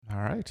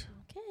right.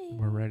 Okay.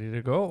 We're ready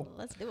to go.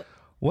 Let's do it.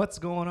 What's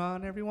going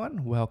on,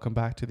 everyone? Welcome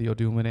back to the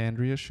Odum and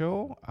Andrea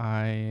show.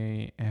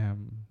 I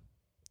am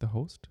the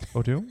host,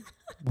 Odum,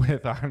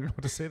 with, I don't know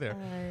what to say there,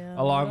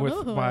 along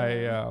with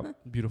my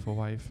beautiful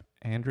wife,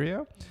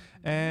 Andrea.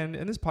 And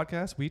in this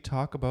podcast, we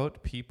talk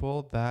about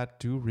people that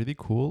do really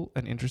cool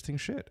and interesting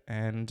shit,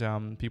 and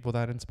people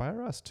that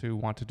inspire us to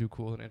want to do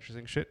cool and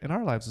interesting shit in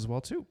our lives as well,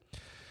 too.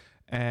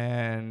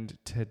 And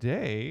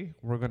today,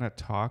 we're going to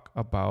talk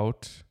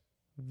about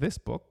this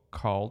book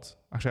called,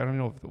 actually, I don't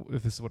know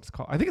if this is what it's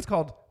called. I think it's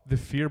called The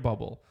Fear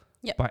Bubble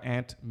by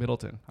Ant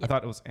Middleton. I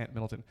thought it was Ant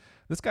Middleton.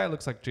 This guy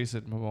looks like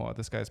Jason Momoa.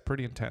 This guy's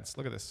pretty intense.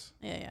 Look at this.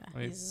 Yeah.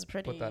 He's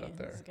pretty. Put that up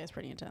there. This guy's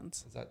pretty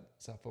intense. Is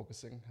that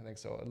focusing? I think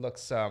so. It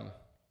looks.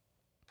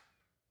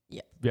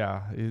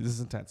 Yeah, this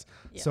is intense.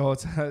 Yeah. So it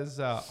says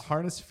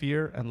harness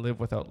fear and live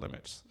without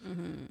limits,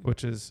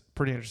 which is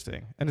pretty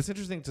interesting. And it's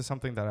interesting to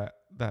something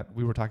that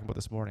we were talking about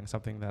this morning,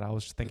 something that I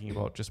was thinking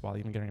about just while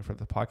even getting ready for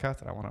the podcast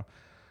that I want to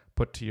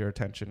put to your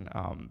attention.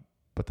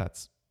 But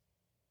that's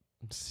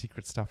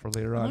secret stuff for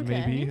later on,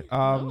 maybe. Anyway,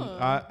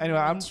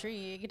 I'm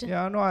intrigued.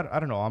 Yeah, no, I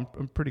don't know.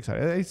 I'm pretty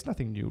excited. It's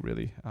nothing new,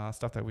 really.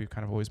 Stuff that we've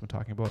kind of always been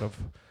talking about of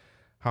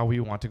how we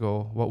want to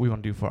go, what we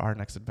want to do for our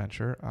next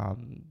adventure.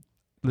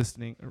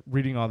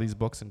 Reading all these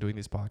books and doing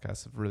these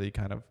podcasts have really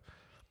kind of,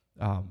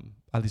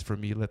 at least for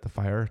me, lit the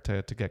fire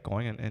to get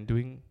going and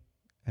doing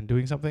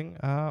something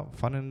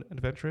fun and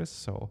adventurous.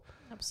 So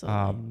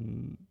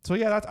absolutely. So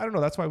yeah, I don't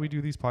know. That's why we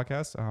do these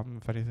podcasts.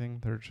 If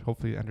anything, they're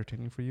hopefully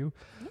entertaining for you.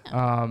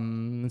 Yeah.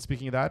 And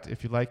speaking of that,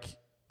 if you like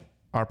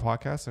our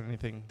podcast and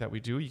anything that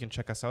we do, you can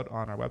check us out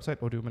on our website,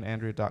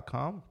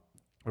 odumandandrea.com,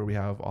 where we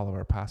have all of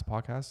our past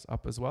podcasts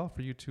up as well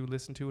for you to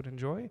listen to and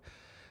enjoy.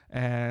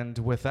 And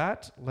with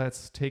that,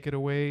 let's take it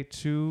away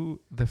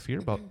to the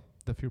fear bubble.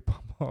 The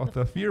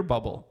fear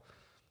bubble.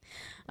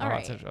 All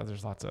right.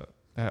 There's lots of.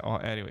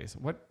 Anyways,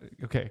 what?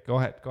 Okay, go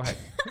ahead. I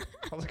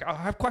was like, I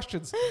have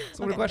questions.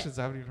 So many questions.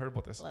 I haven't even heard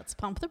about this. Let's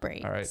pump the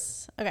brakes. All right.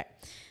 Okay.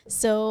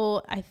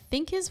 So I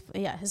think his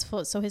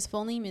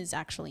full name is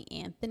actually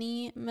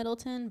Anthony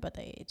Middleton, but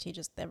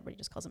everybody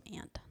just calls him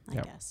Ant, I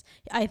guess.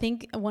 I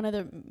think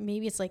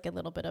maybe it's like a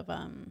little bit of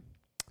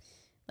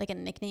like a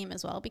nickname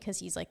as well, because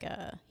he's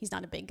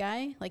not a big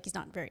guy. Like he's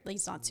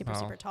not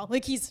super tall.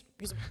 Like he's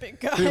a big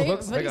guy, he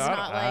looks but like he's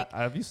not like.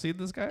 Have you seen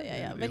this guy?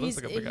 Yeah. But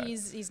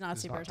he's not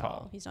super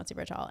tall. He's not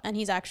super tall, and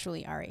he's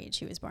actually our age.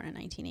 He was born in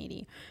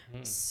 1980.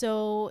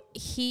 So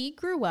he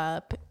grew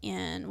up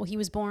he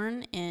was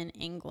born in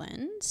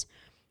England,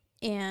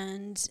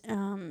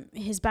 and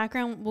his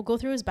background. We'll go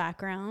through his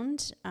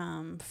background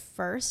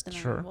first, and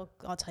then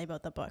I'll tell you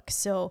about the book.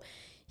 So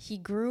he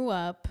grew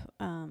up.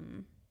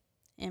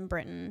 In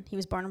Britain. He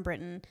was born in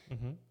Britain.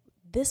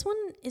 This one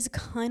is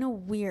kind of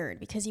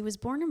weird because he was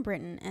born in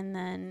Britain, and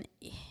then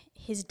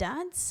his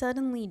dad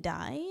suddenly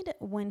died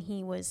when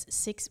he was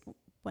 6.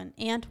 When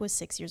Ant was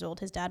 6 years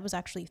old, his dad was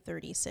actually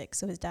 36.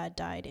 So his dad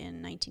died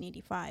in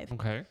 1985.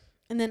 Okay.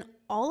 And then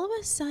all of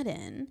a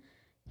sudden,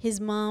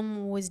 his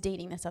mom was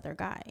dating this other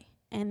guy,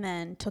 and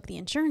then took the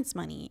insurance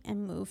money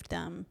and moved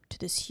them to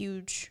this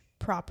huge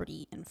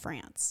property in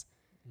France.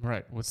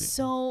 Right.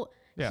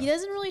 He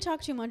doesn't really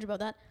talk too much about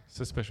that.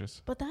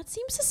 Suspicious. But that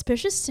seems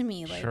suspicious to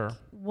me. Like,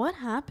 what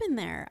happened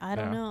there? I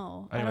don't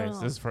know.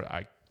 Anyways, this is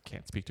I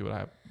can't speak to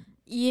it.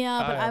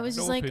 I was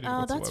just like,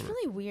 oh, that's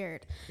really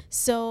weird.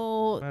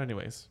 So,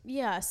 anyways.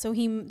 Yeah. So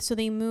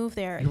they moved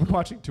there. You've been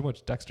watching too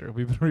much Dexter.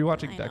 We've been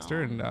rewatching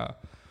Dexter, and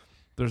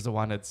there's the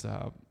one that's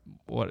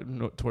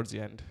towards the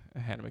end,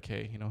 Hannah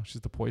McKay.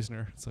 She's the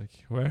poisoner. It's like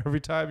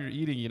every time you're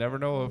eating, you never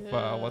know if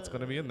what's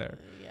going to be in there.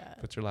 Yeah.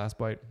 If it's your last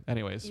bite.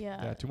 Anyways.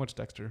 Yeah. Too much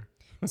Dexter.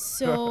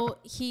 So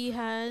he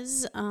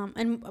has,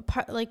 and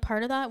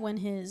part of that when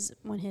his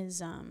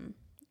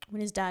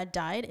dad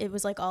died, it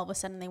was like all of a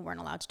sudden they weren't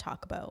allowed to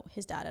talk about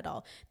his dad at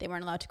all. They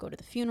weren't allowed to go to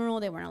the funeral.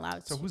 They weren't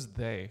allowed. So who's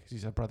they?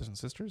 Does he have brothers and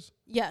sisters?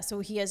 Yeah. So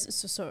he has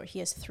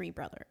 3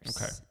 brothers.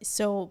 Okay.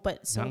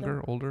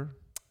 Younger, older?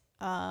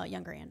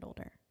 Younger and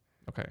older.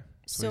 Okay.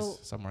 So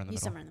he's somewhere in the middle.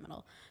 He's somewhere in the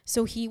middle.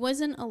 So he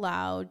wasn't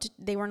allowed.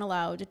 They weren't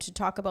allowed to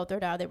talk about their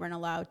dad. They weren't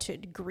allowed to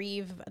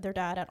grieve their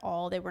dad at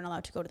all. They weren't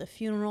allowed to go to the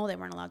funeral. They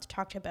weren't allowed to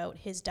talk about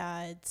his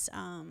dad's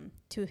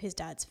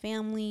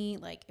family.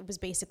 Like, it was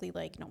basically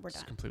like, we're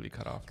done. Completely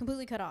cut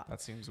off.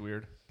 That seems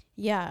weird.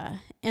 Yeah.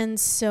 And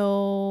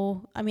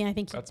so, I mean, I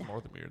think that's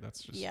more than weird.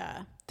 That's just,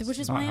 which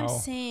is why I'm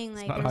saying,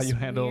 like, not how you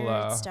handle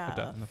stuff,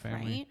 the death in the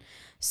family. Right?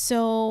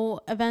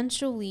 So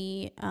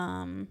eventually,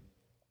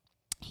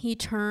 he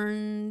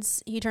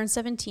turns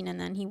 17, and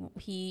then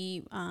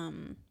he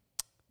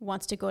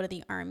wants to go to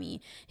the army.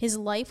 His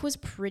life was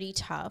pretty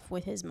tough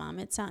with his mom.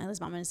 His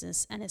mom and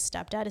his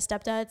stepdad. His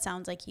stepdad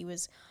sounds like he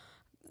was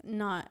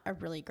not a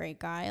really great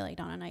guy, like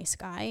not a nice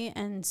guy.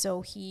 And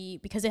so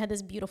because they had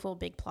this beautiful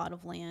big plot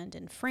of land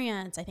in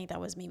France, I think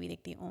that was maybe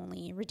like the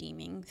only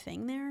redeeming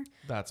thing there.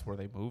 That's where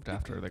they moved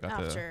after they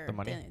got the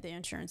money. The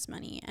insurance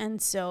money.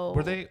 And so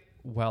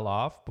well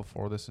off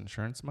before this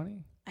insurance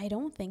money? I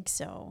don't think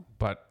so.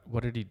 But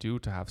what did he do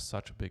to have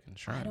such a big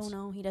insurance? I don't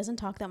know. He doesn't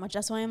talk that much.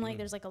 That's why I'm like,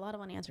 there's like a lot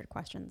of unanswered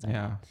questions.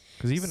 Yeah.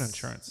 Because even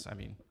insurance, I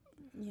mean,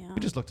 yeah. we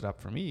just looked it up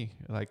for me.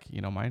 Like,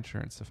 you know, my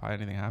insurance, if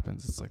anything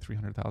happens, it's like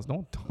 $300,000.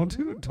 Don't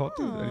do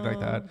anything like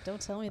that.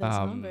 Don't tell me those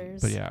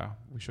numbers. But yeah,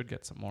 we should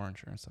get some more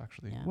insurance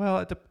actually. Yeah.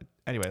 Well,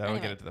 anyway, that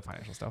would get into the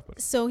financial stuff.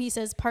 But so he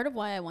says part of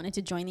why I wanted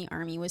to join the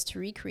army was to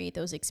recreate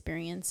those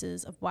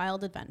experiences of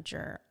wild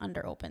adventure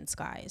under open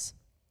skies.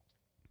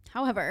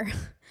 However,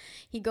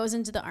 he goes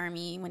into the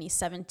army when he's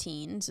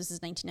 17. So this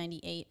is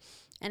 1998.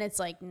 And it's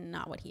like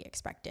not what he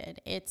expected.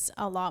 It's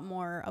a lot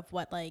more of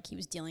what like he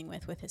was dealing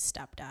with his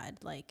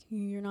stepdad. Like,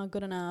 you're not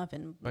good enough.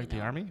 And like the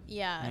army?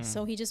 Yeah.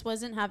 So he just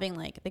wasn't having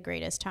like the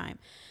greatest time.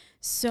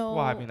 So,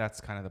 well, I mean, that's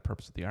kind of the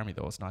purpose of the army,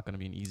 though. It's not going to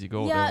be an easy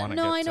go. Yeah, they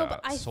want to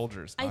get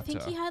soldiers. I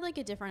think he had like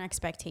a different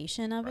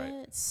expectation of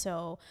it.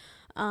 So,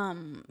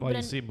 well,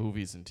 you see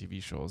movies and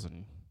TV shows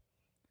and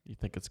you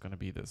think it's going to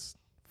be this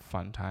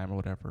fun time or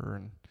whatever.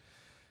 And,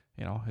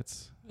 you know,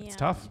 it's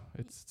tough.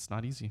 It's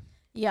not easy.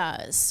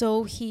 Yeah.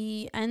 So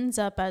he ends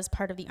up as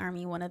part of the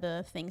army. One of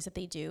the things that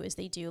they do is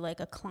they do like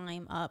a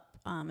climb up.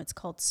 It's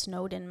called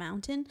Snowdon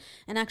Mountain.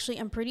 And actually,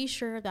 I'm pretty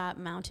sure that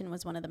mountain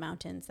was one of the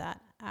mountains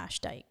that Ash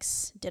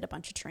Dykes did a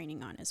bunch of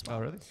training on as well.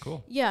 Oh, really?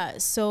 Cool. Yeah.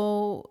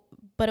 So,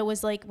 but it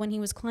was like when he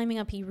was climbing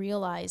up, he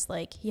realized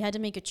like he had to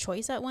make a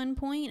choice at one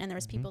point, and there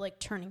was people like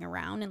turning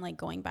around and like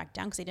going back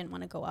down because they didn't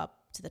want to go up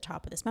to the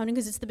top of this mountain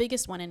because it's the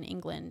biggest one in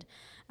England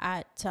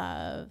at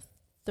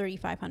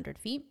 3,500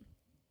 feet.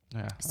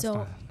 Yeah,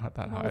 so not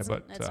that high,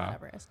 but it's not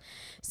Everest.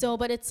 So,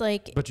 but it's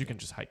like. But you can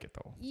just hike it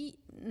though.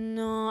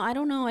 No, I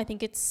don't know. I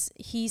think it's.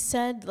 He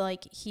said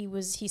like he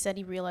said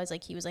he realized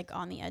like he was like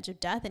on the edge of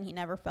death, and he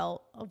never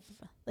felt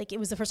like it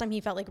was the first time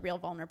he felt like real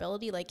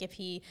vulnerability. Like if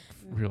he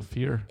real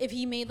fear. If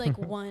he made like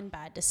one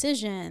bad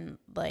decision,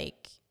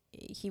 like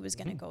he was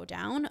gonna go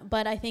down.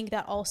 But I think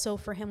that also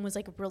for him was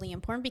like really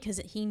important because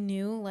he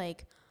knew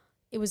like.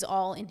 It was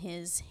all in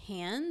his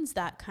hands.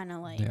 That kind of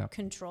like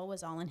control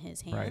was all in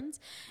his hands. Right.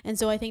 And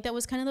so I think that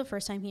was kind of the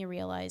first time he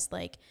realized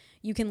like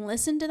you can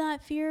listen to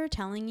that fear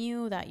telling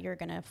you that you're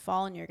going to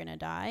fall and you're going to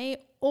die,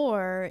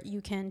 or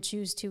you can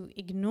choose to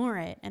ignore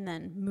it and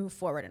then move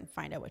forward and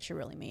find out what you're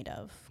really made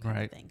of.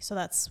 Kind of thing. So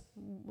that's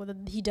what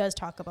he does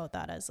talk about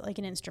that as like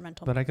an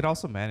instrumental. But I could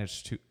also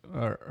manage to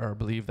or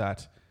believe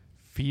that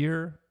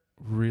fear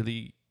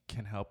really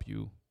can help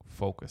you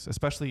focus,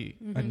 especially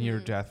a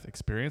near-death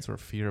experience or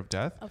fear of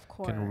death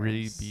can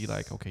really be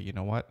like, okay, you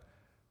know what?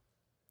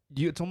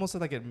 It's almost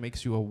like it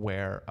makes you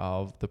aware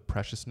of the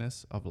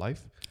preciousness of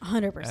life.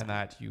 100%. And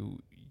that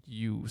you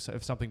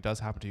if something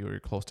does happen to you or you're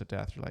close to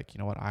death, you're like, you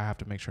know what? I have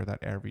to make sure that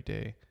every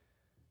day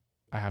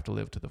I have to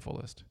live to the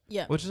fullest.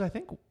 Yeah. Which is, I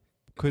think,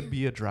 could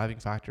be a driving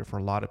factor for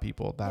a lot of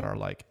people that are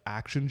like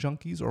action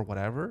junkies or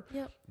whatever.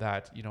 Yep.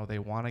 That, you know, they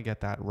want to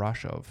get that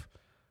rush of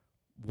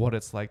what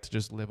it's like to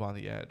just live on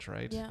the edge,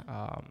 right?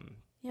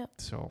 Yeah.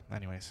 So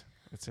anyways,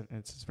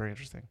 it's very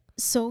interesting.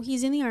 So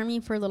he's in the army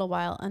for a little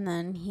while and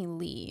then he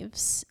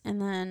leaves.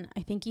 And then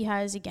I think he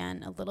has,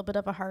 again, a little bit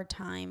of a hard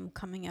time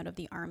coming out of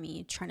the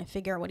army, trying to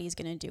figure out what he's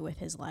going to do with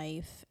his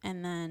life.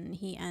 And then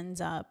he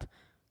ends up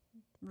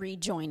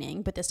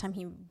rejoining, but this time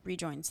he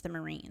rejoins the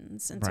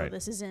Marines. And so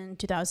this is in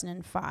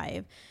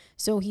 2005.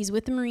 So he's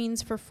with the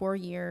Marines for 4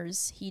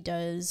 years. He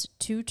does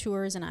 2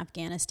 tours in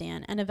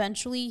Afghanistan, and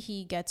eventually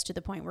he gets to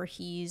the point where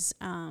he's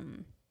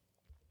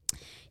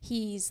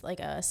like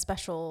a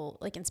special,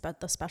 like in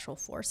the special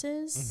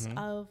forces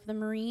of the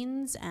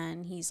Marines,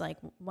 and he's like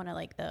one of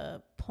like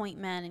the point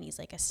men, and he's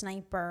like a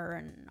sniper,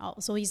 and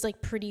so he's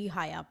like pretty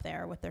high up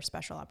there with their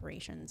special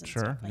operations and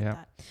stuff like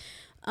that.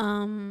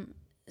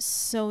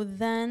 So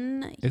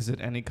then, is it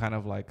any kind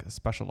of like a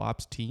special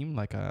ops team,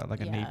 like a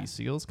Navy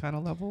SEALs kind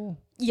of level?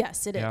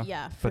 Yes, it is.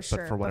 Yeah, for sure.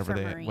 But for whatever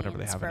they Marines,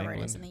 have in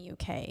England, it is in the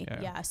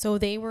UK. Yeah. So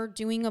they were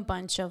doing a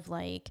bunch of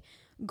like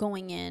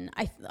going in.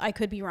 I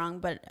could be wrong,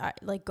 but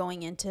like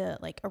going into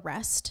like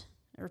arrest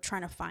or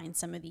trying to find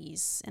some of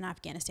these in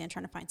Afghanistan,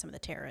 trying to find some of the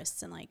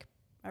terrorists and like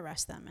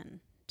arrest them and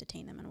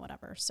detain them and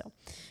whatever. So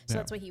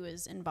that's what he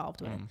was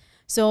involved with.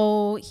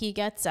 So he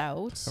gets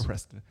out.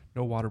 Arrested.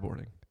 No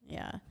waterboarding.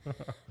 Yeah.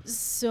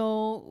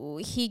 So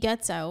he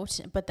gets out,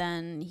 but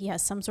then he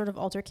has some sort of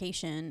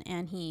altercation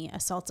and he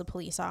assaults a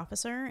police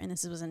officer. And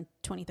this was in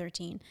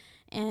 2013.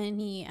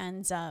 And he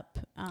ends up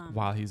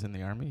while he's in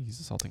the army, he's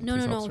assaulting a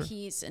police officer?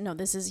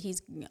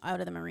 He's out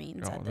of the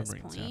Marines at this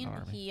point.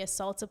 He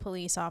assaults a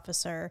police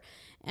officer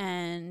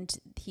and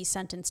he's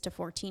sentenced to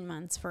 14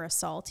 months for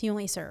assault. He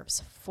only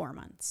serves 4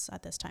 months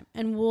at this time.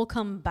 And we'll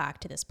come back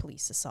to this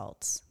police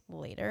assault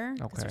later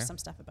because there's some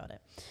stuff about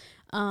it.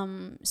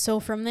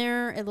 So from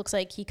there, it looks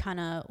like he kind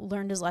of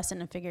learned his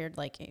lesson and figured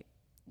like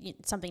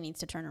something needs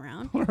to turn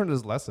around. Learned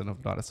his lesson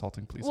of not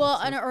assaulting police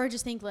officers. Or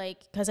just think like,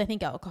 because I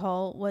think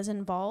alcohol was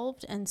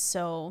involved. And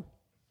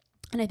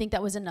I think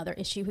that was another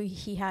issue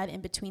he had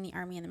in between the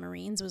army and the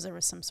Marines was there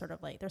was some sort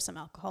of like, there's some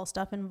alcohol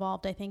stuff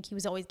involved. I think he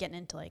was always getting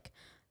into like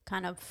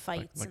kind of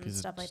fights and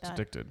stuff like that.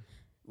 Addicted.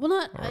 Well,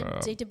 not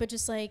addicted, but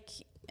just like,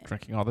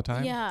 drinking all the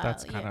time. Yeah,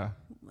 that's kind of.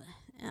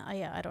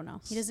 Yeah, I don't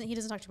know. He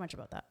doesn't talk too much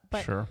about that.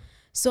 But sure.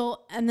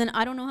 So, and then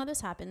I don't know how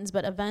this happens,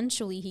 but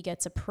eventually he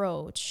gets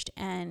approached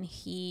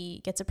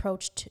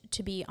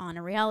to be on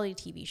a reality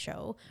TV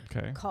show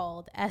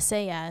called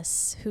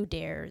SAS Who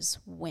Dares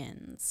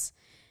Wins.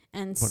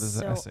 And what does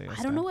the SAS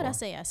I don't know what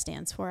SAS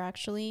stands for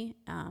actually.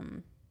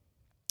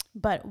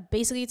 But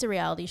basically it's a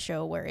reality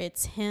show where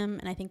it's him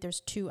and I think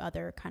there's 2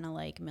 other kind of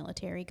like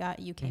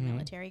UK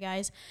military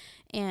guys,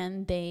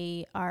 and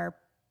they are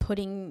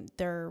putting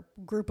their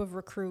group of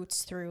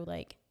recruits through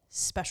like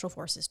special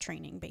forces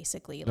training,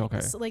 basically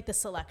like the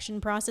selection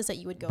process that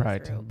you would go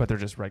through. But they're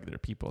just regular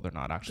people. They're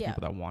not actually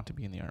people that want to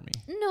be in the army.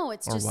 No,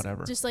 it's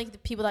just like the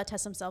people that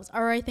test themselves,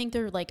 or I think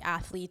they're like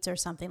athletes or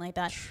something like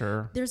that.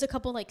 Sure. There's a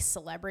couple like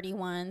celebrity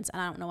ones,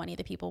 and I don't know any of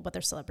the people, but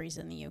they're celebrities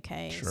in the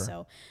UK.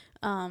 Sure.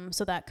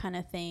 So that kind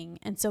of thing.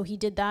 And so he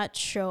did that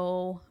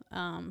show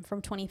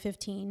from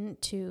 2015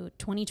 to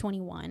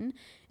 2021.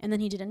 And then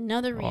he did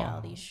another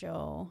reality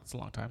show. It's a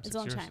long time. It's a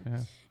long time. Yeah.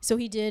 So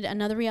he did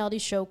another reality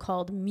show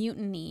called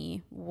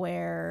Mutiny,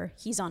 where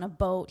he's on a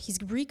boat. He's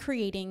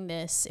recreating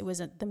this. It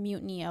was the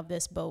mutiny of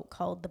this boat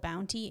called the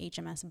Bounty,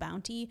 HMS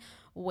Bounty,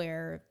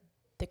 where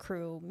the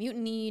crew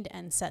mutinied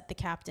and set the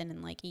captain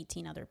and like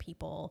 18 other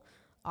people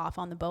off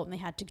on the boat. And they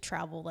had to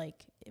travel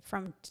like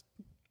from...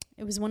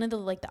 It was one of the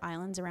like the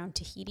islands around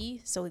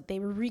Tahiti, so they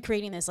were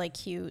recreating this like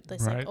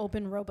like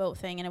open rowboat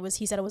thing, and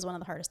he said it was one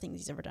of the hardest things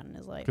he's ever done in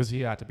his life. Because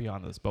he had to be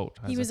on this boat.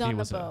 He was on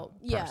the boat,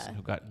 person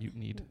who got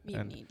mutinied.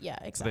 Yeah,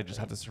 exactly. So they just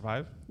had to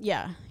survive.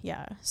 Yeah.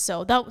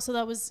 So that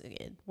was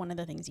one of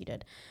the things he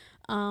did.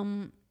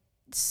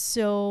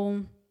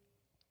 So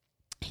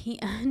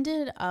he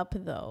ended up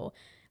though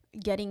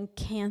getting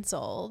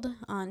canceled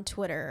on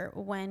Twitter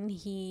when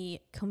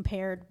he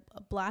compared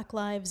Black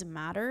Lives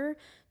Matter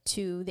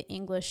to the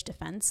English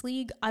Defense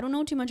League. I don't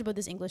know too much about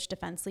this English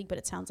Defense League, but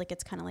it sounds like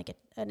it's kind of like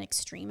an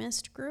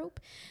extremist group.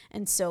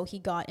 And so he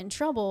got in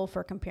trouble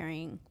for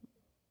comparing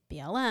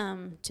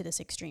BLM to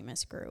this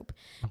extremist group.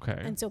 Okay.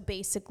 And so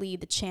basically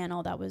the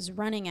channel that was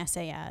running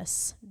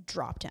SAS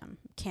dropped him,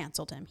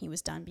 canceled him. He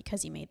was done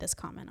because he made this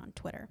comment on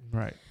Twitter.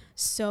 Right.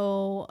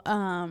 So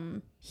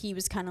he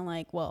was kind of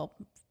like, well,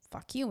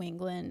 fuck you,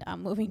 England.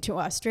 I'm moving to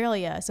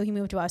Australia. So he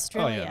moved to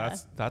Australia. Oh, yeah,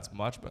 that's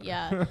much better.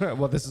 Yeah.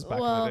 Well, this is back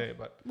in the day,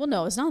 but... Well,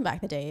 no, it's not back in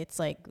the day. It's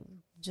like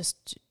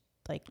just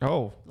like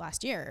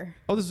last year.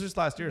 Oh, this is just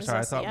last year. Sorry,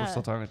 I thought we were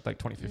still talking like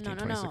 2015,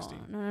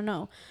 2016.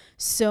 No.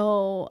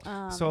 So...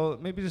 so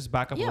maybe just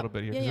back up a little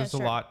bit here, because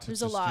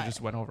there's a lot you just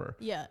went over.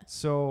 Yeah.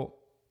 So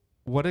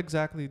what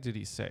exactly did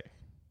he say?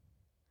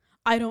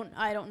 I don't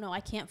know. I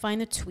can't find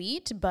the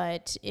tweet,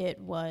 but it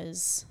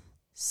was...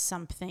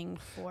 something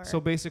for... So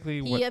basically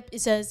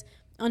it says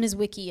on his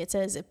wiki, it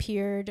says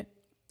appeared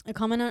a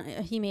comment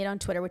he made on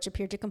Twitter, which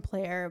appeared to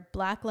compare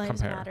Black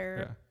Lives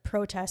Matter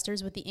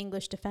protesters with the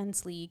English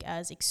Defense League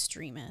as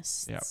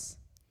extremists. Yeah.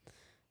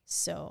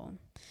 So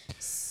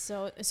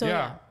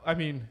yeah. I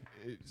mean,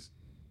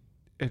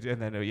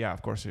 and then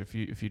of course, if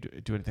you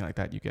do anything like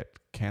that, you get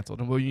canceled.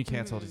 And when you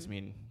canceled, does it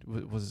mean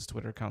was his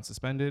Twitter account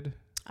suspended?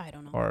 I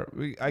don't know. Or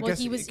I guess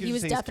he was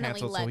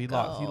definitely let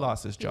go. He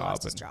lost his job.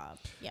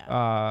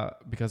 Yeah.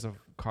 Because of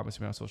comments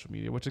made on social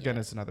media, which again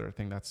is another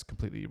thing that's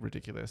completely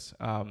ridiculous.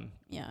 When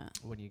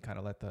you kind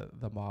of let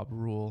the mob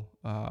rule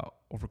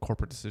over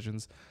corporate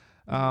decisions.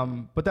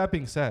 But that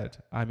being said,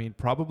 I mean,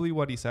 probably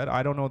what he said,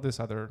 I don't know this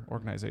other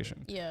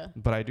organization. Yeah.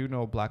 But I do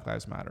know Black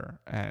Lives Matter,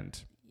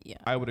 and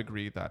I would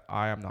agree that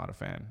I am not a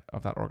fan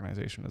of that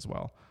organization as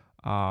well.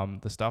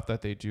 The stuff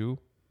that they do,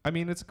 I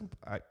mean,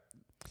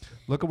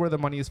 look at where the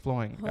money is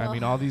flowing. Well, I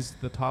mean, all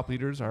the top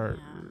leaders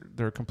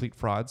they're complete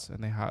frauds,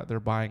 and they're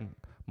buying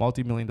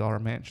multi-million-dollar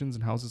mansions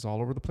and houses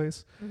all over the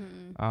place.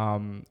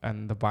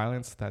 And the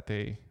violence that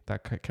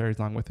carries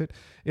along with it.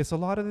 It's a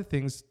lot of the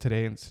things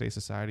today in today's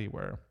society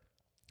where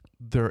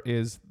there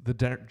is the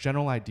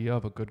general idea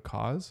of a good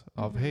cause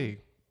of, hey,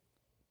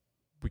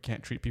 we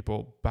can't treat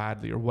people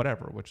badly or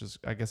whatever, which is,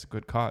 I guess, a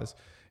good cause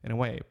in a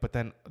way. But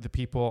then the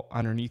people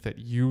underneath it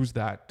use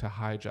that to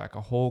hijack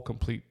a whole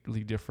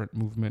completely different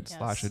movement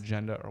 /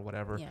 agenda or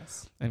whatever,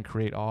 and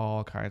create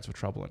all kinds of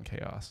trouble and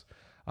chaos.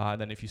 And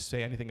then if you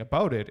say anything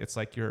about it, it's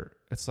like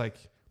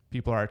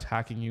people are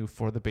attacking you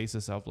for the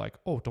basis of like,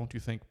 oh, don't you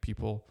think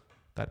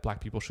that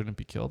black people shouldn't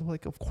be killed?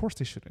 Like, of course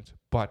they shouldn't,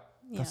 but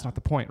that's not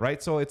the point,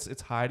 right? So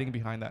it's hiding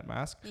behind that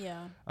mask.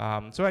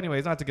 Yeah. So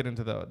anyways, not to get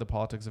into the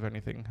politics of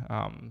anything,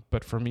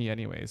 but for me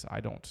anyways, I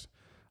don't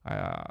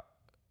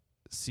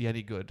see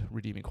any good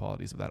redeeming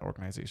qualities of that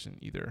organization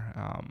either.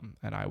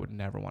 And I would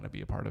never want to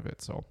be a part of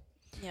it. So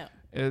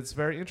it's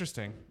very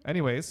interesting.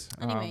 Anyways,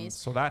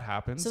 so that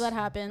happens.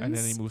 And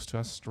then he moves to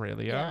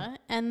Australia. Yeah.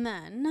 And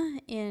then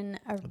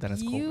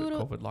it's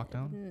COVID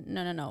lockdown?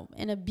 No.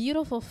 In a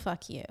beautiful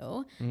fuck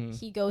you,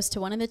 he goes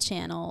to one of the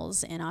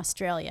channels in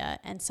Australia.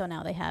 And so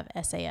now they have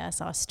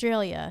SAS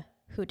Australia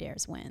who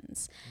dares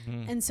wins.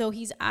 And so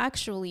he's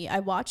actually, I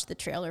watched the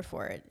trailer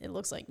for it. It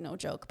looks like no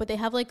joke, but they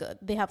have like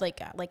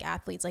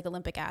athletes, like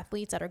Olympic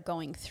athletes that are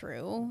going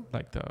through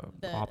like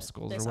the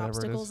obstacles or whatever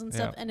obstacles it is. and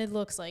stuff. And it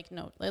looks like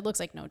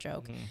no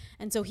joke.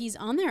 And so he's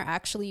on there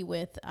actually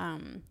with,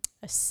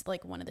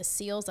 like one of the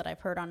SEALs that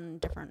I've heard on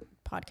different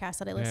podcasts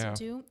that I listen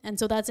to. And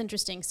so that's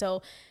interesting.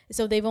 So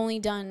they've only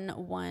done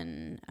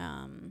one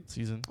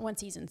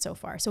season so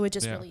far. So it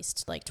just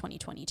released like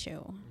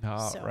 2022.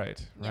 Oh, so,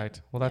 right.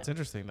 Well, that's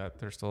interesting that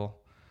they're still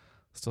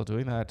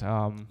doing that.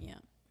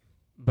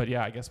 But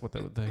yeah, I guess what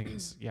the thing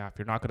is, if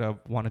you're not going to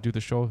want to do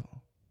the show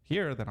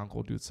here, then I'll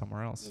go do it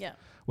somewhere else. Yeah.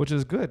 Which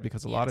is good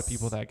because a lot of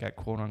people that get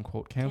quote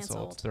unquote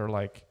canceled, they're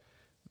like,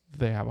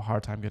 they have a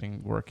hard time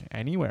getting work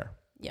anywhere.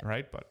 Yeah.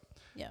 Right. But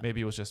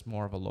maybe it was just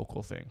more of a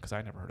local thing because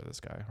I never heard of this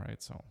guy,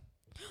 right? So,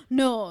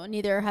 no,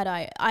 neither had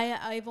I.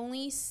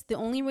 The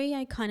only way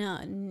I kind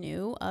of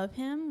knew of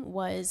him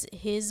was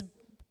his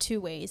two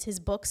ways. His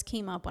books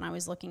came up when I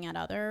was looking at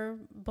other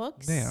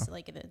books,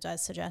 like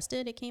as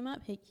suggested. He came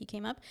up,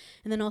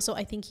 and then also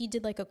I think he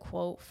did like a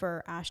quote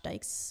for Ash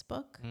Dyke's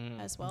book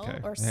as well,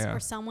 or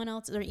someone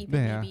else, or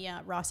even maybe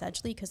Ross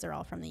Edgley, because they're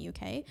all from the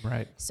UK,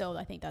 right? So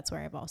I think that's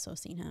where I've also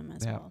seen him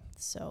as well.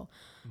 So,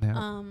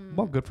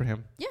 well, good for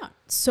him. Yeah.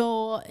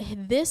 So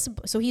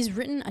he's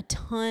written a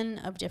ton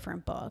of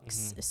different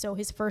books. So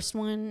his first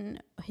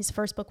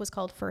book was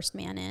called First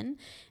Man In,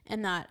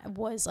 and that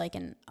was like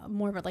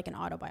more of an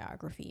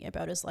autobiography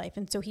about his life.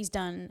 And so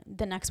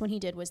the next one he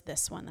did was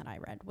this one that I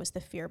read, was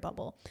The Fear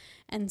Bubble.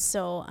 And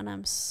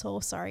I'm so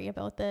sorry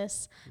about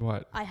this.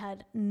 What? I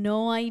had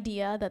no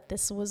idea that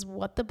this was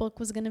what the book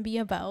was going to be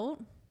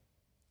about.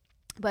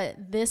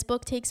 But this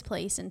book takes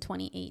place in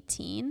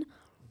 2018.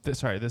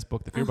 This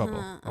book, The Fear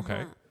Bubble.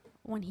 Okay.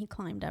 When he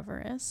climbed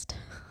Everest.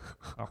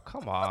 Oh,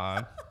 come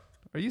on.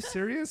 Are you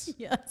serious?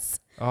 Yes.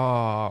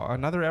 Oh,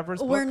 another Everest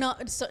book? We're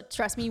not,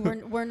 trust me,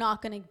 we're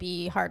not going to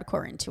be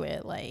hardcore into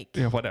it. Like,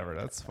 yeah, whatever.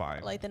 That's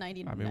fine. Like the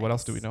 90s. I mean, what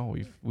else do we know?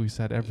 We've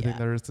said everything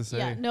there is to say.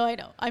 Yeah, no, I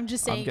know. I'm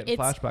just saying. I'm getting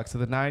flashbacks to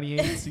the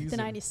 98 season. The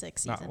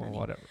 96 season.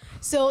 Whatever.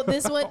 So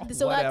this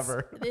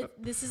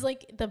this is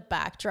like the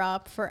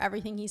backdrop for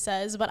everything he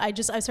says. But I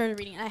started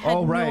reading and I had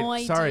no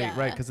idea. Sorry,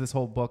 right. Because this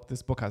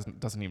book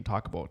doesn't even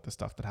talk about the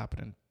stuff that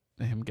happened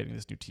in him getting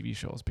this new TV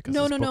shows because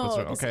no.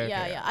 Okay.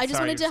 I just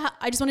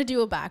wanted to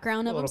do a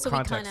background of him, so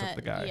we kind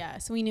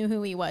of so we knew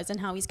who he was and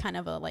how he's kind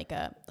of a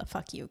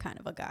fuck you kind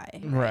of a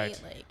guy,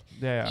 right? Like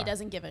he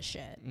doesn't give a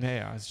shit.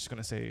 Yeah, I was just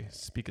gonna say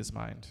speak his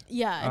mind.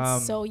 Yeah,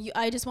 and so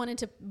I just wanted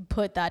to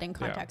put that in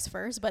context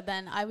first, but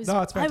then I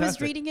was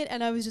reading it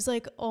and I was just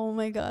like, oh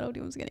my god,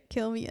 Odin's gonna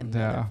kill me and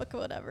fuck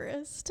about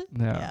Everest.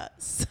 Yeah.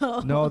 So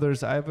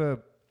no,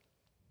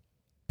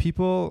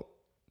 people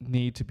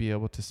need to be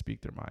able to speak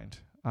their mind.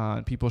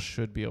 And people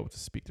should be able to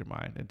speak their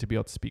mind and to be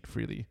able to speak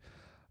freely,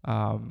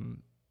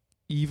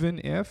 even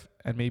if,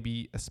 and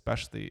maybe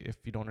especially if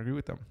you don't agree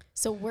with them.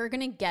 So we're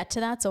going to get to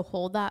that. So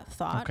hold that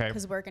thought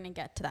because we're going to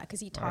get to that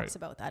because he talks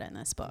about that in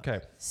this book. Okay.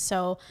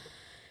 So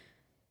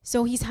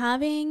he's how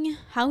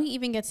he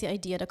even gets the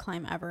idea to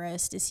climb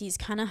Everest is he's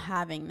kind of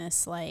having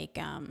this like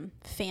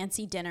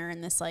fancy dinner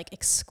in this like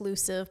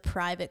exclusive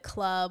private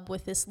club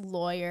with this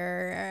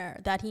lawyer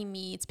that he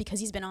meets because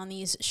he's been on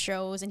these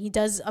shows and he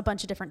does a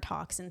bunch of different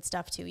talks and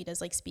stuff too. He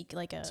does like speak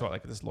like a... So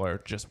like this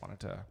lawyer just wanted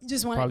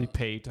probably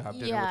pay to have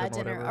dinner with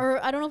him or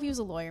I don't know if he was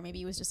a lawyer. Maybe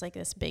he was just like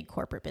this big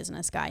corporate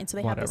business guy. And so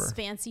they have this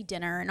fancy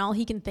dinner and all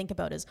he can think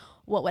about is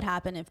what would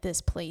happen if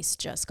this place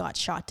just got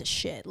shot to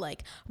shit?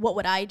 Like what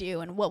would I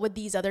do and what would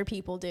these other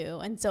people do?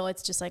 And so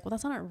it's just like, well,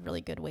 that's not a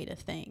really good way to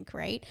think,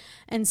 right?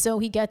 And so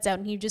he gets out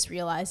and he just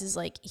realizes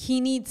like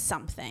he needs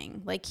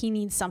something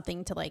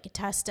to like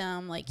test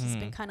him. Like he's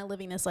been kind of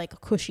living this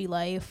like cushy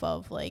life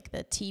of like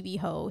the TV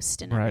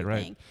host and everything.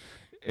 Right.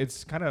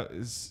 It's kind of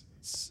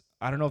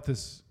I don't know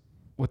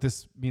what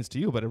this means to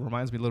you, but it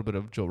reminds me a little bit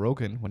of Joe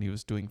Rogan when he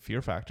was doing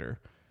Fear Factor.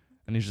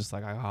 And he's just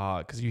like,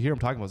 because you hear him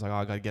talking about, it's like,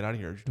 I gotta get out of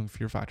here. You're doing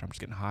Fear Factor. I'm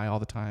just getting high all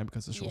the time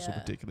because the show's so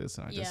ridiculous,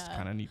 and I just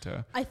kind of need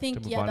to. I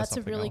think that's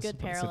a really good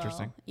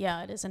parallel.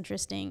 Yeah, it is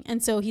interesting.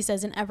 And so he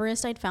says, in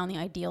Everest, I'd found the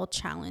ideal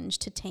challenge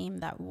to tame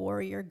that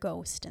warrior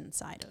ghost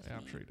inside of me.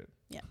 I'm sure you did.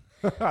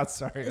 Yeah.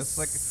 Sorry, it's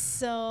like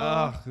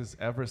so. This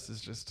Everest is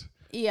just.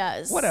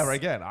 Yes. Whatever.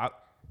 Again,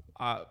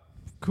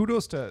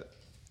 kudos to.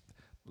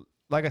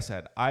 Like I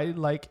said, I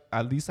like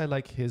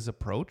his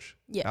approach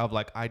of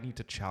like, I need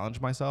to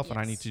challenge myself and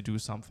I need to do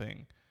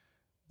something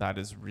that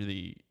is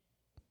really,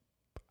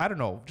 I don't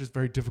know, just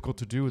very difficult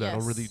to do.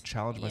 That'll really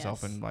challenge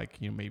myself and like,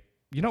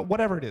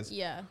 whatever it is.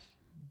 Yeah.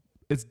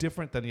 It's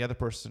different than the other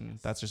person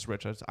that's just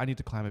rich. I need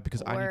to climb it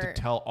because I need to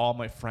tell all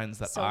my friends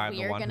that I'm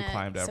the one who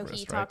climbed Everest. So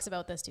he talks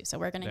about this too. So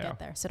we're going to get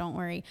there. So don't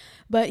worry.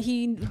 But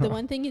the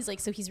one thing is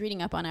like, so he's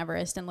reading up on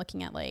Everest and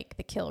looking at like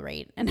the kill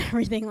rate and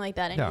everything like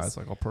that. And it's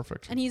like, oh,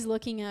 perfect. And he's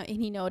looking at, and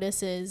he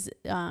notices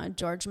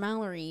George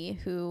Mallory,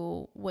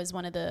 who was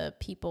one of the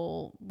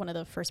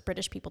first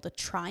British people to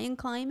try and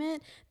climb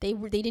it. They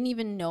didn't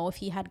even know if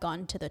he had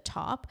gotten to the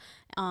top.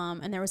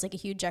 And there was like a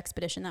huge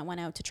expedition that went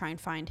out to try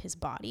and find his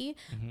body.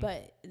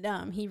 But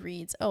he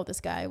reads, oh, this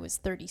guy was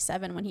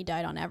 37 when he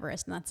died on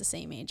Everest, and that's the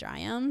same age I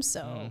am.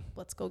 So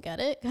let's go get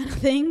it, kind of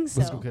thing. So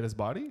let's go get his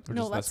body. Or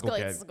no, let's go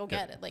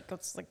get it. Like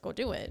let's go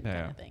do it,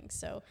 kind of thing.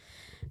 So.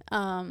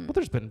 Well,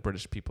 there's been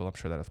British people, I'm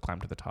sure, that have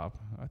climbed to the top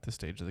at this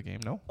stage of the game.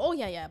 No. Oh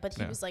yeah, but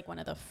he was like one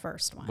of the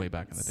first ones. Way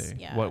back in the day.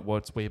 Yeah.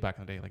 What's way back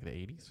in the day? Like the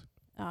 80s.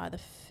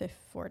 The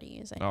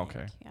 40s. I think.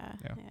 Okay.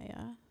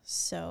 Yeah.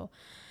 So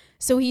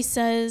he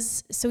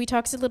says. So he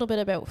talks a little bit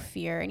about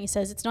fear, and he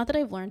says it's not that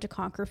I've learned to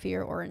conquer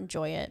fear or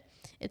enjoy it.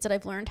 It's that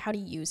I've learned how to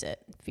use it.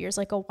 Fear is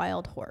like a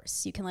wild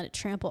horse. You can let it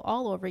trample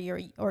all over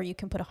you, or you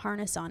can put a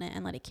harness on it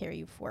and let it carry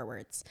you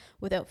forwards.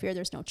 Without fear,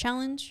 there's no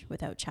challenge.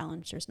 Without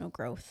challenge, there's no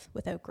growth.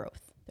 Without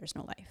growth, there's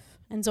no life.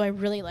 And so I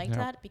really liked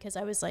that, because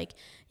I was like,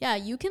 yeah,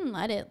 you can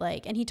let it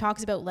and he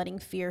talks about letting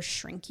fear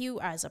shrink you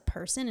as a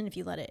person. And if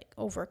you let it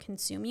over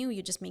consume you,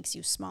 it just makes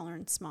you smaller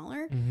and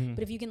smaller. Mm-hmm.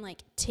 But if you can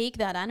take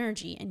that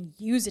energy and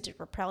use it to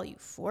propel you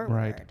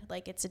forward,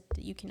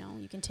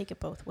 you can take it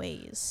both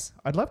ways.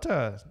 I'd love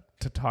to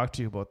talk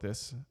to you about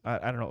this. I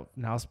don't know,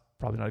 now's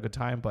probably not a good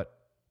time, but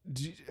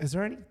is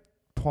there any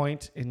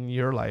point in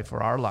your life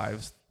or our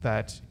lives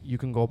that you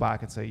can go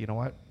back and say, you know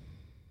what,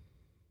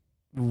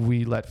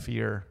 we let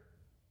fear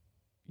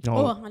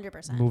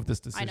 100% move this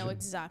decision? I know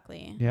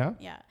exactly. Yeah.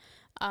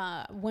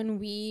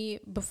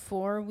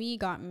 Before we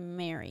got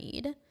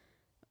married,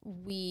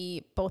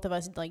 both of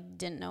us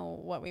didn't know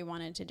what we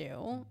wanted to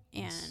do,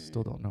 and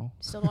still don't know.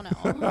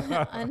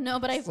 No,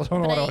 but I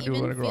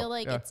even feel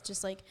like it's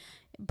just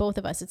both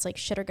of us, it's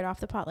shit or get off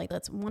the pot.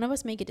 Let's one of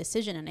us make a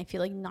decision. And I feel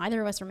like neither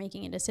of us were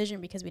making a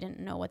decision because we didn't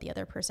know what the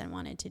other person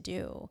wanted to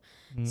do.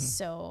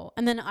 So,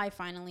 and then I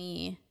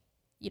finally,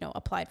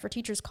 applied for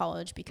teachers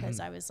college because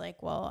I was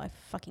like, well, I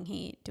fucking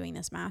hate doing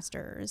this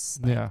master's.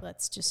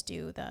 Let's just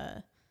do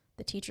the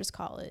teachers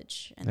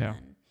college. And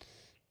then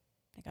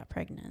I got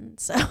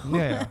pregnant. So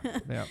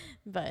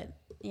but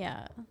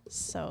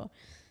so,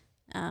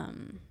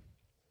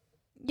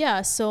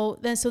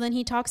 so then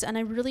he talks, and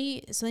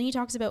then he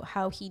talks about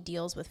how he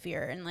deals with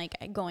fear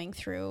and going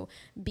through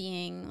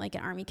being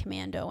an army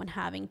commando and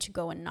having to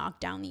go and knock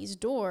down these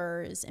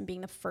doors and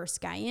being the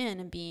first guy in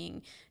and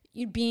being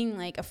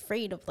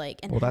afraid of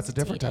and that's a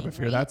different type of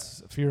fear, right?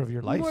 That's fear of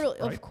your life, right?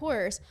 Of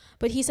course.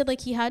 But he said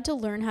he had to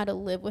learn how to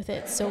live with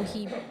it, so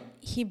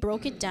he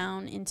broke it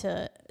down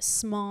into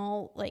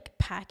small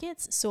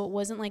packets, so it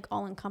wasn't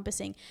all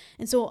encompassing.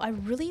 And so I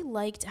really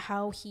liked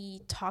how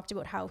he talked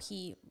about how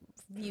he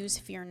views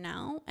fear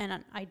now,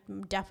 and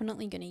I'm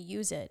definitely going to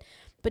use it.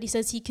 But he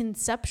says he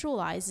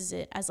conceptualizes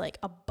it as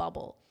a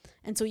bubble,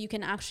 and so you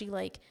can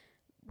actually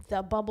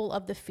the bubble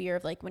of the fear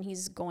of when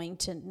he's going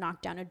to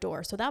knock down a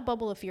door. So that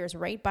bubble of fear is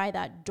right by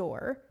that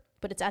door,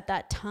 but it's at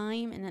that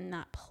time and in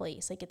that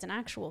place. It's an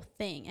actual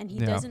thing. And he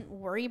doesn't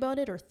worry about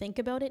it or think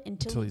about it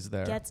until he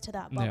gets to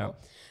that bubble.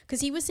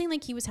 Because he was saying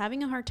he was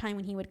having a hard time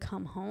when he would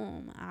come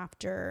home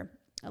after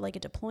a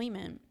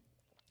deployment.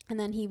 And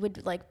then he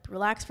would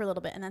relax for a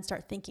little bit and then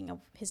start thinking of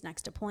his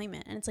next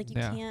deployment. And it's you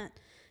can't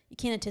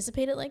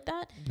anticipate it like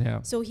that.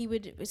 Yeah. So he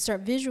would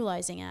start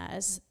visualizing it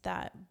as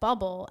that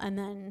bubble, and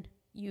then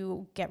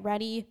you get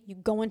ready, you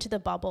go into the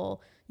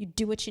bubble, you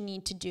do what you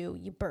need to do,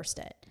 you burst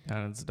it.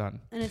 And it's done.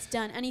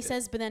 And he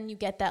says, but then you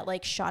get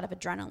that shot of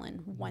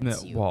adrenaline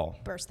once you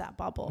burst that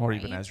bubble. Or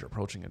even as you're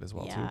approaching it as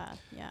well, too.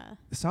 Yeah.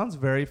 It sounds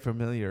very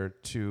familiar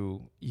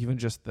to even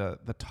just the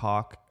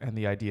talk and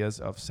the ideas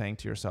of saying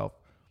to yourself,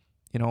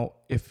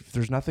 if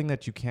there's nothing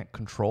that you can't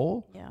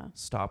control,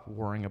 stop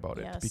worrying about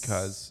it,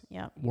 because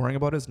worrying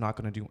about it is not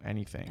going to do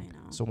anything. I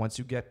know. So once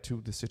you get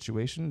to the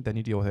situation, then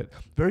you deal with it.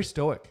 Very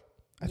stoic,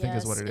 I think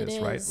is what it is,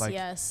 right?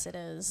 Yes, it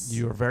is.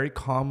 You're very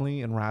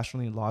calmly and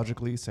rationally and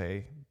logically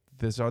say,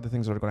 these are the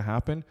things that are going to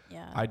happen.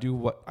 Yeah. I do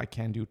what I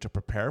can do to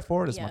prepare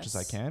for it as much as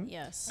I can.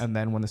 Yes. And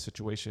then when the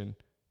situation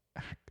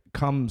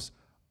comes,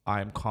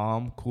 I'm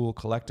calm, cool,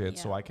 collected,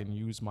 so I can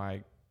use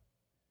my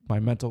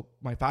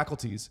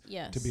faculties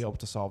to be able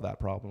to solve that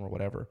problem or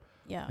whatever.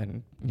 Yeah.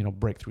 And,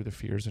 break through the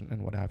fears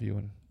and what have you.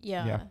 And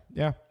yeah.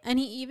 And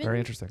he even, very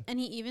interesting. And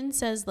he even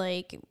says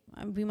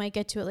we might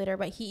get to it later,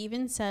 but he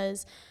even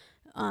says,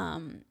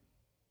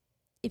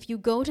 if you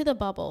go to the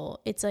bubble,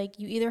 it's you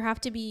either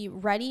have to be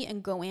ready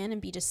and go in and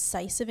be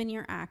decisive in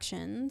your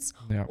actions,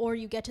 or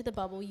you get to the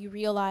bubble, you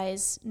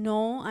realize,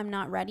 no, I'm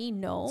not ready.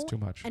 No, it's too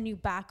much. And you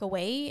back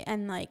away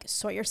and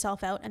sort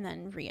yourself out and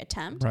then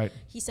reattempt. Right.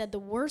 He said the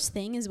worst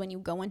thing is when you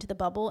go into the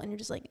bubble and you're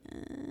just I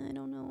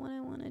don't know what I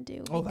want to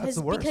do. Oh, that's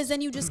the worst. Because then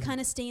you just kind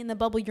of stay in the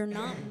bubble. You're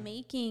not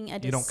making a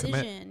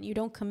decision. You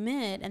don't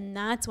commit. And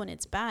that's when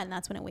it's bad. And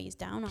that's when it weighs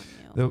down on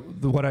you.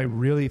 What I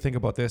really think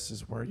about this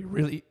is where you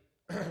really...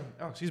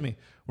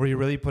 where you're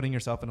really putting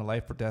yourself in a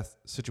life or death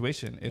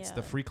situation. It's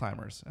the free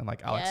climbers, and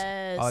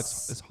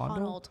Alex is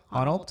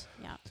Honnold.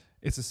 Yeah.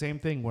 It's the same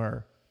thing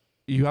where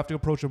you have to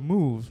approach a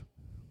move.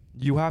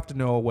 You have to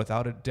know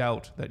without a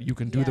doubt that you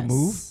can do the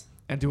move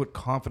and do it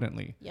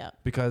confidently. Yeah.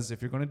 Because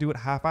if you're going to do it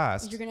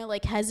half-assed, you're going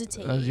to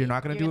hesitate. You're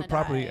not going to do it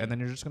properly, and then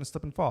you're just going to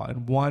slip and fall.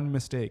 And one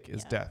mistake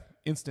is death.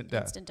 Instant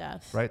death. Instant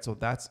death. Right? So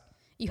that's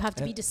You have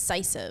to be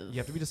decisive. You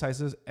have to be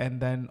decisive. And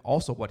then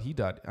also what he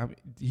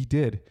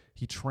did,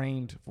 he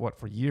trained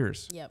for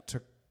years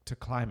to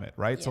climb it,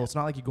 right? Yep. So it's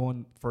not like you go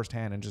in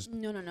firsthand and just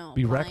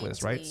be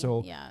reckless, right?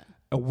 So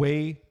a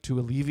way to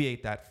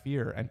alleviate that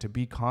fear and to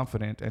be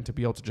confident and to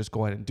be able to just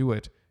go ahead and do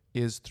it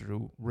is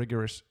through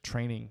rigorous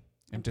training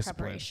and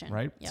discipline,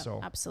 right? Yep, so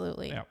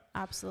absolutely.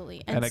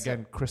 And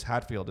again, Chris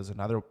Hadfield is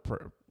another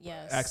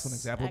excellent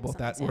example about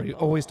that, where he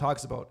always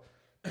talks about,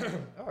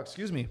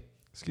 excuse me,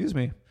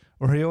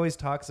 where he always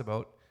talks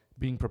about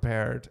being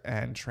prepared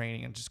and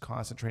training and just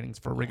constant trainings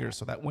for rigor,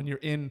 so that when you're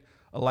in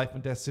a life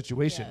and death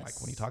situation, like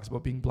when he talks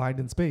about being blind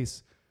in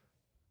space,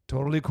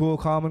 totally cool,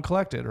 calm, and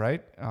collected,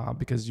 right?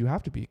 Because you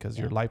have to be, because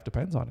your life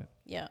depends on it.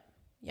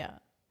 Yeah.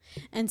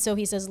 And so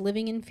he says,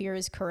 living in fear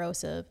is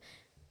corrosive.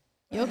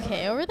 You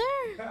okay over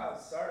there? Yeah,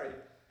 sorry.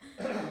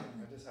 I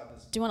just have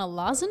this. Do you want a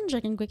lozenge? I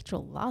can get you a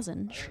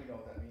lozenge. I don't know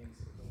what that means.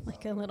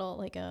 Like a little,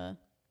 like a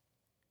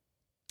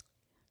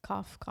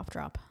cough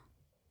drop.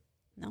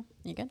 No?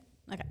 You good?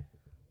 Okay.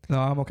 No,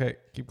 I'm okay.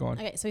 Keep going.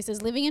 Okay, so he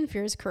says, living in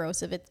fear is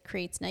corrosive. It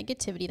creates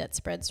negativity that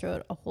spreads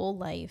throughout a whole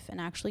life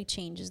and actually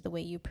changes the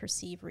way you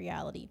perceive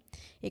reality.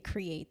 It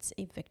creates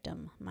a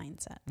victim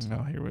mindset.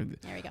 No, there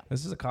we go.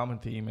 This is a common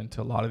theme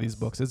into a lot of these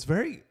books. This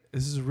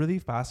is really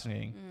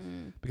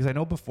fascinating because I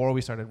know before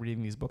we started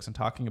reading these books and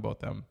talking about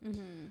them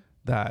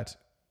that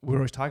we were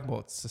always talking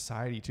about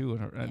society too,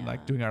 and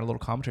like doing our little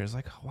commentary. It's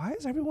like, why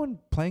is everyone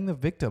playing the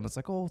victim? It's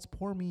like, oh, it's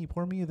poor me,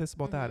 this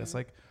about that. It's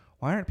like,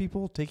 why aren't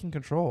people taking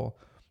control?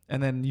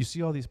 And then you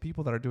see all these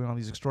people that are doing all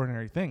these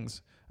extraordinary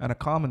things, and a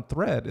common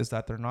thread is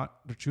that they're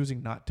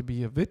choosing not to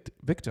be a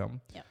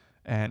victim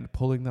and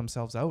pulling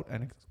themselves out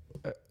and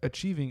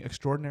achieving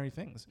extraordinary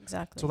things.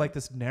 Exactly. So like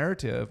this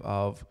narrative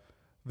of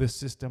the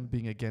system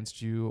being against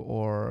you,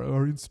 or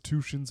our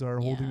institutions are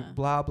holding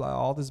blah blah,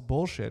 all this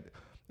bullshit.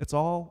 It's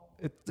all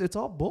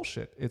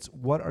bullshit. It's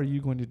what are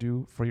you going to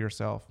do for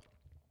yourself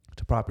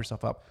to prop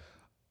yourself up?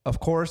 Of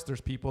course,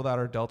 there's people that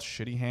are dealt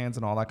shitty hands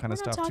and all that kind of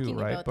stuff too,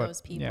 right? About those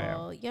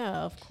people.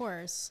 Yeah, of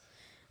course.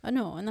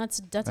 No, and that's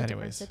a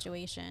different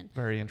situation.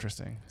 Very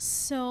interesting.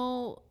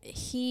 So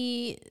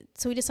he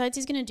decides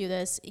he's going to do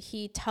this.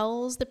 He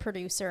tells the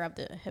producer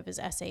of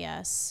his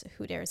SAS,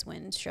 Who Dares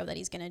Win show, that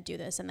he's going to do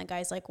this, and the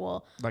guy's like,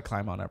 "Well, like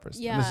climb Mount Everest."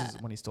 Yeah, and this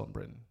is when he's still in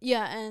Britain.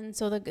 Yeah, and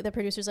so the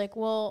producer's like,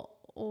 "Well,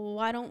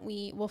 why don't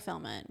we'll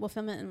film it and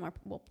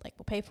we'll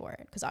pay for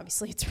it, because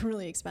obviously it's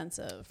really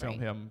expensive." Film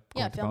him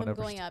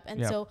going up.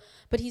 And so,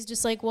 but he's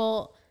just like,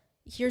 well,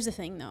 here's the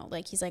thing though,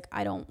 like he's like,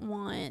 I don't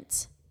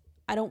want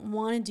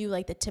to do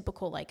like the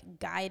typical like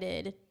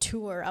guided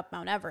tour up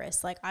Mount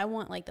Everest. Like I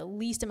want like the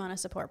least amount of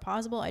support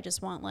possible. I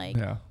just want like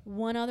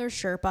one other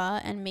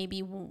Sherpa and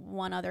maybe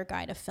one other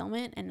guy to film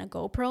it and a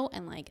GoPro,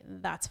 and like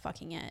that's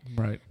fucking it.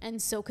 Right. And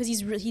so because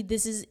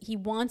he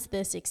wants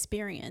this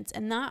experience,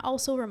 and that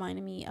also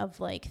reminded me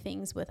of like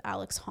things with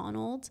Alex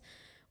Honnold.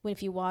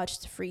 If you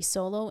watched Free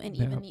Solo, and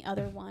even the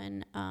other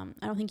one, I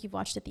don't think you've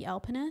watched it, The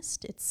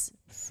Alpinist. It's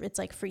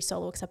like Free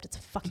Solo, except it's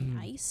fucking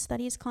ice that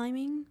he's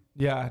climbing.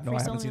 Yeah, no,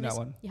 I haven't seen that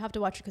one. You have to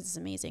watch it because it's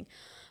amazing.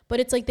 But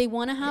it's like they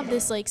want to have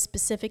this like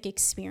specific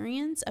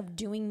experience of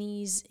doing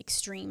these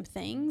extreme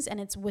things,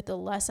 and it's with the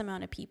less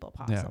amount of people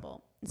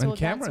possible. Yeah. So and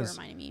cameras, that's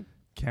what reminded me.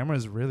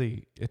 Cameras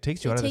really, it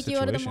takes you out of the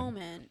situation. Take you out of the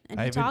moment. And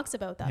he talks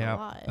about that a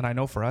lot. And I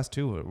know for us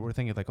too, we're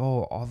thinking like,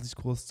 oh, all this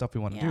cool stuff we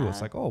want to do. It's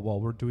like, oh, well,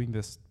 we're doing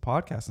this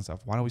podcast and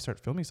stuff. Why don't we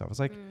start filming stuff? It's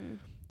like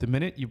the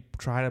minute you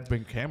try to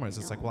bring cameras,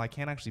 it's like, well, I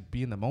can't actually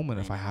be in the moment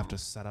if I have to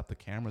set up the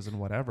cameras and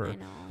whatever. I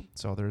know.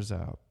 So there's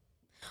a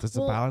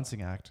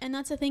balancing act. And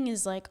that's the thing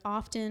is like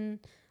often,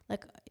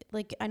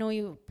 like I know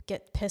you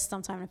get pissed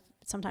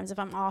sometimes if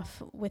I'm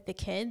off with the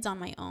kids on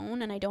my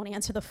own and I don't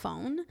answer the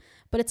phone,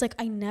 but it's like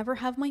I never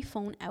have my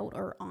phone out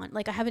or on.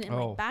 Like I have it in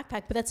my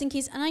backpack, but that's in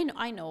case. And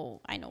I know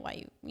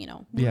why you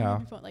know. Yeah.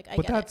 Phone, like,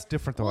 but that's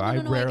different though. I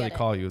rarely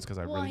call you. It's because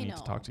I really need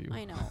to talk to you.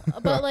 I know.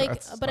 But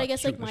like, but I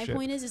guess like my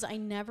point is I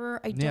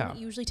don't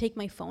usually take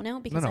my phone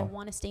out because I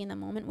want to stay in the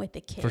moment with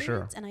the kids. For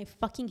sure. And I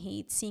fucking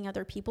hate seeing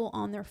other people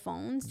on their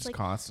phones. Just like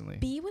constantly.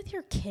 Be with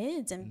your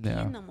kids and be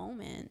in the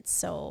moment.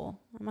 So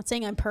I'm not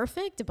saying I'm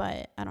perfect,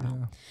 but I don't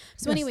know.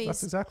 So anyways.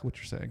 That's exactly what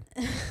you're saying.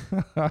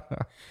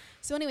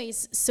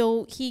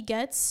 So he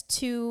gets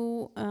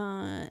to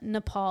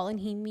Nepal and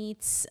he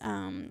meets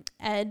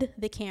Ed,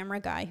 the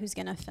camera guy who's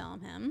gonna film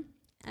him.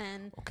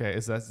 And okay,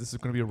 this is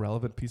going to be a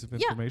relevant piece of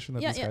information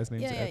that this guy's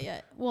name is Ed?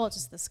 Yeah. Well,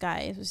 just this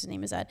guy whose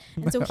name is Ed.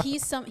 And so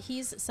he's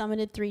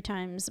summited 3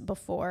 times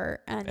before.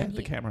 And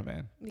the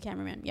cameraman. The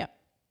cameraman, yep.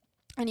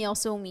 And he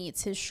also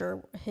meets his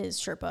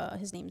Sherpa.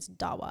 His name's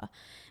Dawa.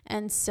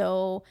 And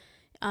so...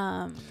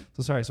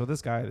 So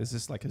this guy, is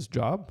this like his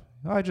job?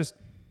 I just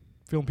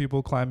film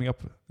people climbing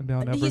up and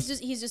down Everest.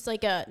 He's just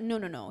like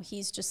no.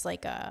 He's just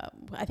like I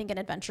think an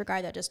adventure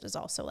guy that just is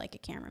also like a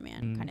cameraman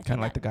kind of thing. Kind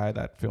of like the guy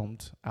that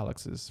filmed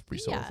Alex's Free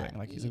Solo thing.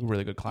 Like he's a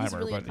really good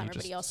climber,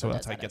 but he also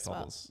that's how he gets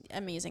all those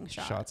amazing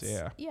shots.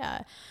 Yeah.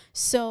 Yeah.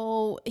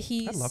 So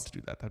I'd love to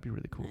do that. That'd be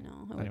really cool. I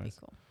know. It would be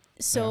cool.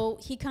 So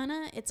he kind of,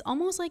 it's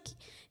almost like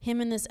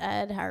him and this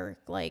Ed are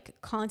like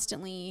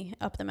constantly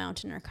up the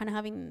mountain, or kind of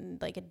having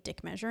like a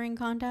dick measuring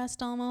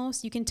contest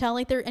almost. You can tell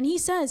like they're, and he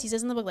says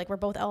in the book, like, we're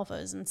both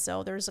alphas. And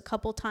so there's a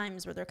couple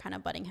times where they're kind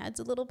of butting heads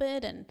a little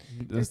bit. And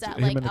there's that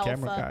him like and the alpha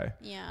camera guy.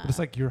 Yeah. But it's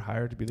like, you're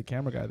hired to be the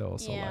camera guy though.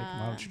 So like,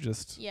 why don't you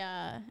just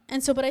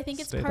And so, but I think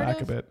it's stay part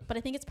back of, a bit. but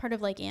I think it's part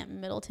of like Aunt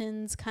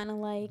Middleton's kind of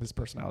like his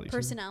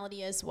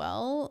personality as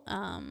well.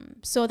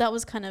 So that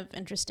was kind of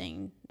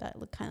interesting, that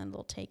kind of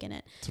little take in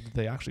it. So did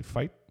they actually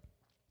fight?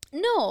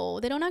 No,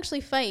 they don't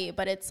actually fight,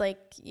 but it's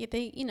like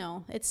they,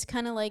 it's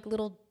kind of like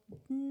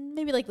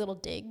maybe like little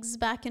digs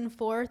back and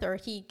forth, or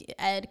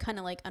Ed kind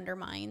of like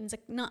undermines,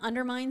 like not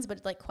undermines,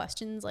 but like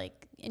questions,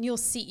 like, and you'll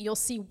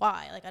see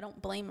why. Like, I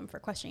don't blame him for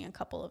questioning a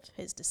couple of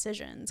his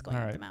decisions going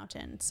up the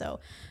mountain. So,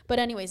 but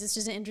anyways, it's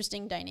just an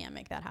interesting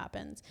dynamic that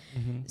happens.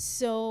 Mm-hmm.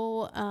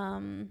 So,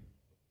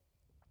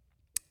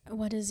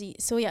 what is he?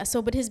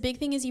 So, but his big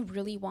thing is he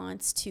really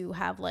wants to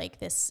have like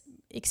this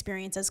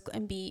experience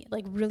and be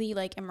like really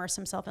like immerse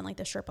himself in like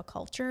the Sherpa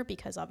culture,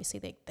 because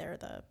obviously they're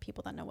the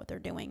people that know what they're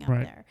doing up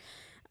there.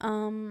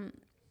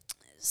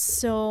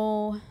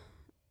 So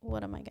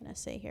what am I going to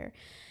say here?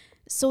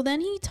 So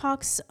then he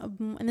talks,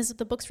 and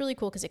the book's really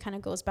cool because it kind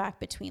of goes back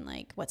between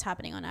like what's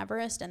happening on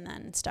Everest and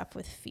then stuff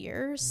with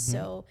fear. Mm-hmm.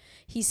 So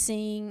he's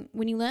saying,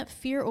 when you let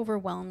fear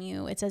overwhelm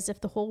you, it's as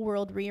if the whole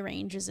world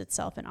rearranges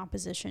itself in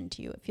opposition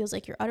to you. It feels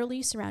like you're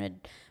utterly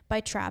surrounded by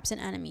traps and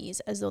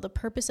enemies, as though the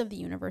purpose of the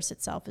universe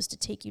itself is to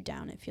take you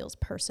down. It feels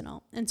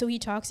personal. And so he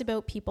talks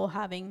about people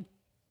having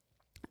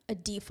a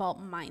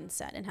default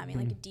mindset and having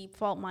like a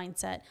default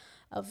mindset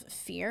of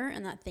fear,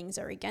 and that things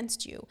are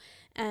against you.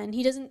 And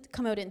he doesn't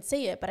come out and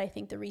say it, but I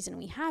think the reason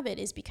we have it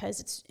is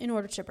because it's in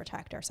order to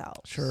protect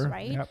ourselves. Sure.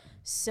 Right. Yep.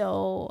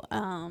 So,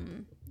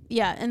 and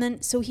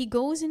then, so he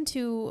goes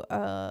into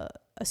a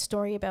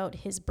story about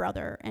his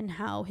brother and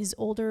how his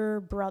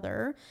older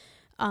brother,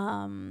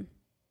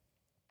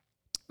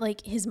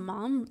 like his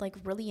mom like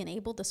really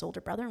enabled this older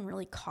brother and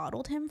really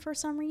coddled him for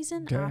some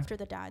reason after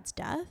the dad's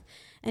death.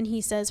 And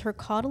he says her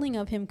coddling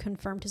of him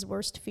confirmed his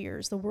worst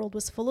fears. The world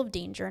was full of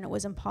danger and it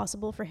was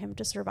impossible for him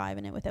to survive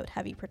in it without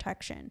heavy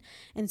protection.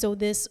 And so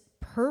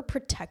her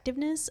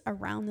protectiveness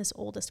around this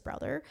oldest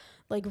brother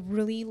like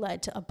really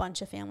led to a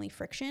bunch of family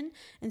friction.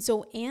 And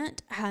so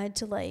Aunt had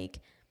to like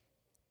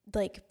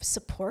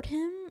support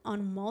him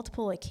on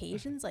multiple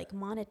occasions, like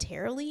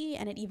monetarily,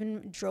 and it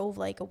even drove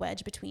like a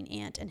wedge between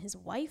Aunt and his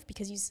wife,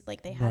 because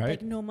they had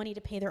like no money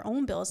to pay their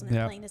own bills, and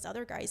they're paying this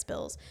other guy's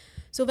bills.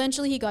 So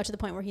eventually he got to the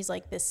point where he's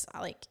like this,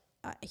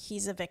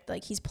 he's a victim,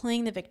 like he's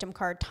playing the victim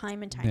card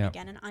time and time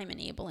again, and I'm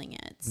enabling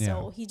it.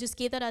 So he just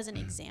gave that as an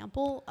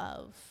example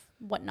of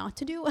what not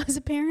to do as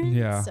a parent.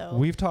 Yeah. So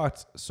we've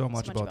talked so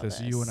much about this,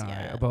 you and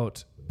I,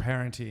 about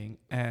parenting,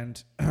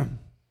 and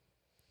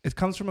it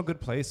comes from a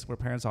good place where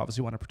parents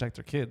obviously want to protect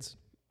their kids,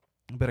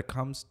 but it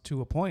comes to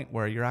a point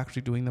where you're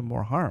actually doing them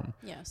more harm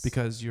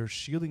because you're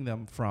shielding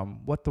them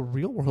from what the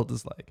real world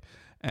is like.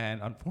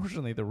 And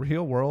unfortunately, the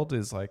real world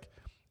is like,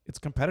 it's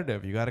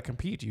competitive. You got to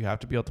compete. You have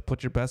to be able to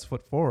put your best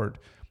foot forward.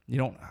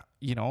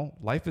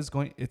 Life is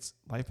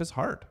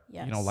hard.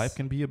 Yes. Life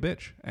can be a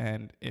bitch.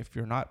 And if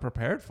you're not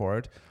prepared for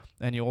it,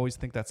 and you always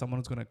think that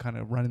someone's going to kind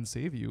of run and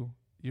save you,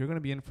 you're going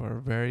to be in for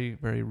a very,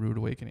 very rude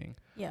awakening.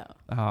 Yeah.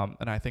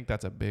 And I think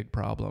that's a big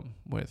problem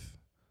with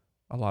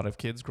a lot of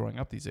kids growing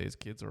up these days,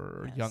 kids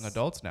or young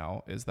adults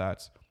now, is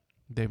that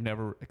they've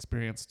never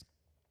experienced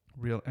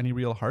any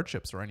real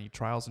hardships or any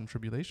trials and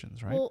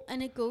tribulations, right? Well,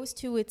 and it goes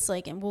to, it's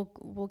like, and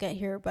we'll get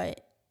here,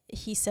 but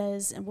he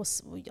says, and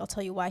I'll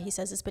tell you why he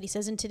says this, but he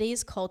says, in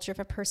today's culture, if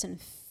a person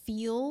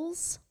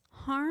feels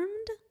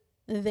harmed,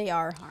 they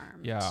are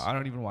harmed. Yeah, I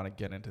don't even want to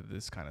get into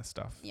this kind of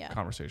stuff,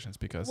 conversations,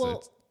 because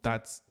it's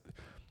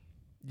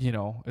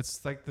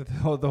like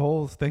the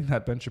whole thing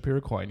that Ben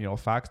Shapiro coined,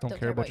 facts don't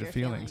care about your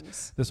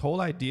feelings. This whole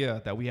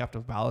idea that we have to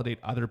validate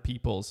other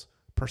people's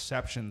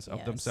perceptions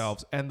of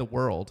themselves and the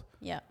world.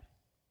 Yeah.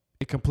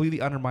 It completely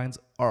undermines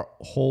our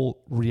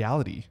whole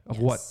reality of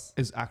what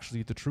is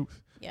actually the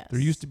truth. Yes. There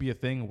used to be a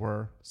thing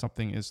where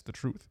something is the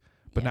truth,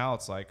 but now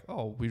it's like,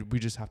 oh, we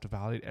just have to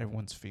validate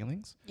everyone's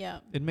feelings.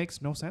 Yeah. It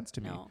makes no sense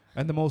to me.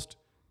 And the most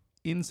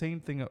insane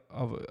thing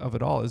of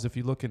it all is if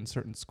you look in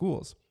certain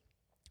schools,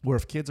 where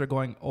if kids are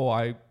going, oh,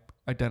 I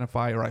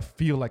identify or I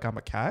feel like I'm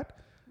a cat,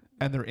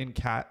 and they're in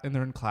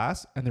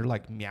class and they're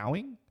like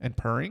meowing and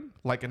purring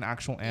like an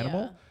actual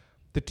animal,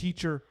 the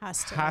teacher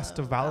has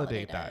to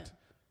validate that.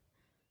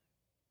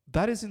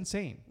 That is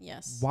insane.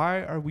 Yes.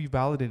 Why are we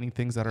validating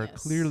things that are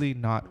clearly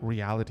not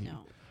reality?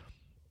 No.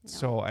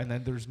 So, and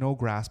then there's no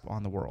grasp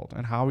on the world.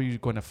 And how are you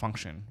going to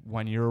function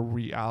when your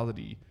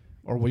reality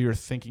or what you're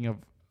thinking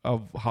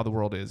of how the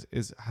world is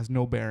has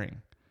no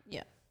bearing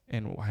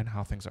in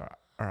how things are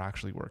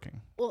actually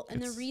working? Well,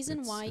 and the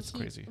reason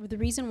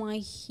why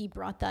he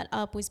brought that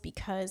up was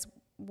because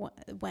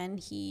when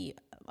he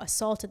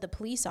assaulted the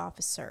police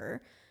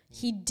officer,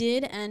 he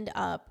did end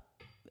up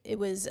it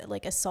was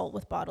like assault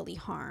with bodily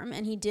harm,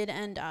 and he did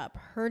end up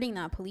hurting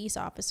that police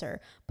officer.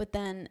 But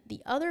then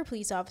the other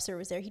police officer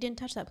was there. He didn't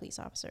touch that police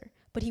officer,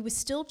 but he was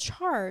still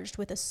charged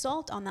with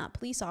assault on that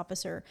police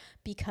officer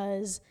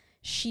because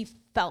she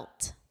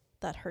felt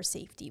that her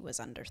safety was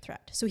under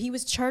threat. So he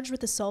was charged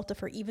with assault of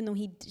her, even though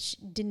he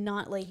did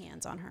not lay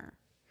hands on her.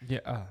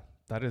 Yeah,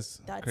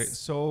 that's great.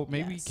 So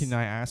maybe can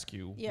I ask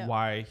you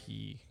why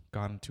he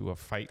got into a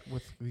fight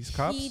with these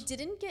cops? He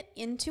didn't get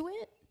into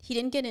it. He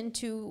didn't get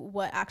into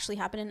what actually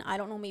happened, and I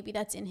don't know, maybe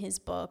that's in his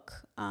book,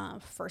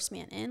 First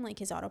Man In, like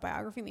his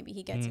autobiography. Maybe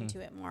he gets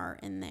into it more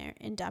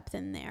in depth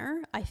in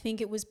there. I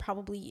think it was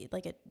probably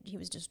like he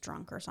was just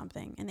drunk or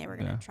something, and they were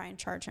gonna try and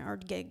charge him or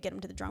get him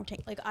to the drunk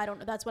tank. Like, I don't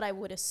know. That's what I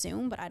would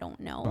assume, but I don't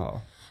know.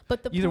 Oh.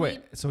 But either way,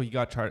 so he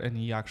got charged, and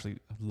he actually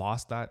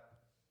lost that.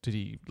 Did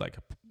he like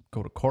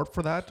go to court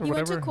for that or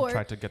whatever? Went to court.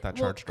 Tried to get that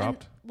charge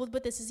dropped.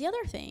 But this is the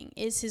other thing: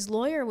 is his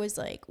lawyer was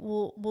like,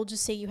 "We'll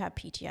just say you have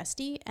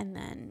PTSD," and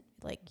then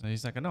like, and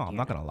he's like, "No, I'm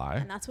not gonna lie."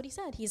 And that's what he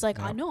said. He's like,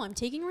 "I know, I'm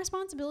taking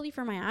responsibility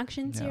for my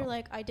actions here.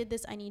 Like, I did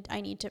this. I need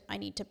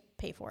to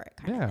pay for it,"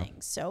 kind of thing.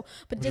 So,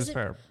 but it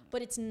doesn't.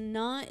 But it's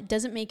not. It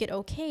doesn't make it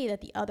okay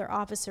that the other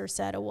officer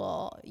said, "Oh,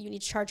 well, you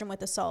need to charge him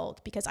with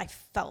assault because I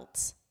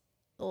felt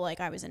like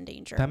I was in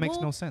danger." That makes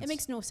no sense. It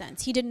makes no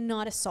sense. He did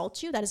not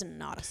assault you. That is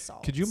not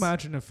assault. Could you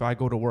imagine if I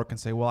go to work and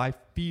say, well, I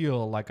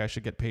feel like I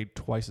should get paid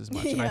twice as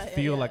much and I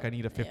feel like I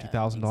need a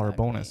 $50,000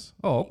 bonus.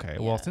 Oh, okay.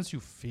 Well, since you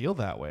feel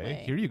that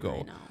way, here you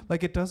go.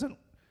 Like, it doesn't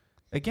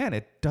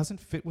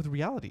fit with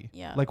reality.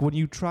 Yeah. Like, when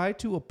you try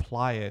to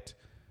apply it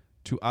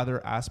to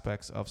other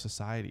aspects of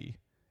society,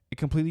 it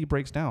completely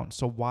breaks down.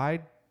 So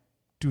why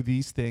do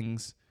these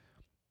things...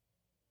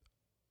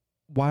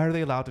 why are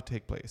they allowed to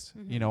take place?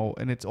 You know,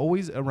 and it's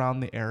always around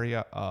the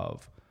area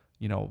of,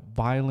 you know,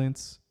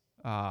 violence,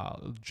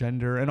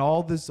 gender, and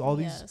all these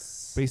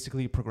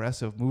basically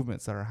progressive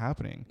movements that are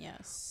happening.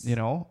 Yes. You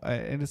know,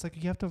 and it's like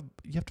you have to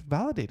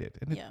validate it.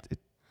 And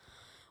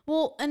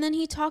well, and then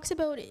he talks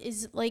about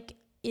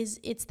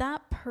it's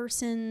that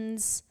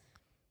person's,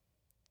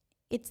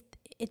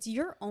 it's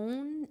your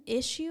own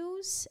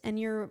issues, and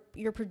you're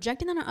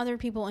projecting that on other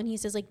people. And he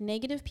says, like,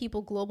 negative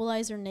people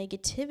globalize their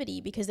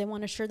negativity because they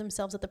want to assure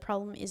themselves that the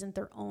problem isn't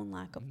their own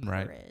lack of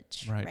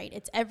courage. Right.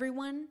 It's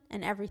everyone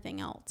and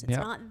everything else. It's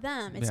not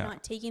them. It's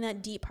not taking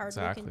that deep hard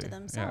look into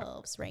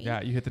themselves. Right.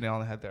 Yeah. You hit the nail on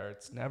the head there.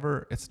 It's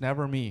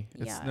never me.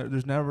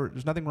 There's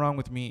nothing wrong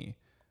with me.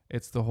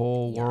 It's the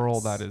whole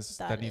world that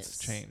needs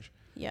to change.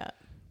 Yeah.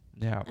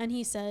 Yeah. And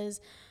he says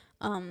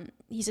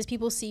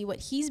people see what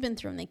he's been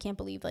through and they can't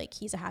believe, like,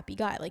 he's a happy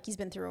guy. Like, he's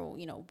been through,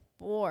 you know,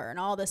 war and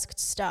all this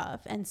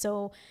stuff. And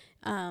so,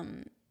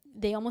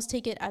 they almost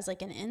take it as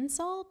like an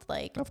insult.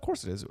 Like, of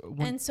course it is.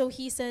 And so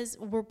he says,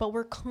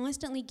 we're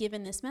constantly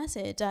given this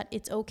message that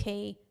it's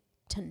okay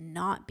to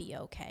not be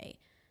okay.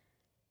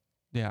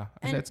 Yeah.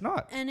 And it's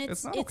not. And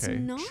it's not okay.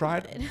 Not. Try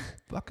to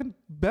fucking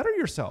better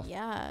yourself.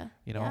 Yeah.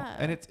 You know,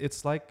 and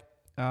it's like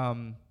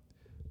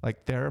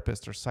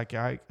therapists or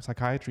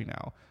psychiatry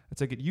now. It's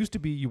like, it used to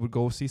be you would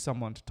go see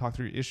someone to talk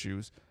through your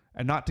issues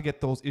and not to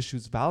get those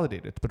issues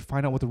validated, but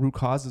find out what the root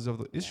causes of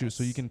the issues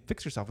so you can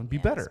fix yourself and be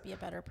better. Be a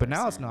better person. But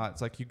now it's not.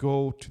 It's like you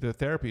go to the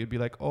therapy, it'd be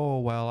like, oh,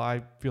 well,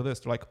 I feel this.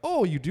 They're like,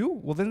 oh, you do?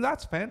 Well, then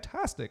that's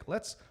fantastic.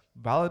 Let's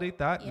validate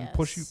that and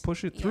push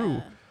it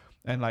through.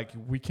 And like,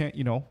 we can't,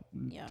 you know,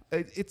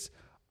 it's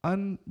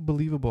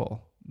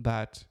unbelievable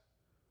that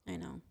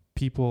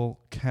people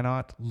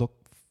cannot look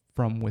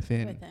from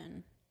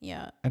within.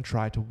 And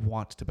try to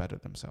want to better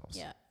themselves.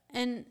 Yeah.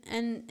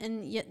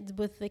 And yet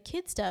with the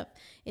kid stuff,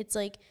 it's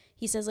like,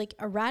 he says, like,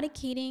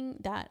 eradicating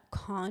that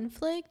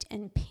conflict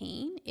and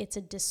pain, it's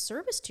a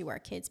disservice to our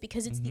kids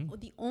because it's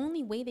the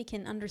only way they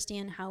can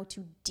understand how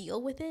to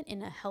deal with it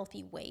in a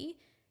healthy way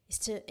is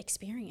to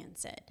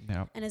experience it.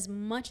 Yep. And as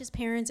much as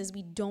parents as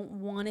we don't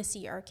want to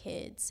see our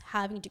kids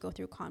having to go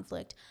through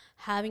conflict,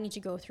 having to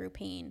go through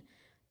pain,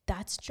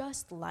 that's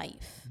just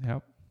life.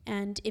 Yep.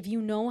 And if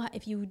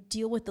you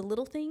deal with the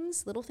little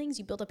things,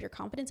 you build up your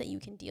confidence that you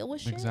can deal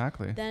with shit.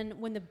 Exactly. Then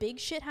when the big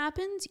shit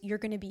happens, you're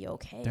going to be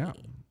okay. Yeah.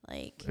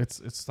 Like,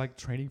 it's like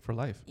training for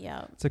life.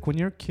 Yeah. It's like when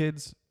your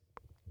kids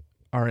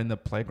are in the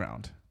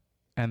playground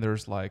and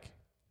there's like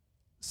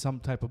some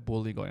type of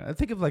bully going on. I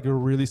think of like a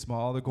really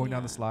small, they're going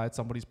down the slide,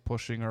 somebody's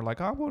pushing or like,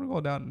 oh, I'm going to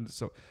go down. And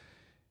so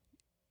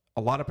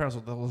a lot of parents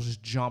will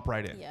just jump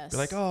right in. Yes. Be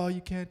like, oh,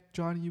 you can't,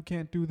 Johnny, you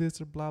can't do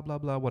this or blah, blah,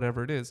 blah,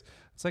 whatever it is.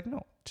 It's like,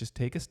 no, just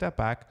take a step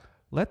back.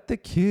 Let the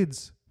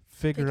kids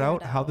figure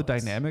out how the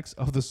dynamics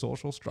of the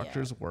social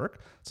structures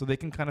work so they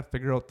can kind of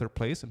figure out their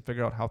place and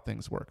figure out how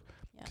things work.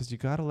 Because you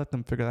got to let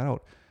them figure that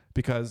out.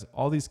 Because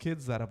all these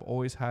kids that have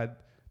always had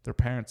their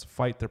parents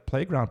fight their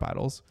playground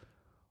battles,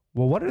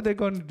 well, what are they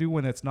going to do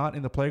when it's not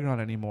in the playground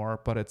anymore,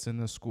 but it's in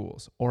the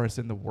schools or it's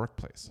in the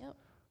workplace? Yep.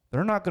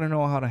 They're not going to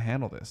know how to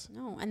handle this.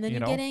 No, and then you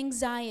get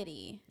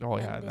anxiety. Oh,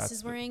 yeah. This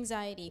is where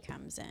anxiety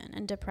comes in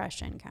and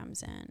depression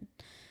comes in.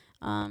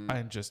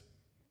 And just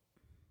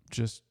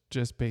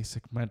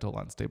basic mental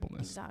unstableness.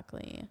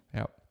 Exactly.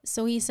 Yep.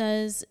 So he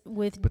says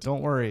But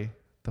don't worry.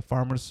 The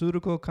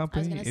pharmaceutical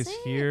company is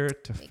here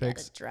to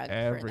fix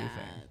everything.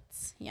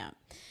 Yeah.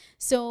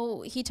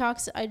 So he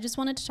talks, I just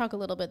wanted to talk a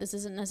little bit. This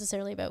isn't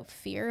necessarily about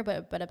fear,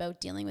 but about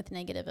dealing with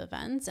negative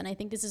events. And I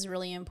think this is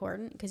really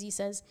important because he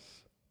says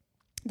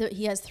that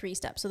he has 3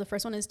 steps. So the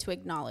first one is to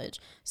acknowledge.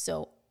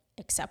 So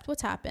accept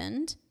what's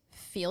happened,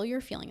 feel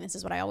your feeling. This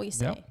is what I always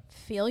say. Yep.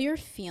 Feel your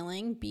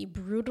feeling, be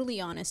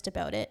brutally honest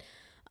about it.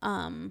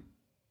 And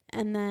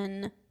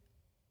then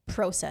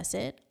process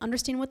it,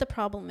 understand what the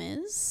problem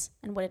is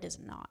and what it is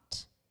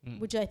not.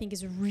 Which I think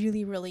is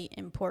really, really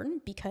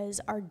important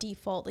because our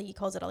default, like he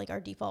calls it like our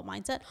default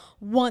mindset,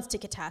 wants to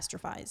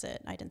catastrophize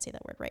it. I didn't say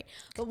that word right.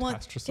 But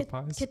wants to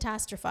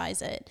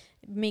catastrophize it,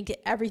 make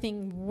it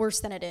everything worse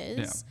than it is.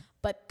 Yeah.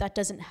 But that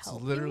doesn't help.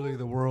 So literally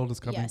the world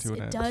is coming to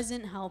an end. It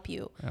doesn't help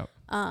you. Yep.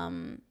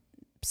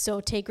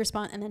 So take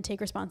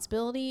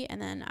responsibility and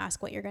then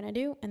ask what you're going to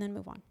do and then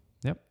move on.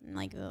 Yep. And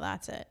like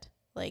that's it.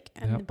 Like,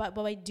 and but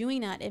by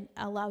doing that, it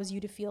allows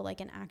you to feel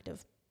like an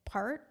active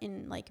part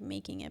in like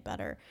making it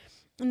better.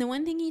 And the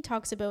one thing he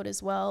talks about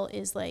as well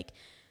is like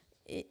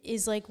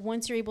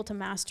once you're able to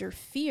master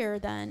fear,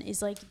 then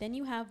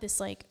you have this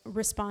like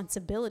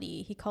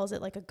responsibility. He calls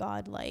it like a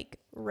godlike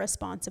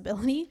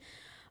responsibility.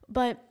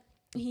 But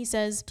he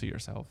says to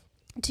yourself.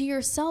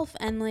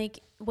 And like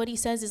what he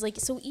says is like,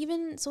 so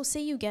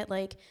say you get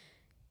like,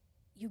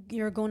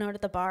 you're going out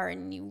at the bar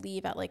and you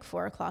leave at like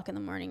 4:00 in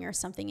the morning or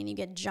something and you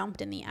get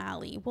jumped in the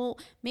alley. Well,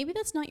 maybe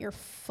that's not your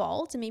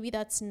fault. And maybe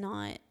that's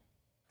not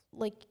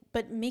like,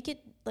 but make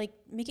it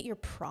your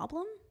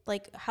problem.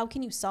 Like, how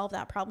can you solve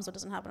that problem so it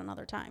doesn't happen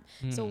another time?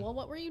 So, well,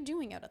 what were you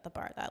doing out at the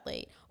bar that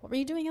late? What were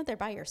you doing out there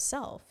by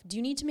yourself? Do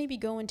you need to maybe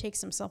go and take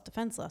some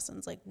self-defense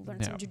lessons, like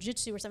learn some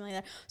jujitsu or something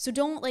like that? So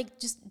don't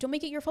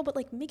make it your fault, but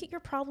like make it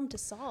your problem to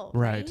solve.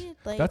 Right.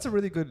 Like, that's a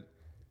really good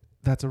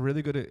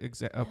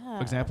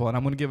example. And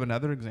I'm going to give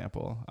another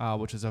example,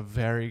 which is a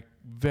very,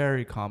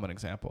 very common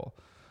example.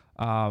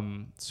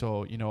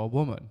 So, a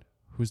woman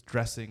who's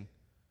dressing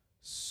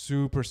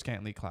super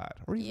scantily clad,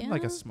 or even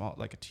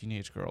like a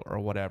teenage girl or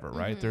whatever,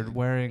 right? They're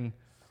wearing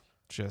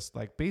just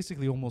like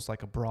basically almost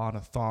like a bra and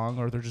a thong,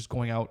 or they're just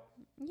going out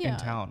in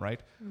town,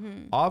 right?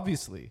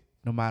 Obviously,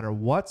 no matter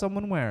what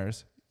someone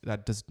wears,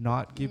 that does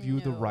not give you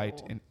the right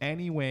in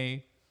any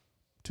way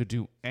to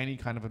do any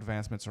kind of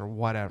advancements or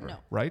whatever,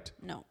 right?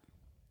 No.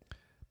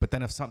 But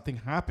then if something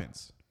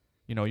happens,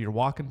 you're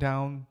walking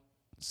down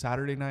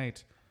Saturday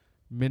night,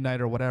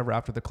 midnight or whatever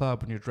after the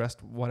club, and you're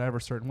dressed whatever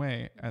certain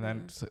way, and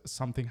then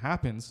something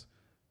happens,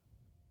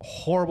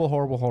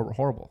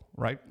 horrible,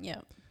 right?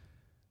 Yeah.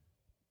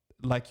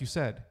 Like you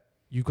said,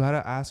 you got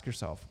to ask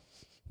yourself,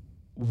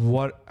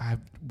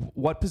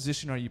 what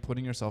position are you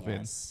putting yourself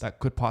in that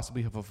could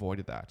possibly have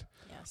avoided that?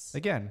 Yes.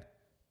 Again,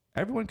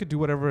 everyone could do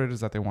whatever it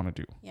is that they want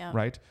to do,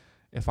 right?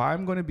 If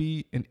I'm going to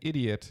be an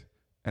idiot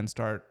and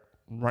start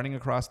running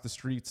across the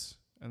streets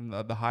and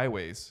the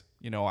highways,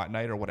 at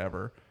night or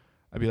whatever,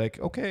 I'd be like,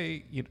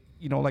 okay,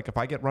 like if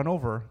I get run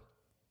over,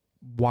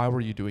 why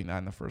were you doing that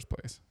in the first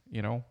place?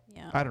 I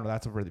don't know.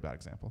 That's a really bad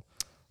example.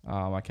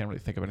 I can't really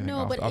think of anything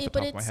off the top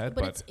of my head.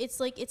 But it's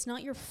like, it's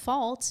not your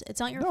fault.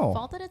 It's not your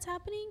fault that it's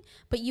happening,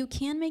 but you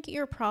can make it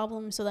your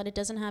problem so that it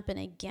doesn't happen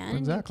again.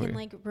 Exactly. You can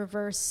like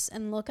reverse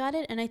and look at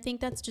it. And I think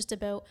that's just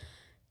about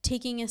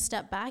taking a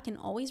step back and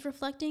always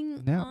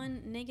reflecting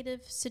on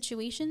negative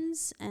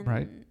situations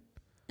and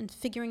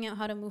figuring out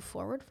how to move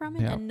forward from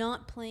it and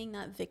not playing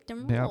that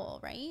victim role,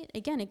 right?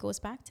 Again, it goes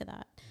back to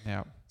that.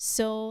 Yeah.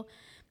 So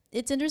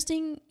it's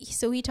interesting.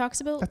 So he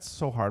talks about... That's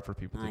so hard for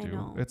people to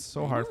do. It's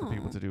so hard for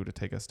people to do, to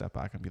take a step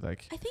back and be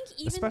like... I think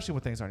even... Especially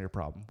when things aren't your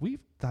problem.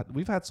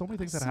 We've had so many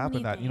things that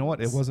happen that,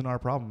 it wasn't our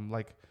problem.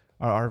 Like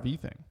our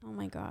RV thing. Oh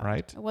my God.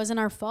 Right? It wasn't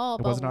our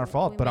fault. It wasn't our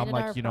fault. But I'm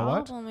like, you know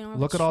what?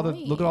 Look at all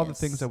the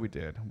things that we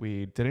did.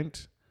 We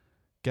didn't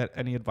get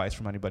any advice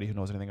from anybody who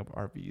knows anything about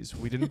RVs.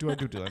 We didn't do our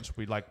due diligence.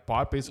 We like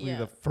bought basically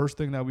the first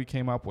thing that we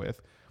came up with.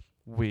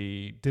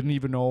 We didn't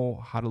even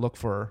know how to look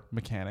for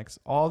mechanics,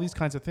 all these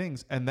kinds of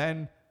things. And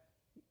then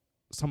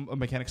a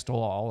mechanic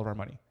stole all of our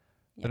money.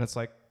 And it's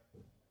like,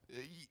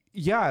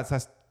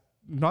 that's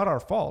not our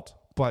fault,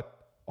 but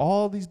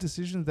all these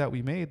decisions that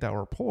we made that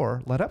were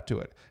poor led up to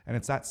it. And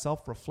it's that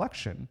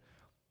self-reflection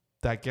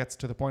that gets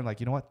to the point like,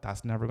 you know what,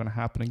 that's never going to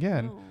happen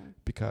again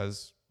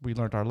because we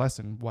learned our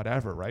lesson,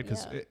 whatever, right?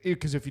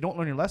 Because if you don't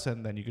learn your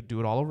lesson, then you could do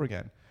it all over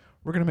again.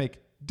 We're going to make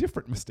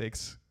different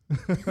mistakes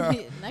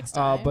next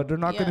time. but they're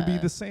not going to be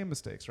the same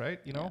mistakes, right?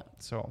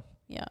 So.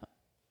 Yeah.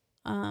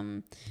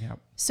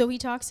 So he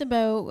talks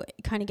about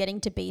kind of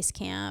getting to base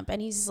camp,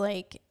 and he's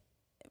like,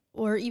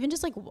 or even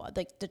just like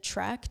the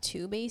trek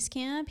to base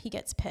camp, he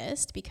gets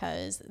pissed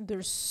because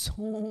there's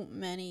so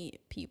many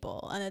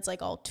people and it's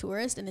like all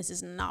tourists, and this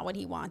is not what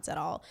he wants at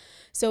all.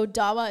 So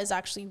Dawa is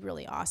actually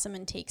really awesome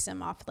and takes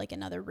him off like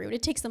another route.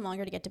 It takes them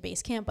longer to get to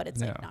base camp, but it's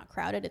like not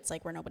crowded. It's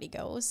like where nobody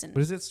goes.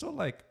 But is it still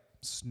like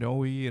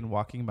snowy and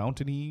walking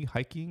mountainy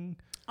hiking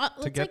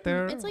to get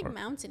there? It's like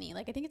mountainy.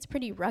 Like I think it's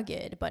pretty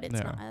rugged, but it's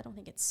not. I don't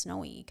think it's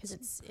snowy because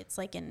it's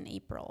like in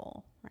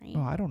April, right?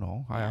 No, I don't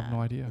know. I have no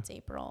idea. It's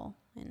April.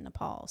 in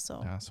Nepal.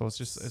 So yeah, so it's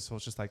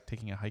just like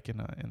taking a hike in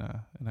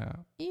a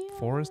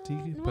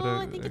foresty, but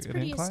I think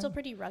it's still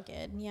pretty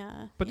rugged.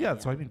 Yeah. But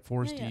so I mean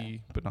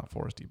foresty, but not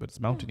foresty, but it's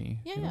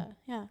mountainy.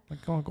 Yeah.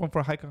 Like going for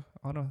a hike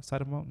on a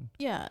side of a mountain.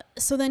 Yeah.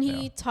 So then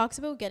he talks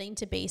about getting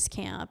to base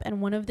camp,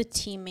 and one of the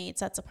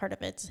teammates that's a part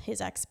of it's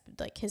his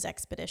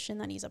expedition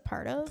that he's a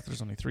part of.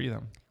 There's only 3 of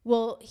them.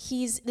 Well,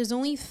 there's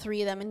only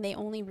 3 of them, and they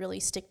only really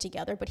stick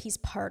together. But he's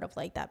part of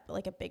like that,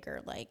 like a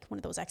bigger, like one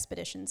of those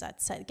expeditions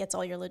that gets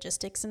all your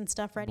logistics and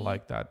stuff ready.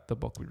 Like the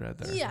book we read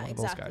there. Yeah,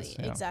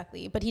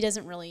 exactly. But he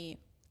doesn't really.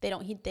 They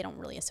don't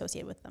really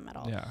associate with them at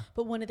all. Yeah.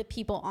 But one of the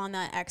people on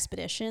that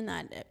expedition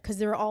because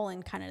they're all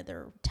in kind of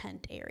their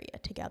tent area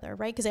together,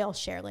 right? Because they all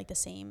share like the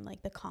same,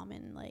 like the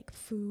common like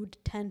food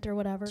tent or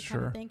whatever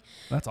kind of thing.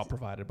 That's all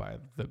provided by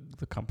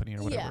the company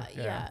or whatever.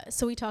 Yeah.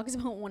 So he talks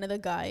about one of the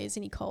guys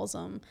and he calls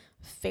him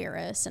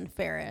Ferris, and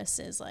Ferris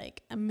is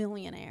like a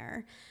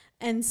millionaire.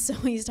 And so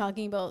he's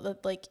talking about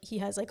that, like he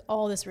has like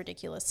all this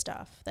ridiculous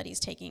stuff that he's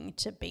taking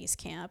to base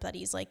camp, that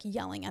he's like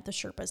yelling at the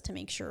Sherpas to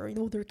make sure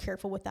they're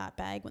careful with that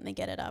bag when they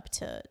get it up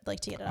to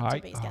get it up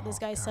to base camp. This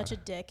guy's such a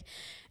dick.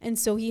 And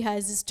so he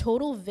has this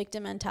total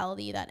victim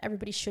mentality that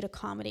everybody should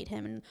accommodate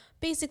him, and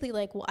basically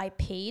like, well, I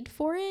paid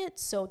for it,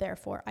 so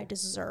therefore I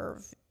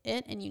deserve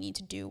it, and you need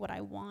to do what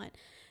I want.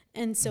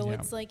 And so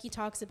it's like he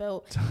talks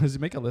about. Does he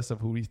make a list of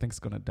who he thinks is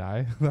going to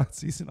die that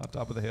season on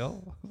top of the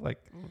hill? Like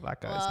that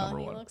guy's number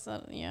one. Looks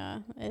at,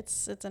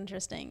 it's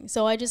interesting.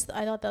 So I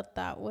thought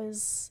that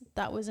was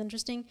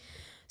interesting.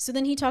 So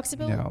then he talks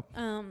about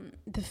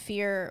the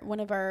fear.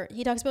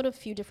 He talks about a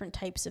few different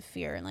types of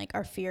fear, and like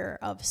our fear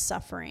of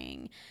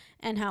suffering,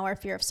 and how our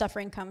fear of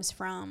suffering comes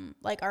from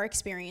like our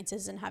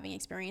experiences and having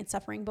experienced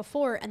suffering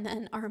before, and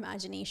then our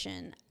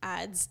imagination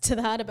adds to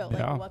that about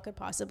like what could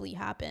possibly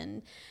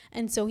happen.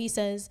 And so he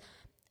says,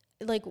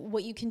 like,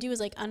 what you can do is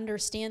like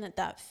understand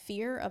that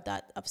fear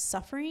of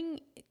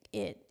suffering,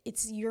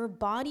 it's your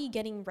body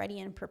getting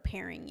ready and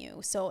preparing you.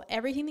 So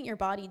everything that your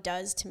body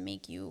does to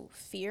make you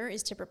fear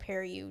is to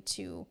prepare you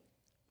to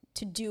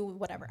do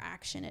whatever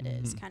action it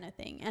is, kind of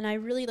thing. And I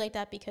really like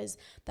that, because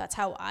that's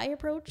how I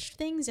approach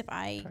things. If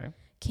I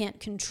can't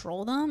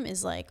control them,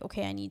 is like,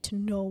 okay, I need to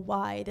know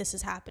why this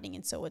is happening.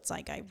 And so it's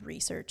like I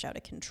research out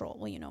of control.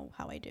 Well, you know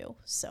how I do.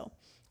 So,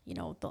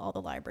 all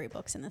the library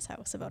books in this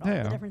house about all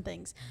the different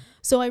things.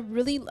 So I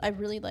really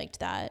liked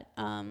that.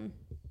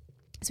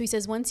 So he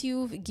says, once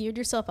you've geared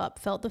yourself up,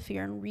 felt the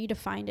fear, and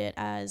redefined it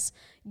as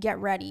get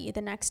ready,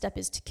 the next step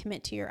is to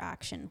commit to your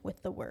action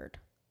with the word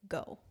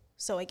go.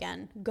 So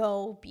again,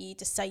 go, be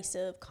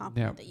decisive,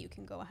 confident that you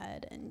can go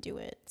ahead and do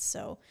it.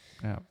 So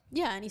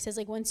and he says,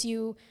 like, once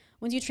you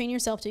train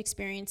yourself to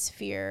experience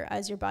fear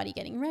as your body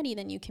getting ready,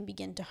 then you can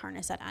begin to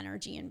harness that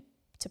energy and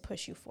to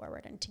push you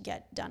forward and to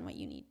get done what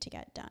you need to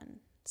get done.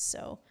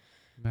 So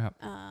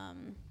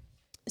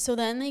so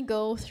then they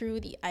go through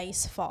the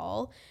ice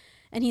fall,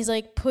 and he's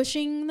like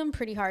pushing them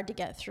pretty hard to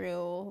get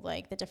through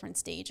like the different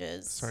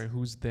stages. Sorry,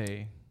 who's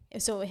they?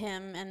 So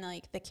him and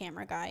like the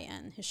camera guy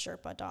and his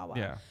Sherpa Dawa.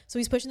 Yeah. So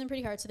he's pushing them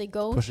pretty hard. So they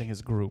go pushing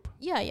his group.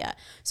 Yeah.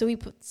 So he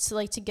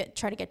try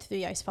to get through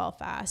the ice fall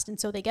fast. And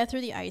so they get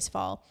through the ice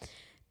fall.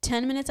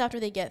 10 minutes after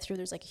they get through,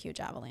 there's like a huge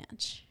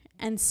avalanche.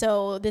 And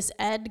so this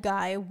Ed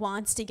guy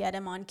wants to get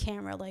him on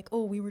camera, like,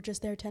 oh, we were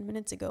just there 10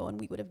 minutes ago and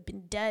we would have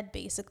been dead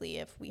basically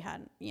if we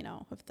had,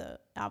 if the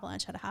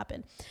avalanche had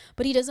happened.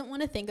 But he doesn't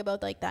want to think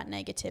about like that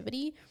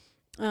negativity.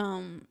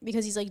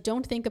 Because he's like,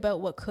 don't think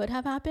about what could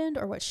have happened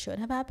or what should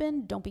have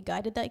happened. Don't be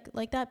guided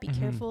like that. Be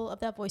careful of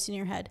that voice in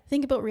your head.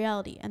 Think about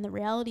reality. And the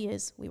reality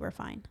is we were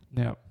fine.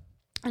 Yeah.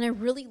 And I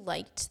really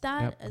liked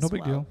that as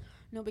well.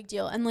 No big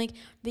deal. And like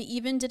they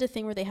even did a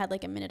thing where they had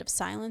like a minute of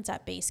silence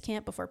at base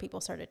camp before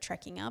people started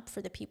trekking up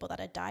for the people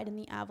that had died in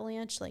the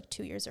avalanche like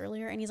 2 years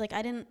earlier. And he's like,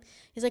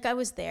 I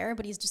was there,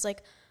 but he's just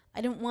like, I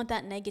don't want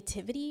that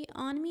negativity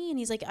on me. And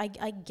he's like,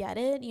 I get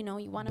it. You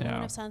want a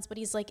moment of silence, but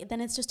he's like,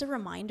 then it's just a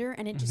reminder,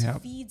 and it just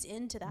feeds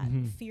into that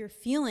fear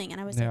feeling. And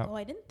I was like,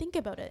 I didn't think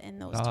about it in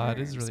those terms.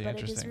 It is really but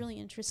interesting. It is really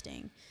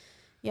interesting.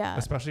 Yeah.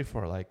 Especially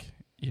for like,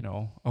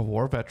 a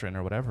war veteran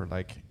or whatever.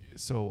 Like,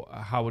 so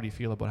how would he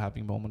feel about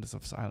having moments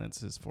of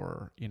silences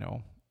for,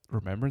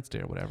 Remembrance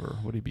Day or whatever?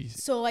 Would he be?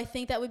 So I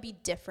think that would be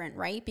different,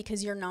 right?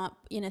 Because you're not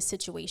in a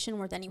situation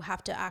where then you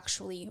have to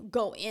actually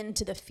go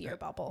into the fear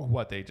bubble.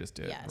 What they just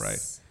did, right?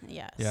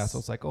 Yes. Yeah. So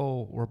it's like,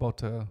 oh, we're about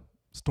to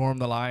storm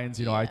the lines.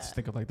 I just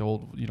think of like the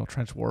old,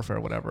 trench warfare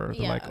or whatever.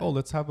 They're like, oh,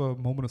 let's have a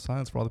moment of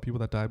silence for all the people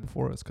that died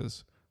before us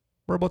because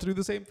we're about to do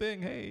the same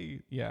thing. Hey,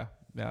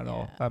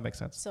 no, that makes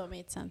sense. So it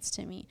made sense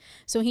to me.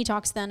 So he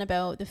talks then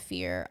about the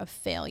fear of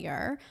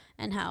failure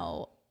and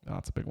how. Oh,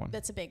 that's a big one.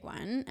 That's a big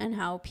one. And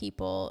how it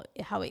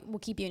will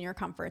keep you in your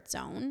comfort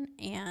zone,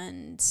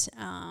 and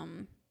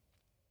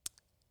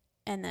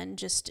then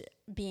just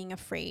being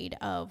afraid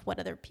of what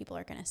other people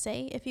are going to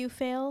say if you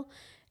fail.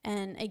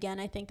 And again,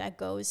 I think that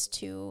goes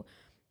to,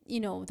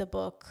 the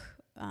book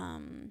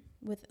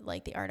with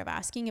like The Art of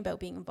Asking,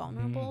 about being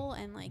vulnerable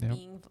and like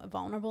being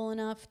vulnerable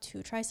enough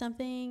to try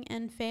something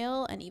and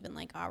fail. And even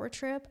like our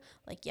trip,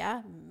 like,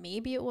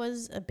 maybe it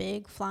was a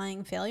big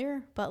flying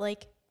failure, but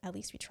like, at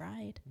least we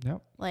tried.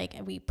 Yep. Like,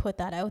 we put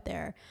that out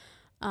there.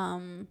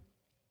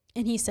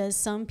 And he says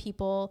some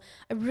people,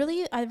 I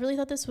really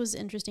thought this was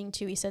interesting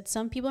too. He said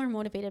some people are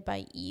motivated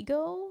by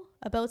ego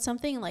about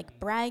something, like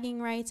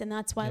bragging rights, and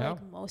that's why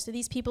like most of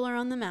these people are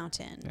on the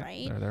mountain,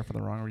 right? They're there for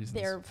the wrong reasons.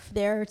 They're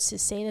there to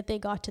say that they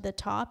got to the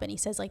top, and he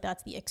says like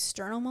that's the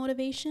external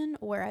motivation,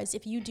 whereas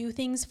if you do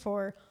things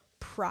for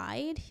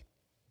pride,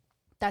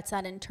 that's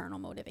that internal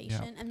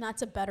motivation, and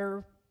that's a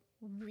better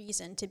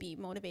reason to be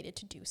motivated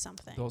to do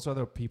something. Those are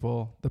the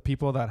people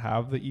that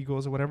have the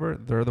egos or whatever,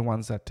 they're the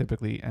ones that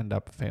typically end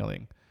up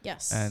failing.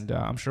 Yes. And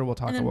I'm sure we'll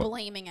talk about... And then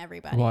blaming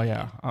everybody. Well,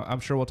 yeah. I'm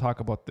sure we'll talk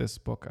about this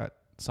book at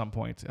some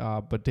point.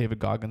 But David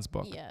Goggins'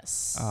 book...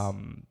 Yes.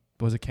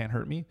 Was it Can't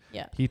Hurt Me?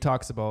 Yeah. He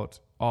talks about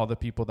all the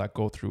people that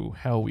go through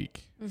Hell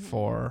Week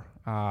for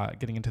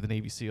getting into the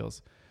Navy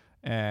SEALs.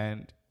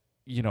 And,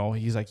 you know,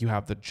 he's like, you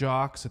have the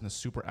jocks and the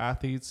super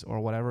athletes or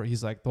whatever.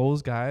 He's like,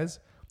 those guys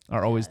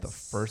are always the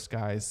first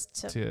guys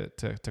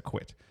to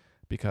quit,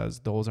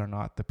 because those are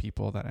not the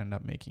people that end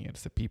up making it.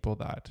 It's the people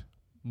that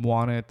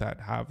want it, that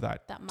have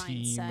that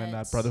team mindset, and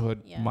that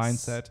brotherhood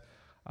mindset,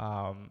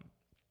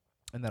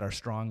 and that are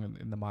strong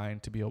in the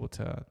mind to be able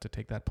to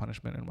take that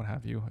punishment and what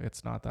have you.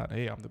 It's not that,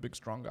 hey, I'm the big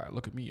strong guy,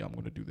 look at me, I'm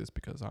going to do this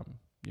because I'm,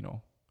 you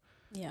know,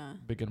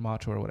 big and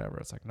macho or whatever.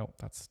 It's like, no,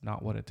 that's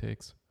not what it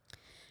takes.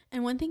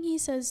 And one thing he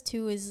says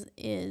too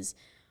is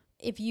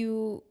if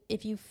you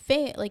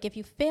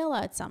fail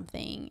at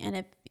something, and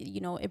if,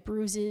 you know, it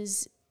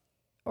bruises,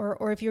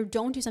 or if you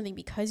don't do something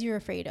because you're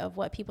afraid of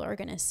what people are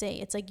going to say,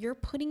 it's like you're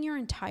putting your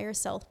entire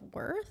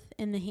self-worth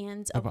in the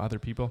hands of other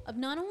people, of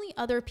not only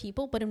other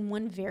people, but in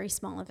one very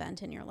small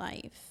event in your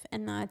life.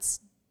 And that's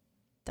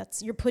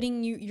you're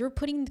putting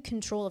the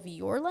control of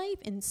your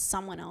life in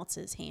someone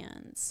else's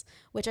hands,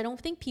 which I don't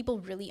think people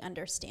really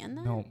understand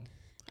that. No.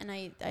 And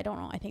I don't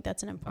know. I think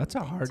that's an important That's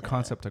a hard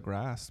concept to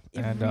grasp.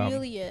 It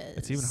really is.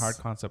 It's even a hard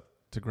concept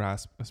to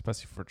grasp,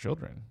 especially for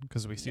children,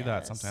 because we see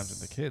that sometimes in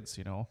the kids,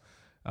 you know,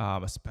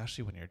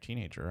 especially when you're a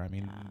teenager. I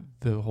mean,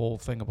 the whole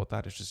thing about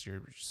that is just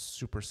you're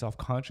super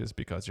self-conscious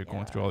because you're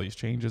going through all these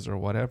changes or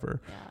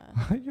whatever.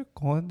 Yeah.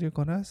 you're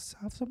gonna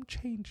have some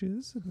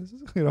changes, and this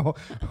is, you know,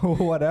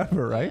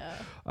 whatever, right?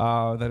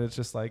 Yeah. That it's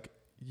just like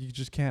you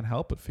just can't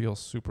help but feel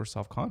super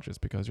self-conscious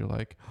because you're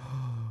like,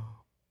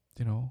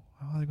 you know,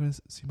 oh, they're going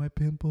to see my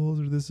pimples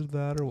or this or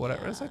that or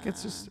whatever. It's like,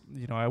 it's just,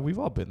 you know, we've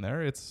all been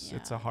there. It's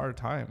a hard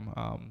time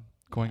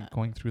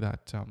going through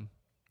that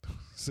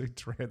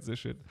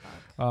transition.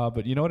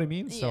 But you know what I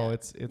mean? So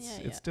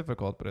it's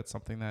difficult, but it's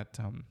something that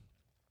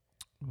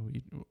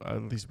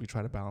at least we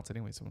try to balance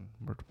anyways when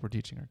we're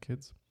teaching our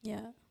kids.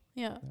 Yeah.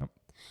 Yeah. Yep.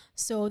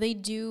 So they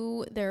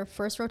do their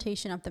first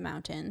rotation up the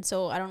mountain.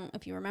 So I don't know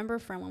if you remember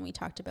from when we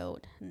talked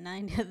about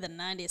the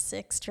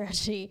 96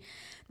 strategy,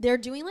 they're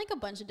doing like a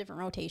bunch of different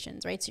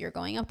rotations, right? So you're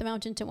going up the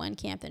mountain to one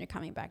camp, then you're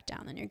coming back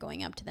down, then you're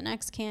going up to the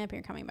next camp, and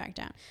you're coming back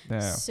down. Yeah.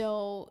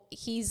 So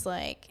he's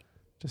like,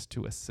 just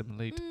to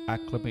assimilate,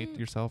 acclimate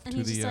yourself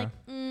to the... like,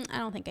 I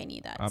don't think I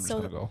need that. I'm just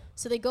going to go.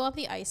 So they go up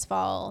the ice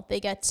fall. They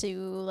get to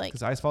like...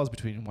 Because ice fall is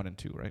between 1 and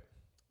 2, right?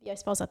 The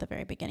ice fall is at the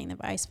very beginning. The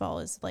ice fall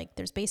is like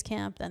there's base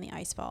camp, then the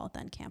ice fall,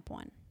 then camp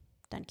 1,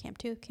 then camp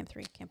 2, camp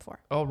 3, camp 4.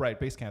 Oh, right.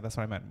 Base camp. That's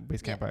what I meant.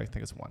 Base camp, I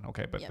think it's 1.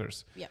 Okay. But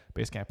there's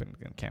base camp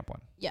and camp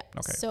 1. Yeah.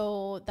 Okay.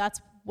 So that's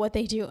what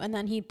they do. And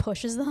then he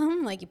pushes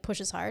them, like he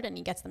pushes hard, and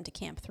he gets them to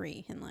camp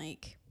 3 in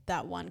like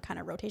that one kind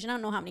of rotation. I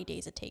don't know how many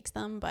days it takes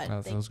them, but that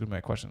was going to be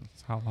my question.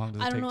 How long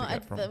does it take to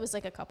get from... It was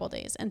like a couple of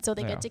days. And so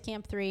they get to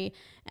camp 3,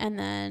 and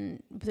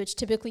then, which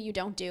typically you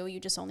don't do, you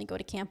just only go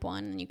to camp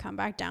 1 and you come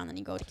back down, then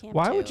you go to camp 2.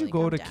 Why would you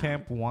go to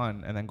camp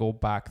 1 and then go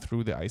back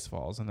through the ice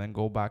falls and then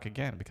go back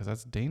again? Because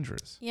that's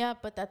dangerous. Yeah,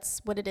 but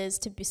that's what it is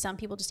to be. Some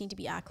people just need to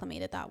be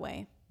acclimated that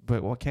way.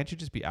 But can't you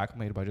just be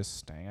acclimated by just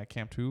staying at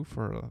camp 2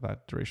 for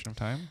that duration of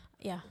time?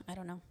 Yeah, I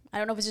don't know. I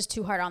don't know if it's just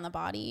too hard on the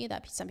body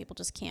that some people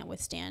just can't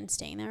withstand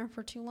staying there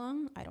for too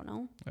long. I don't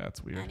know.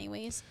 That's weird.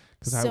 Anyways.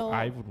 Because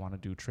I would want to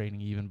do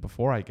training even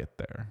before I get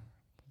there.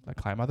 Like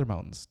climb other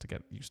mountains to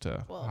get used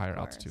to higher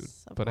altitude.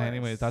 But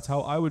anyways, that's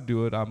how I would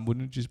do it.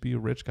 Wouldn't just be a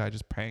rich guy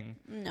just paying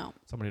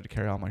somebody to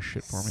carry all my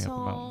shit for me up the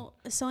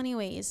mountain. So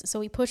anyways,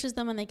 so he pushes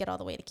them and they get all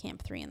the way to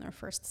camp 3 in their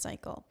first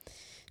cycle.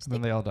 So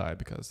then they all die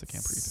because they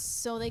can't breathe.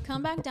 So they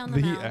come back down the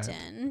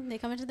mountain. They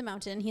come into the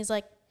mountain. He's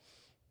like,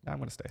 I'm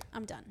going to stay.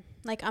 I'm done.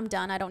 Like, I'm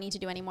done. I don't need to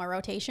do any more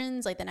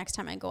rotations. Like, the next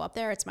time I go up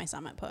there, it's my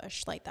summit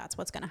push. Like, that's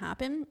what's going to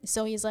happen.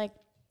 So he's like,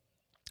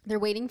 they're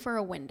waiting for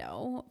a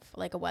window,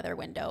 like a weather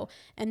window.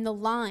 And the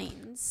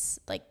lines,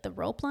 like the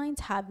rope lines,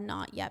 have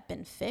not yet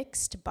been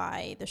fixed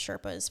by the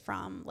Sherpas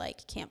from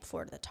like Camp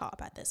 4 to the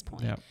top at this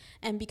point. Yep.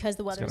 And because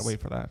the weather's... He's got to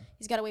wait for that.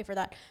 He's got to wait for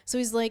that. So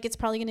he's like, it's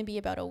probably going to be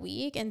about a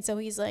week. And so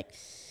he's like,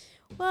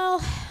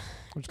 well...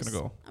 I'm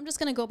just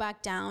going to go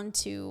back down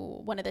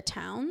to one of the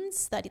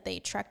towns that they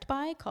trekked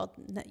by called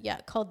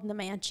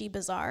Namanche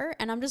Bazaar,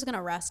 and I'm just going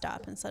to rest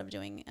up instead of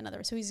doing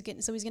another. So he's going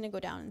to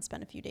go down and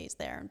spend a few days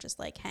there and just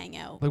like hang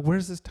out. Like,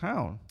 where's this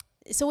town?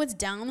 So it's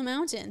down the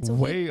mountain. So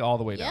all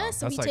the way down. Yeah,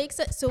 so that's he takes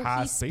it. So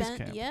he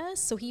spent.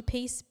 Yes, so he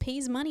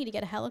pays money to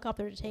get a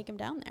helicopter to take him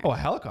down there. Oh, a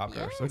helicopter.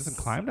 Yes. So he doesn't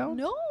climb down?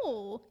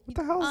 No. What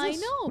the hell is this?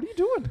 I know. What are you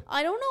doing?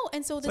 I don't know.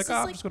 And so It's this like,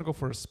 is I'm just going to go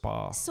for a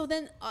spa. So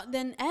then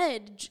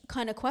Ed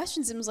kind of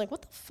questions him. Was like,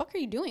 what the fuck are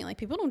you doing? Like,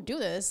 people don't do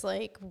this.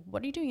 Like,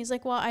 what are you doing? He's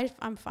like, well,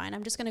 I'm fine.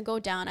 I'm just going to go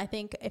down. I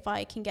think if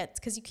I can get,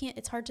 because you can't,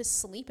 it's hard to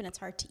sleep and it's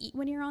hard to eat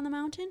when you're on the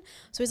mountain.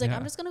 So he's like,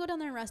 I'm just going to go down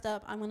there and rest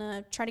up. I'm going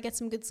to try to get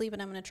some good sleep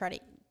and I'm going to try to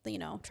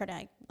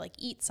like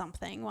eat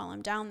something while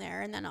I'm down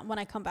there, and then when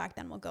I come back,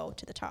 then we'll go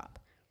to the top.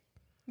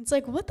 It's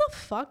like, what the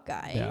fuck,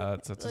 guy? Yeah,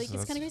 it's like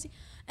it's kind of crazy.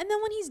 And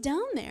then when he's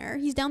down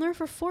there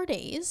for 4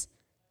 days.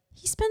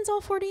 He spends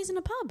all 4 days in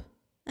a pub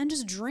and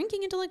just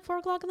drinking until like 4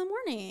 o'clock in the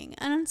morning.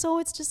 And so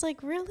it's just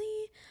like,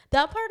 really?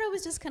 That part I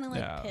was just kind of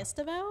like pissed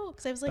about,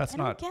 because I was like, I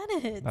don't get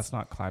it. That's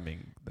not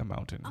climbing the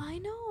mountain. I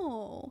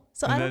know.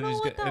 So I don't know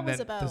what that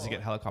was about. Does he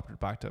get helicoptered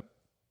back to?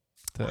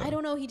 I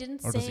don't know. He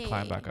didn't say. Or does he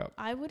climb back up?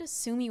 I would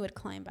assume he would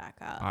climb back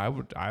up. I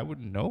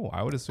wouldn't know.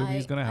 I would assume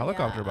he's going to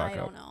helicopter back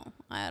up.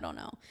 I don't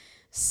know.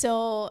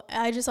 So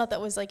I just thought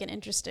that was like an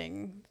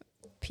interesting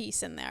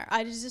piece in there.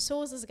 I just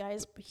shows this guy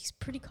he's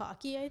pretty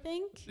cocky, I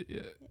think.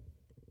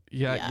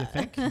 Yeah. You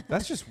think?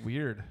 That's just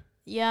weird.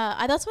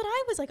 Yeah, that's what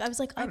I was like.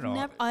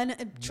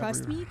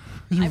 Trust me,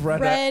 I've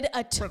read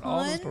a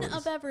ton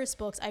of Everest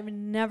books. I've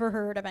never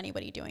heard of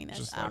anybody doing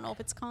this. I don't know if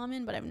it's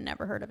common, but I've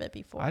never heard of it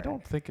before. I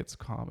don't think it's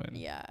common.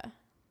 Yeah.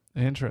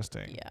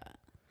 Interesting. Yeah.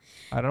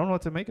 I don't know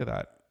what to make of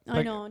that.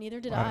 I know, neither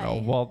did I. I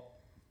don't know. Well,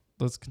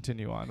 let's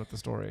continue on with the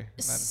story.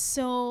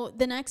 So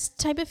the next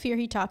type of fear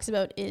he talks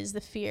about is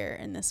the fear,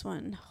 and this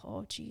one,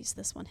 oh geez,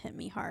 this one hit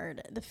me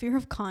hard. The fear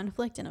of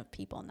conflict and of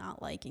people not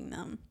liking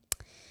them.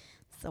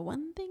 The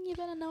one thing you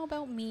gotta know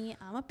about me,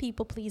 I'm a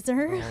people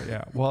pleaser. Oh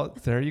yeah. Well,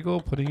 there you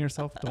go.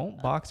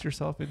 Don't box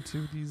yourself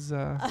into these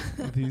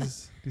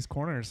these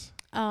corners.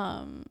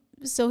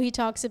 So he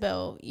talks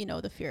about,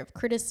 the fear of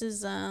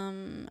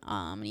criticism.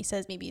 And he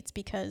says maybe it's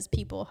because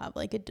people have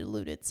like a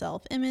diluted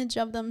self-image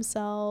of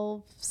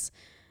themselves.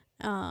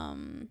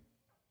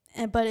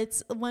 But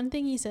it's one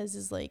thing he says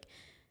is like,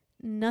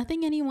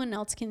 nothing anyone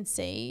else can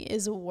say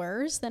is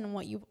worse than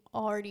what you've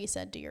already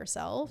said to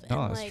yourself.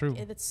 No, and that's true.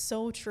 It's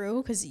so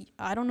true, because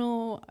I don't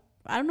know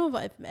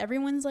if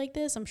everyone's like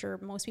this. I'm sure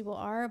most people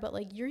are, but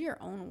like, you're your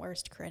own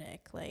worst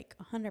critic, like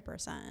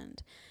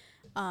 100%.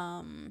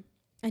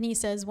 And he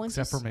says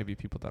except for maybe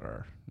people that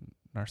are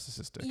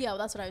narcissistic. Yeah, well,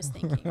 that's what I was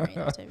thinking, right?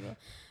 Those type of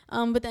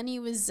people. But then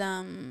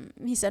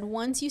he said,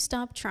 once you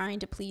stop trying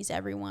to please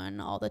everyone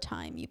all the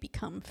time, you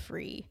become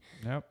free.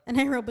 Yep. And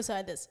I wrote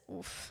beside this,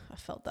 oof, I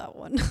felt that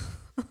one.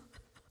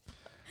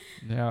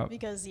 Yeah.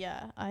 Because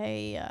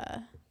I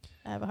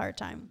have a hard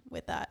time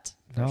with that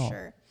for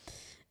sure.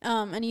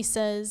 And he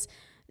says,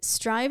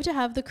 strive to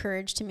have the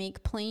courage to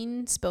make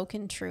plain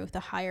spoken truth a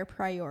higher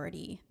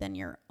priority than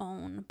your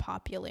own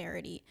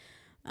popularity.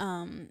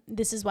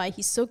 This is why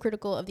he's so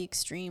critical of the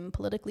extreme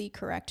politically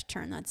correct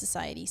turn that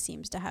society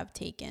seems to have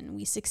taken.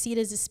 We succeed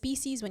as a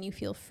species when you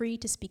feel free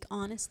to speak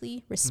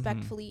honestly,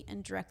 respectfully,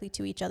 and directly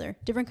to each other.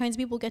 Different kinds of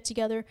people get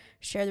together,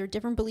 share their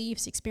different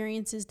beliefs,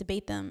 experiences,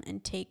 debate them,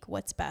 and take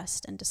what's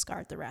best and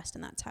discard the rest.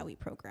 And that's how we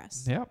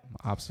progress. Yeah,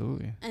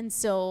 absolutely. And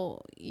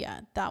so,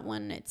 that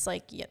one, it's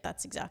like,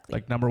 that's exactly.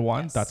 Like number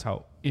one, that's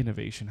how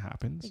innovation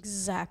happens.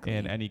 Exactly.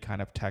 In any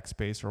kind of tech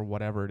space or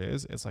whatever it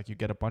is. It's like you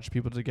get a bunch of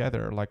people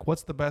together. Like,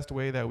 what's the best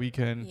way that we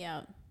can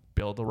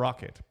build a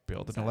rocket,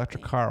 build an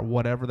electric car,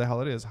 whatever the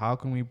hell it is? How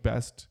can we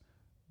best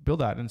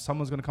build that? And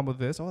someone's going to come with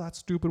this. Oh, that's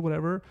stupid,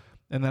 whatever.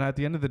 And then at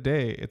the end of the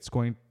day,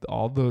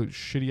 all the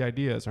shitty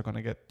ideas are going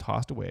to get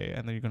tossed away,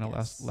 and then you're going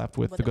to left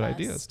with the good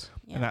ideas.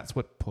 Yeah. And that's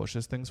what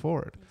pushes things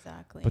forward.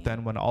 Exactly. But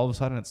then when all of a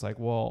sudden it's like,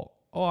 well,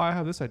 I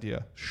have this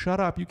idea. Shut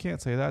up. You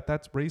can't say that.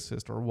 That's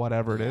racist or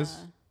whatever it is.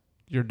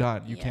 You're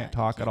done. You can't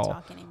talk at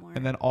all.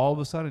 And then all of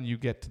a sudden you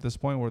get to this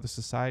point where the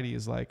society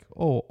is like,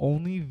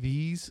 only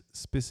these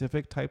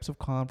specific types of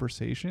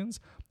conversations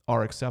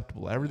are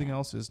acceptable. Everything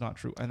else is not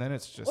true. And then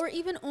it's just... Or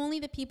even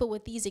only the people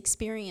with these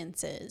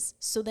experiences.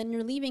 So then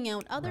you're leaving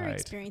out other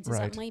experiences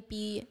that might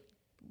be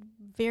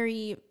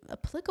very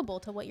applicable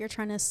to what you're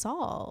trying to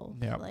solve.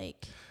 Yeah.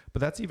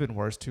 But that's even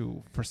worse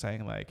too, for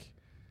saying like,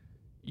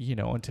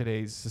 in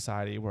today's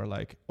society where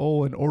like,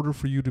 in order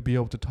for you to be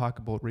able to talk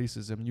about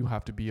racism, you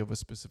have to be of a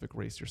specific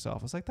race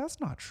yourself. It's like, that's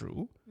not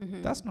true.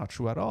 Mm-hmm. That's not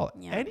true at all.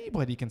 Yeah.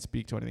 Anybody can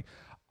speak to anything.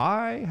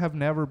 I have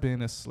never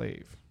been a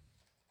slave.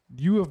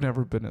 You have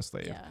never been a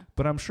slave. Yeah.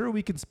 But I'm sure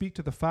we can speak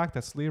to the fact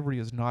that slavery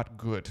is not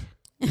good,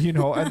 and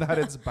that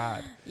it's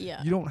bad.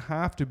 Yeah. You don't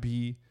have to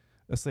be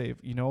a slave,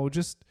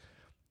 just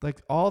like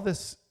all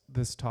this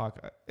talk.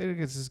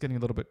 It's just getting a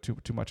little bit too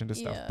much into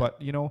stuff. But,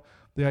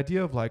 the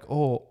idea of like,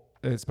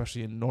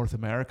 especially in North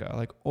America,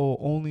 like,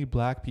 only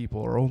black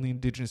people or only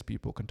indigenous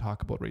people can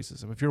talk about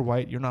racism. If you're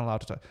white, you're not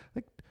allowed to talk.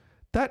 Like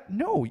that,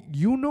 no,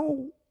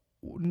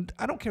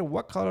 I don't care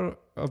what color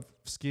of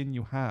skin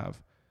you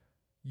have.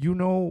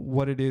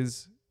 What it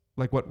is,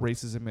 like what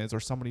racism is, or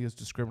somebody is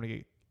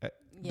discriminating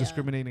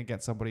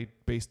against somebody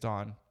based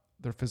on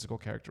their physical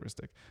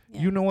characteristic.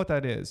 Yeah. You know what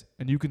that is,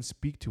 and you can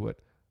speak to it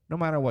no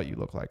matter what you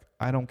look like.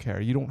 I don't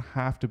care. You don't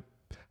have to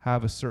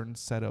have a certain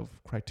set of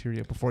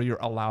criteria before you're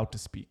allowed to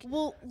speak.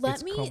 Well,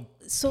 Completely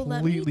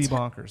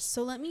bonkers.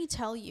 So let me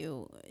tell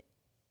you,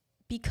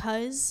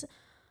 because,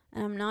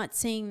 and I'm not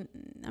saying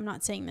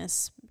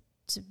this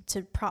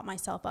to prop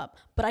myself up,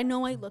 but I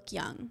know I look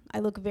young. I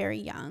look very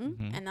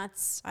young, and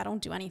I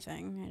don't do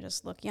anything. I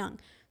just look young.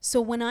 So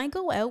when I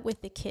go out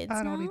with the kids,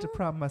 I don't need to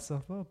prop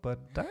myself up,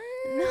 but damn.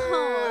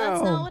 No,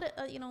 that's not what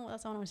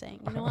that's not what I'm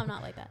saying. I'm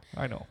not like that.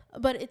 I know.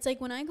 But it's like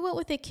when I go out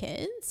with the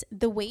kids,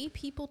 the way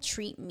people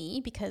treat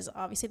me, because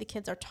obviously the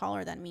kids are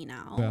taller than me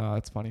now.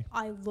 That's funny.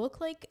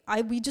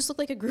 We just look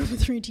like a group of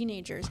 3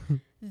 teenagers.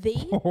 They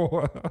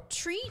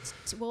treat,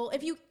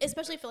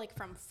 especially if you're like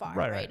from far,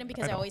 right? And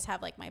because I always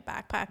have like my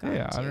backpack on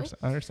too.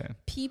 I understand.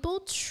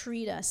 People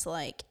treat us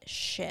like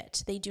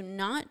shit. They do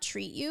not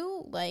treat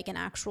you like an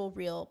actual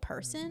real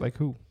person. Like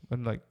who?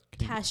 And like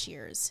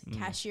cashiers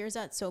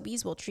at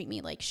Sobeys will treat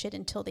me like shit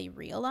until they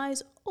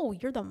realize, oh,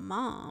 you're the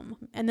mom.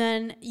 And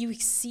then you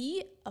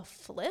see a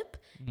flip,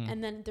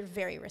 and then they're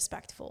very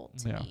respectful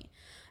to me.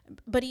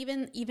 But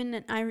even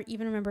I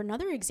even remember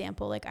another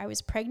example. Like I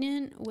was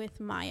pregnant with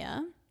Maya,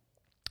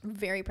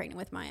 very pregnant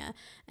with Maya,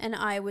 and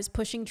I was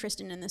pushing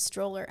Tristan in the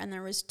stroller, and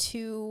there was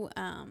 2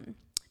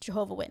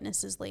 Jehovah's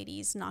Witnesses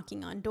ladies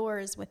knocking on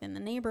doors within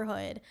the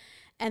neighborhood,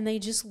 and they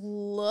just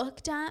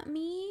looked at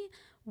me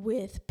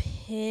with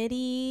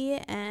pity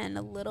and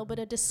a little bit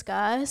of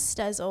disgust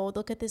as, oh,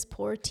 look at this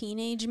poor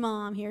teenage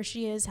mom. Here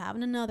she is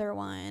having another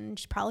one.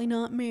 She's probably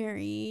not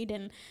married.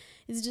 And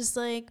it's just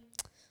like,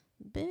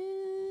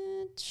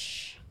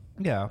 bitch.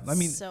 Yeah. I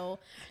mean, so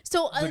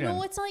I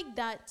know it's like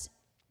that.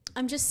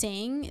 I'm just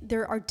saying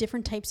there are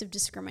different types of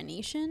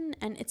discrimination,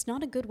 and it's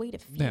not a good way to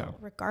feel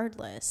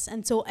regardless.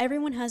 And so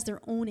everyone has their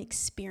own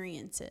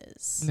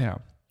experiences. Yeah.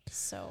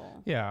 So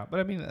yeah,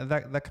 but I mean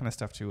that kind of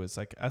stuff too is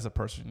like, as a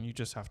person, you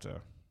just have to.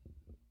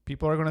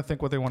 People are gonna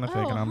think what they want to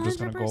think, and I'm just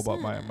gonna go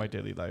about my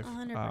daily life.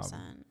 100%.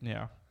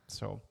 Yeah.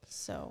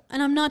 So,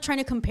 and I'm not trying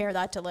to compare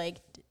that to like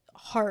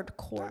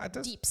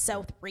hardcore deep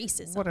South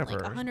racism. Whatever.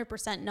 Like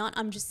 100% not.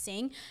 I'm just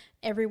saying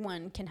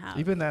everyone can have.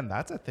 Even then,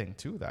 that's a thing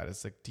too. That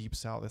is like deep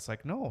South. It's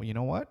like, no, you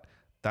know what?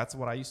 That's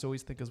what I used to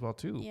always think as well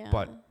too. Yeah.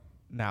 But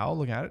now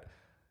look at it.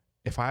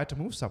 If I had to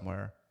move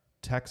somewhere,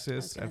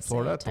 Texas and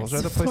Florida, those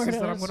are the places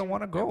that I'm going to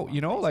want to go.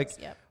 You know,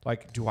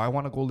 like, do I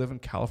want to go live in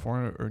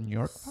California or New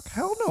York? Fuck,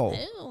 hell no.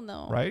 Hell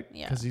no. Right?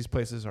 Yeah. Because these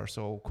places are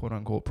so quote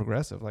unquote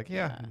progressive. Like,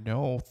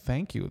 no,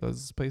 thank you.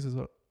 Those places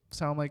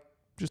sound like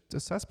just a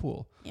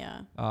cesspool.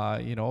 Yeah.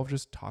 Of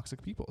just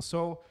toxic people.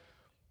 So,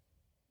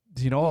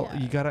 you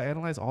got to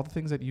analyze all the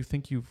things that you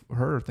think you've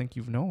heard or think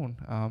you've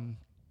known.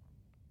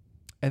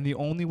 And the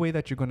only way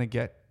that you're going to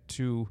get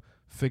to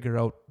figure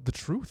out the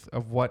truth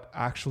of what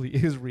actually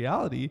is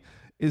reality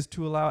is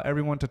to allow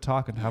everyone to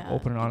talk and have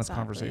open and honest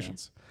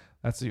conversations.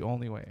 That's the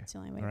only way. It's the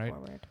only way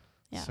forward.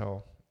 Yeah.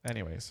 So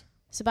anyways.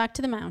 So back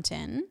to the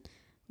mountain.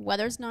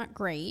 Weather's not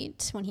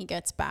great when he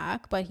gets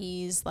back, but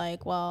he's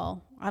like,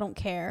 well, I don't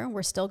care.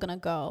 We're still going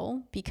to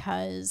go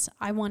because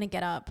I want to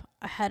get up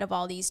ahead of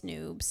all these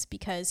noobs,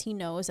 because he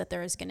knows that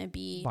there is going to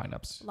be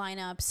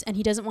lineups, and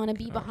he doesn't want to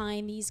be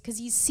behind these, because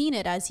he's seen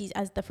it as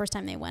the first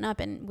time they went up,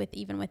 and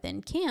even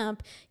within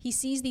camp, he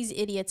sees these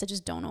idiots that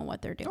just don't know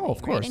what they're doing. Oh,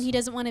 of course. Right? And he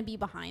doesn't want to be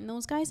behind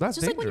those guys. That's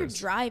it's just dangerous. like when you're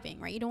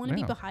driving, right? You don't want to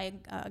be behind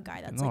a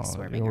guy that's like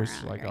swerving you're always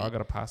around. like, right? I got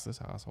to pass this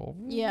asshole.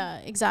 Yeah,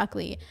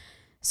 exactly.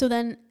 So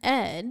then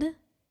Ed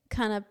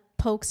kind of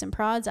pokes and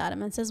prods at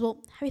him and says,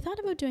 well, have you thought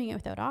about doing it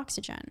without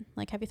oxygen?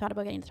 Like, have you thought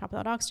about getting to the top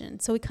without oxygen?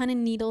 So he kind of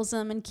needles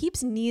him and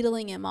keeps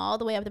needling him all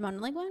the way up the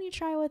mountain. Like, why don't you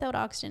try without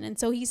oxygen? And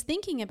so he's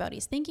thinking about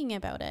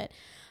it.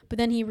 But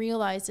then he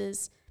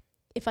realizes,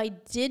 if I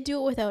did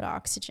do it without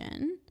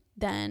oxygen,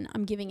 then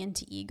I'm giving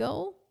into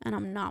ego and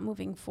I'm not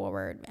moving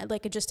forward.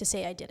 Like, just to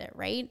say I did it,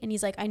 right? And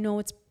he's like, I know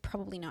it's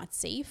probably not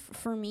safe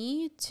for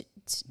me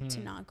to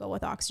not go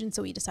with oxygen.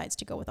 So he decides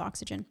to go with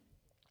oxygen.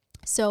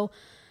 So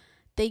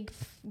they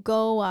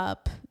go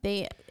up.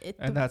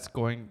 And that's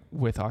going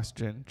with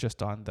oxygen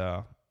just on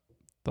the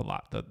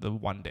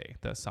one day,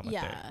 the summit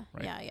day,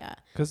 right? Yeah.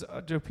 Because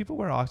do people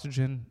wear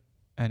oxygen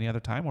any other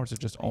time, or is it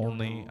just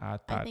only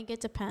at that? I think it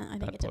depends. I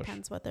think it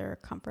depends what their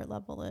comfort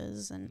level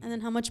is, and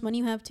then how much money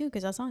you have too,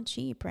 because that's not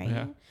cheap, right?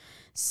 Yeah.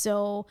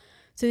 So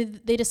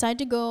they decide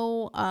to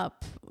go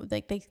up.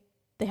 Like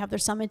they have their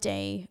summit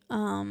day.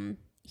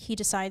 He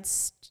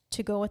decides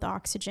to go with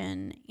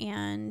oxygen,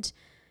 and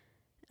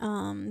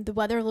the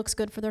weather looks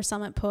good for their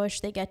summit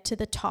push. They get to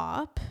the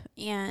top,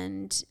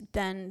 and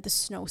then the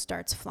snow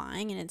starts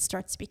flying, and it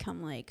starts to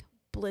become like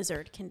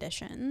blizzard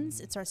conditions.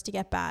 It starts to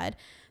get bad.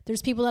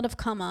 There's people that have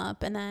come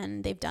up, and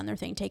then they've done their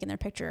thing, taken their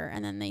picture,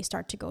 and then they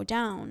start to go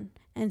down.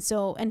 And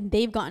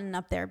they've gotten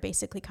up there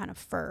basically kind of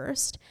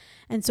first.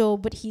 And so,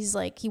 but he's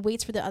like, he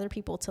waits for the other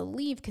people to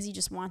leave because he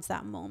just wants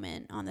that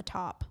moment on the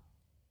top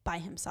by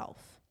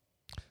himself.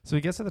 So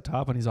he gets to the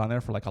top, and he's on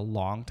there for like a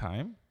long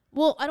time.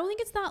 Well, I don't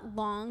think it's that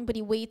long, but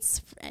he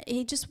waits.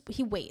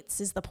 He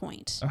waits is the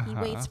point. He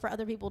waits for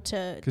other people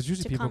to. Because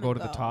usually people go to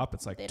the top.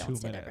 It's like 2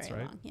 minutes,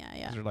 right? Long.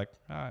 Yeah. You're like,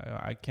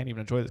 I can't even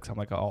enjoy this because I'm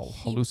like all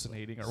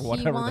hallucinating or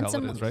whatever the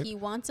hell it is, right? He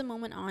wants a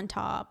moment on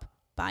top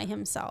by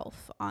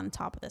himself on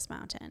top of this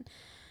mountain.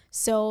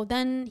 So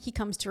then he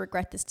comes to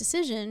regret this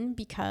decision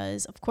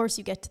because, of course,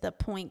 you get to the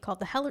point called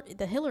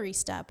the Hillary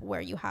step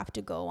where you have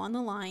to go on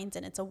the lines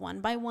and it's a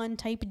 1-by-1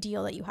 type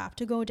deal that you have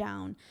to go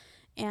down.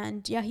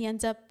 And he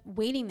ends up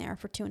waiting there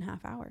for 2.5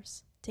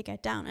 hours to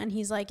get down. And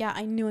he's like,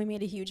 I knew I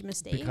made a huge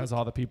mistake. Because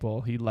all the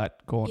people he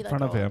let go in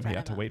front of him, he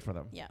had to wait for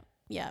them.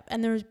 Yeah.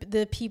 And there's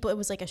the people, it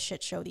was like a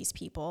shit show, these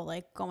people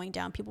like going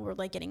down. People were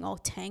like getting all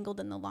tangled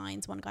in the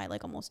lines. One guy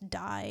like almost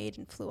died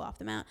and flew off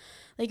the mount.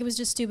 Like it was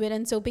just stupid.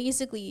 And so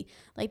basically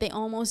like they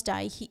almost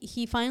die.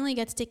 He finally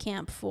gets to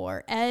Camp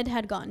 4. Ed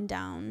had gotten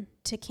down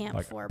to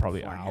Camp 4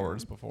 probably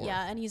hours before.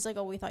 Yeah. And he's like,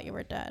 we thought you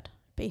were dead.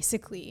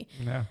 Basically.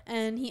 Yeah.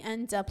 And he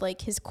ends up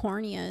like his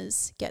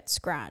corneas get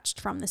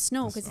scratched from the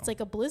snow because it's like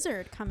a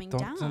blizzard coming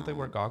down. Don't they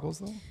wear goggles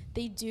though?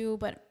 They do,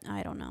 but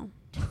I don't know.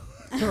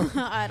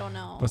 I don't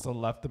know. Must have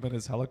left them in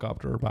his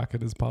helicopter or back in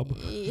his pub.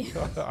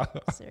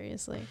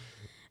 Seriously.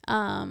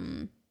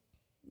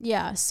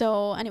 Yeah.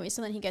 So anyway,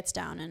 so then he gets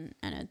down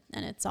and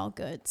it's all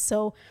good.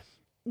 So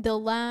the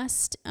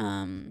last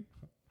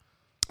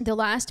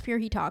fear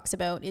he talks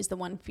about is the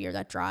one fear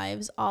that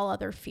drives all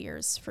other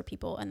fears for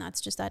people. And that's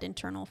just that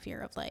internal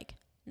fear of like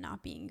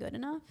not being good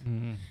enough.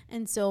 Mm-hmm.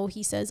 And so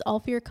he says all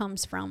fear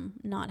comes from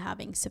not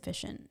having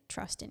sufficient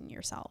trust in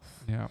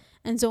yourself. Yeah.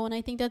 And so, and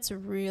I think that's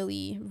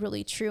really,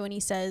 really true. And he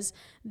says,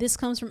 this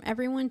comes from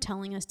everyone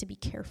telling us to be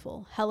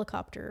careful.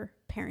 Helicopter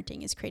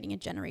parenting is creating a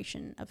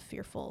generation of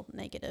fearful,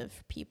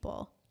 negative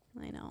people.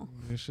 I know.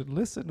 You should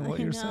listen to what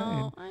you're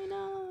saying. I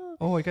know.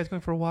 Oh, you guys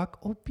going for a walk?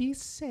 Oh, be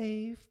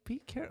safe. Be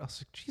careful. I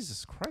was like,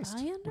 Jesus Christ.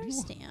 I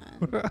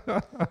understand.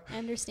 I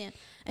understand.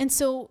 And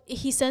so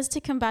he says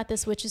to combat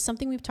this, which is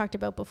something we've talked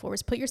about before,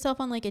 is put yourself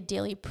on like a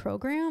daily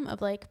program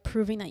of like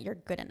proving that you're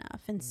good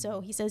enough. And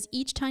so he says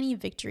each tiny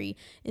victory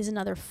is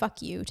another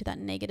fuck you to that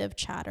negative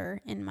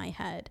chatter in my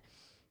head.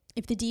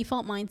 If the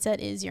default mindset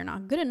is you're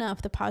not good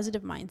enough, the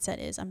positive mindset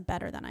is I'm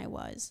better than I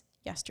was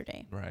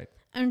yesterday. Right.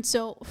 And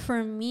so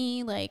for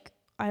me, like,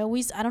 I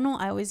always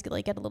get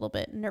like get a little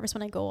bit nervous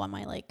when I go on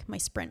my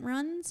sprint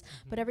runs,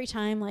 but every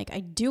time like I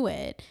do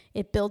it,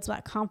 it builds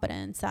that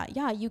confidence that,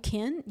 you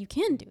can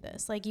do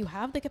this. Like you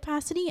have the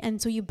capacity.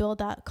 And so you build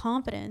that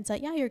confidence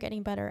that, you're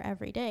getting better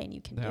every day and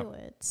you can do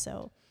it.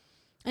 So,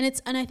 and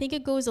I think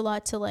it goes a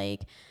lot to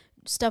like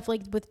stuff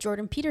like with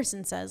Jordan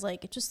Peterson says,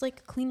 like, just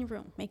like clean your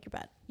room, make your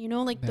bed,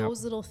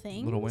 those little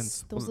things,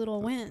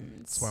 little wins.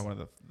 That's why one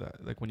of the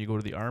like when you go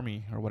to the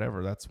army or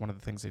whatever, that's one of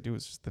the things they do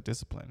is just the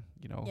discipline,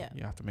 you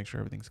have to make sure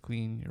everything's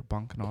clean, your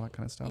bunk and all that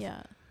kind of stuff.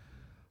 Yeah.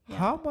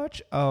 How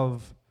much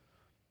of,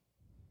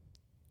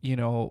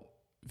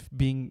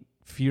 being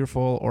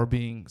fearful or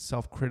being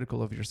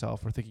self-critical of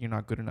yourself or thinking you're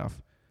not good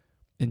enough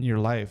in your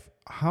life,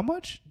 how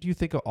much do you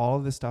think of all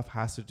of this stuff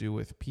has to do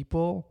with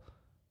people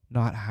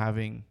not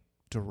having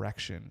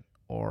direction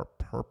or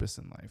purpose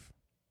in life?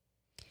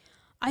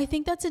 I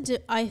think that's a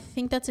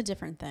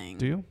different thing.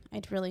 Do you?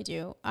 I really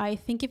do. I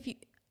think if you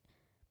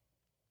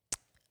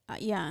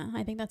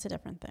I think that's a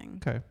different thing.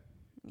 Okay.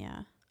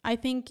 Yeah. I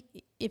think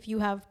if you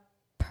have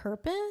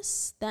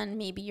purpose, then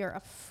maybe you're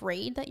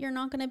afraid that you're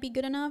not going to be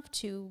good enough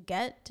to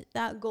get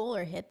that goal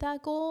or hit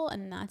that goal,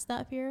 and that's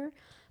that fear.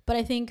 But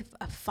I think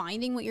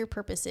finding what your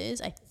purpose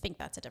is, I think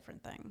that's a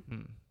different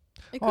thing.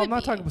 I'm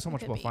not talking so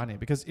much about finding it,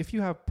 because if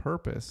you have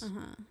purpose,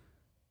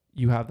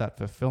 you have that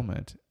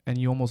fulfillment and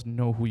you almost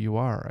know who you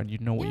are and you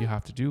know what you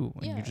have to do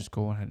and you just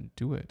go ahead and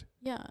do it.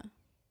 Yeah.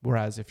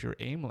 Whereas if you're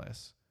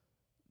aimless,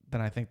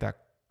 then I think that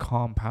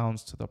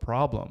compounds to the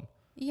problem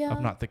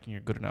of not thinking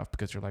you're good enough,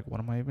 because you're like,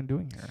 what am I even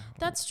doing here?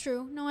 That's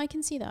true. No, I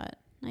can see that.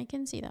 I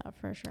can see that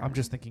for sure. I'm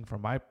just thinking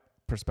from my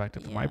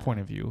perspective, from my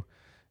point of view,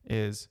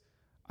 is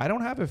I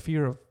don't have a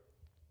fear of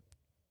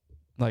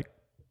like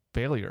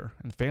failure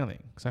and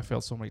failing, because I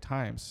failed so many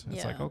times.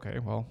 It's like, okay,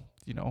 well,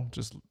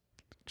 just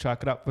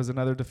chalk it up as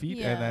another defeat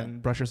and then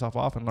brush yourself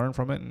off and learn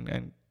from it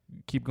and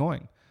keep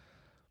going.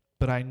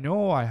 But I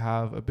know I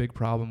have a big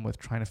problem with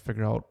trying to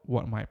figure out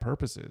what my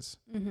purpose is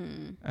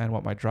and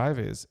what my drive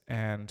is.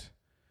 And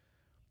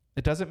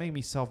it doesn't make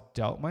me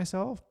self-doubt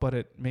myself, but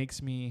it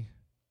makes me,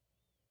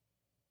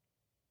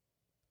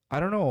 I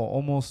don't know,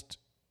 almost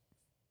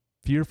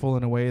fearful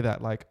in a way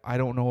that like, I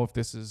don't know if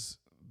this is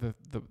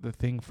the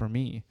thing for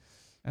me,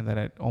 and that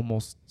it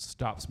almost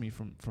stops me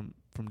from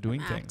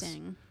doing things,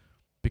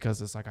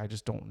 because it's like, I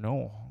just don't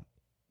know.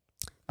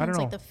 I don't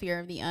know. It's like the fear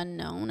of the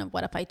unknown of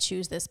what if I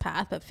choose this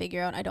path, but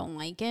figure out I don't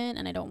like it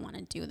and I don't want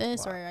to do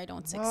this, or I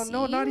don't succeed.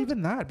 No, not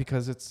even that,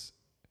 because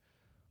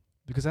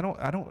I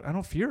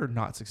don't fear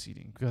not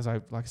succeeding, because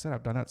like I said,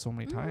 I've done that so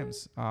many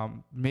times.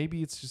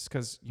 Maybe it's just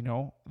because,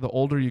 the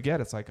older you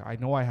get, it's like, I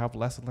know I have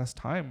less and less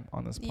time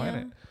on this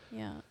planet.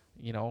 Yeah.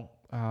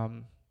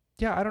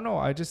 I don't know.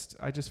 I just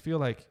feel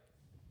like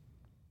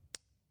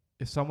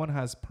if someone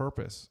has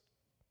purpose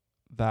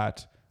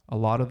that a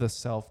lot of the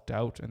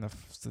self-doubt and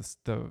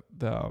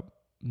the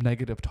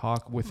negative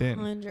talk within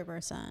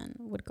 100%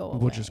 would go away.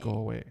 Would just go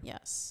away.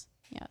 Yes.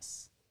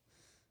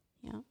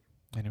 Yeah.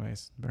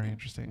 Anyways, very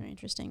interesting. Very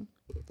interesting.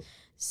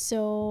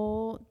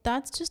 So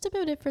that's just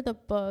about it for the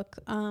book.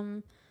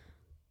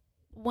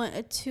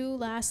 Two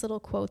last little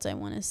quotes I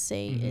want to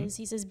say is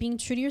he says, being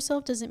true to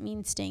yourself doesn't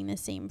mean staying the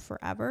same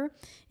forever.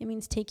 It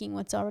means taking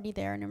what's already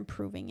there and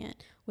improving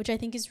it, which I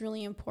think is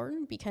really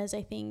important, because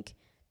I think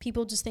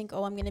people just think,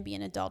 oh, I'm going to be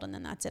an adult and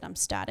then that's it. I'm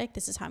static.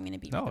 This is how I'm going to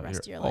be for the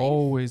rest of your life.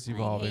 Always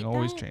evolving,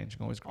 always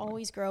changing, always growing.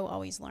 Always grow,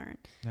 always learn.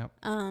 Yep.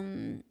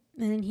 And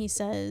then he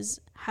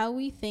says, how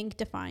we think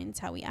defines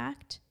how we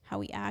act. How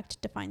we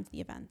act defines the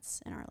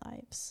events in our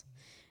lives.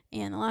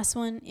 And the last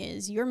one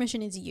is, your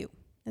mission is you.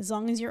 As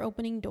long as you're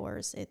opening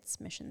doors, it's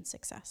mission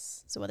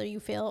success. So whether you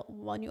fail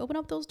when you open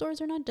up those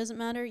doors or not, doesn't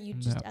matter. You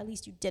just, at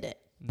least you did it.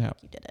 Yeah.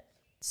 You did it.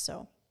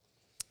 So.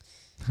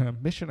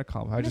 Mission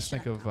accomplished. I just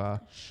think of the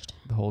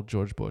whole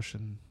George Bush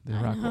and the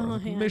Iraq War.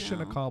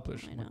 Mission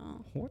accomplished. I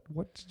know.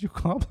 What did you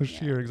accomplish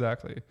here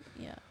exactly?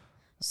 Yeah.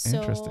 So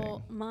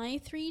interesting. My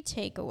 3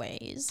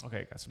 takeaways.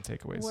 Okay, got some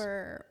takeaways.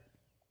 Were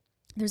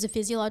there's a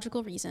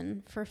physiological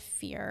reason for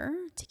fear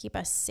to keep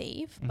us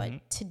safe,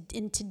 but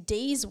in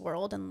today's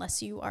world,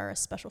 unless you are a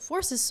special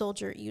forces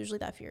soldier, usually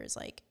that fear is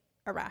like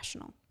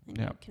irrational, and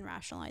you can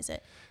rationalize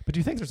it. But do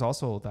you think there's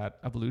also that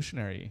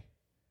evolutionary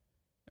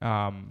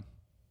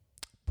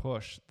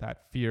push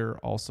that fear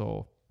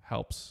also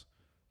helps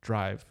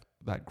drive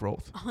that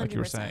growth, like you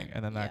were saying,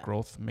 and then that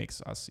growth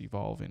makes us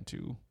evolve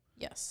into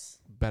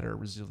better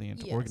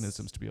resilient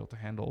organisms to be able to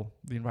handle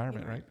the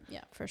environment, right?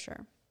 Yeah, for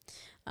sure.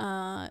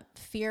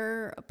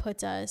 Fear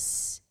puts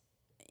us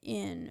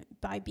in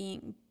by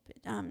being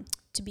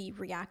to be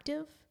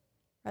reactive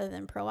rather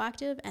than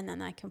proactive, and then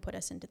that can put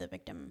us into the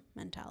victim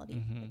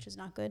mentality, which is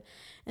not good.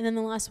 And then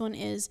the last one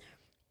is,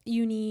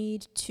 you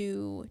need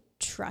to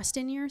trust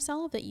in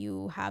yourself that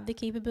you have the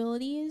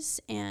capabilities,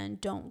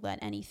 and don't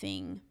let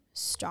anything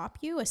stop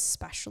you,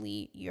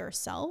 especially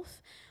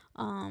yourself.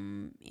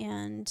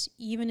 And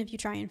even if you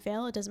try and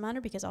fail, it doesn't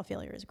matter, because all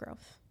failure is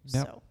growth.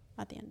 So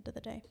at the end of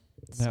the day.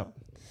 So,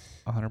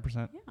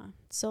 100%. Yeah.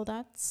 So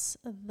that's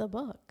the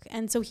book.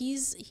 And so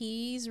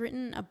he's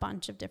written a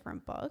bunch of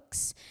different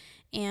books,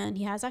 and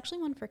he has actually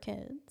one for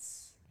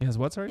kids. He has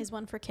what, sorry? He has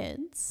one for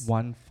kids.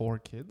 One for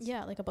kids?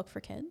 Yeah, like a book for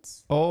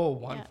kids. Oh,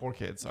 one for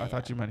kids. I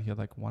thought you meant he had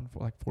like one for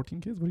like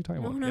 14 kids. What are you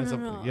talking about? No.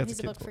 He's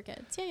a book for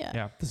kids.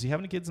 Yeah. Does he have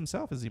any kids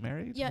himself? Is he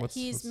married? Yeah,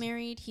 he's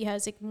married. He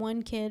has like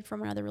one kid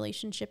from another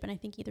relationship, and I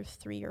think either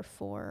 3 or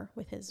 4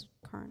 with his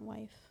current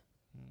wife.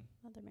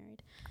 They're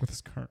married with his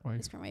current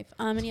wife.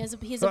 And he has a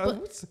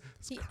book.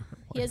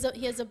 He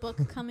has a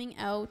book coming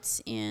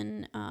out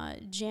in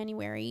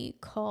January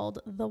called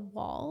The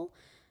Wall.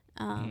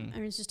 And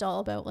it's just all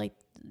about like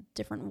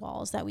different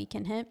walls that we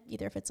can hit,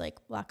 either if it's like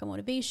lack of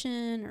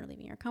motivation or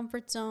leaving your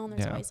comfort zone.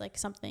 There's always like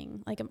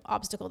something, like an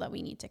obstacle that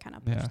we need to kind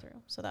of push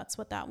through. So that's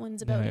what that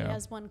one's about. He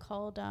has one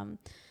called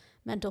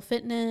mental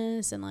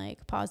fitness and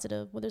like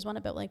positive. Well, there's one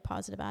about like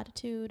positive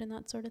attitude and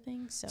that sort of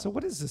thing. So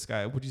what is this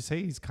guy? Would you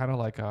say he's kind of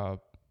like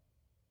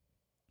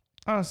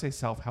I don't want to say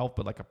self-help,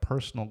 but like a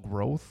personal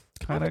growth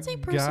kind of guy? I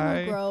would say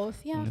personal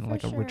growth, yeah, for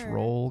like a rich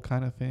roll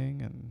kind of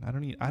thing. And I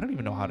don't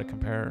even know how to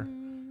compare,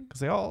 because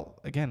they all,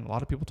 again, a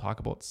lot of people talk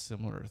about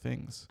similar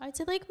things. I'd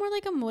say like more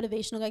like a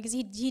motivational guy, because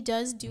he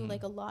does do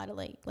like a lot of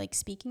like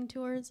speaking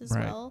tours as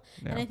well.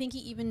 And I think he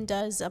even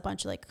does a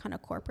bunch of like kind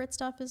of corporate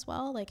stuff as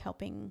well, like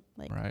helping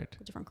like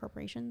different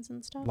corporations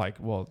and stuff. Like,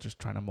 well, just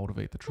trying to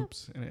motivate the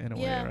troops in a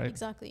way, right?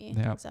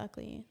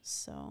 Exactly.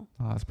 So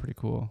that's pretty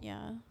cool.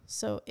 Yeah.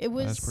 So it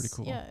was. That's pretty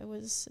cool. Yeah, it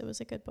was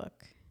a good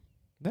book.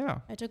 Yeah.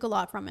 I took a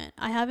lot from it.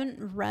 I haven't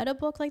read a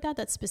book like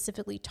that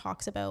specifically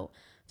talks about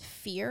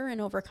fear and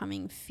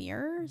overcoming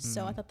fear.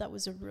 So I thought that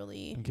was a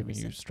really... And giving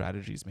you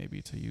strategies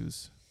maybe to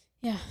use.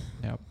 Yeah.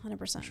 Yeah.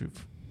 100%. Which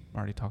we've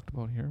already talked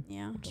about here.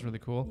 Yeah. Which is really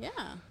cool.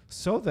 Yeah.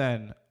 So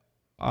then,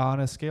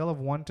 on a scale of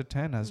 1 to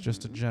 10 as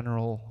just a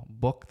general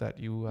book that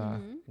you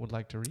would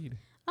like to read?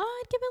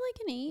 I'd give it like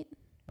an 8.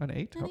 An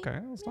 8? Okay.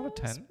 It's not a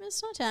 10.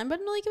 It's not 10, but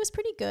like it was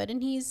pretty good.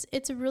 And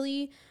it's a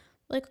really...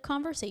 like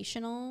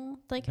conversational,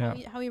 like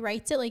how he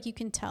writes it, like you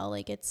can tell,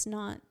 like it's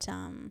not,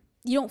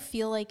 you don't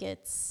feel like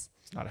it's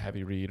not a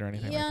heavy read or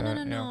anything like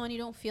that. No. And you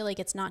don't feel like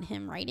it's not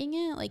him writing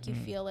it. Like you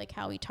feel like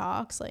how he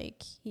talks,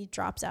 like he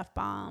drops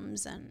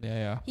F-bombs and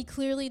he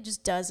clearly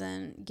just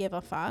doesn't give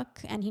a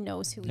fuck, and he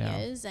knows who he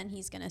is, and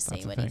he's going to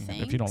say what he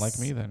thinks. If you don't like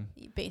me, then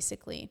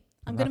basically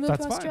I'm going to move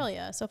to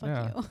Australia. So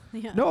fuck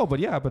you. No, but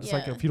it's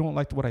like, if you don't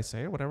like what I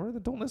say or whatever,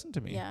 then don't listen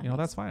to me.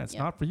 That's fine. It's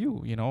not for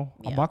you.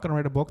 I'm not going to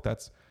write a book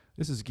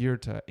this is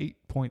geared to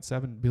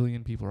 8.7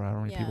 billion people, or how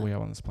many people we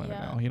have on this planet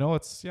now.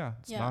 It's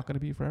not going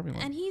to be for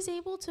everyone. And he's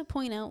able to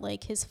point out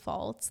like his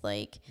faults,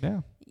 like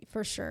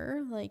for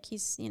sure. Like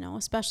he's,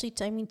 especially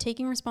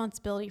taking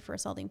responsibility for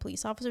assaulting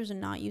police officers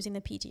and not using the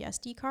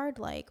PTSD card.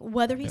 Like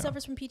whether he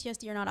suffers from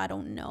PTSD or not, I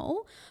don't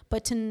know.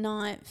 But to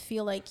not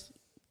feel like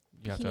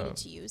he needed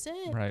to use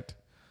it. Right.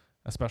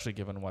 Especially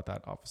given what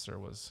that officer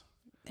was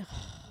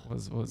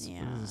was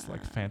this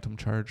like phantom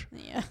charge.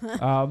 Yeah.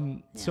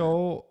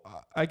 So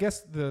I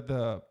guess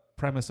the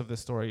premise of this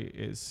story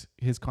is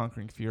his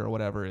conquering fear or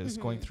whatever is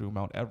going through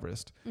Mount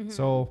Everest.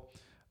 So,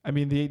 I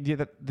mean,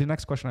 the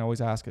next question I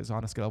always ask is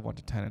on a scale of 1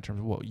 to 10 in terms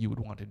of what you would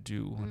want to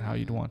do and how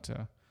you'd want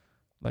to,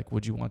 like,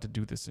 would you want to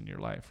do this in your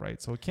life, right?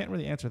 So I can't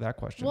really answer that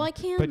question. Well, I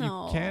can, but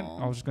though. You can.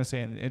 I was just gonna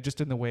say, and just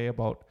in the way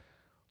about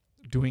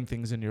doing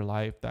things in your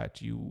life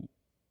that you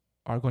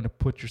are going to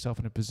put yourself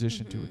in a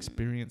position to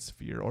experience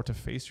fear or to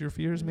face your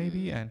fears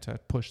maybe and to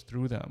push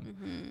through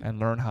them and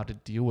learn how to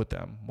deal with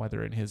them,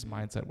 whether in his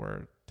mindset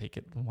where take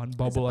it one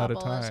bubble at a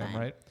time,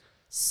 right?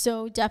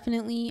 So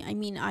definitely, I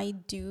mean, I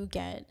do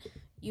get,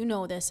 you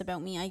know this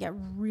about me, I get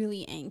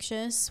really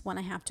anxious when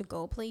I have to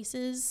go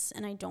places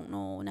and I don't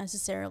know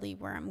necessarily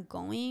where I'm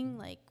going,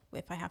 like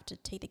if I have to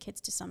take the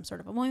kids to some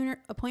sort of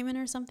appointment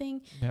or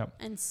something. Yeah.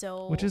 And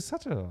so, which is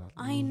such a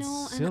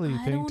silly thing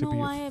I don't to know be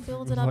why I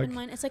build it up in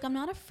mind. It's like I'm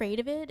not afraid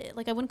of it.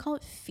 Like I wouldn't call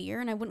it fear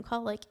and I wouldn't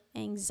call it like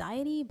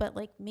anxiety, but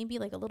like maybe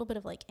like a little bit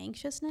of like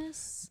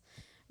anxiousness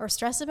or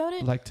stress about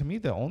it. Like to me,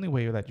 the only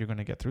way that you're going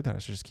to get through that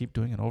is to just keep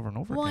doing it over and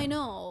over again. Well, I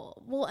know.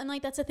 Well, and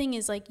like that's the thing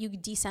is like you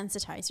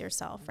desensitize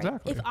yourself, right?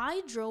 Exactly. If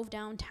I drove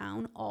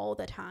downtown all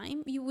the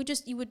time, you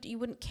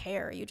wouldn't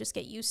care. You just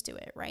get used to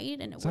it, right?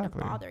 And it wouldn't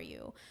bother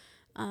you.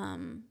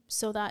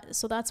 So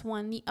that's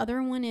one. The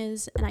other one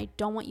is, and I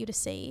don't want you to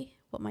say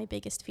what my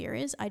biggest fear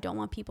is. I don't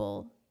want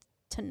people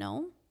to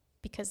know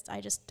because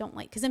I just don't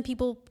like, because then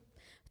people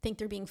think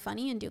they're being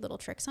funny and do little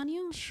tricks on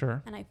you.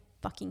 Sure. And I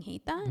fucking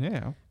hate that.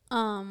 Yeah.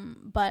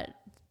 But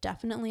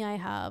definitely I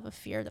have a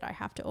fear that I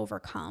have to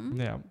overcome.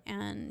 Yeah.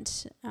 And,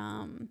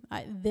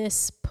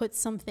 this puts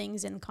some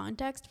things in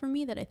context for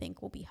me that I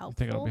think will be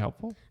helpful. You think it'll be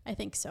helpful? I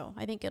think so.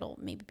 I think it'll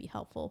maybe be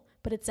helpful,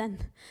 but it's then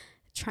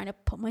trying to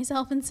put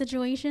myself in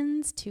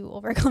situations to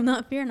overcome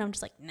that fear. And I'm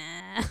just like,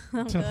 nah,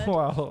 I'm good.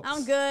 Well,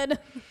 I'm good.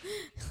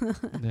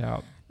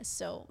 Yeah.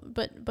 So,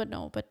 but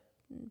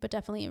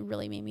definitely it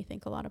really made me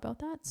think a lot about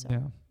that. So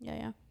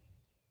yeah.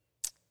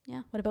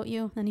 What about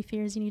you? Any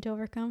fears you need to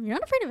overcome? You're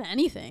not afraid of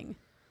anything.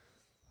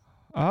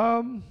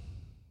 I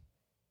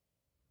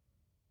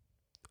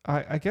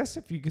guess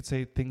if you could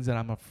say things that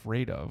I'm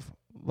afraid of,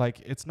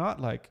 like, it's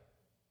not like,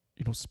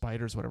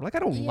 spiders, whatever. Like, I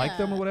don't like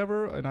them or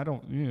whatever, and I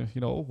don't,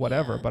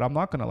 whatever, but I'm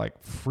not going to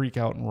like freak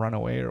out and run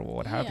away or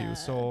what have you.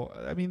 So,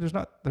 I mean, there's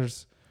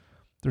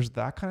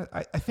that kind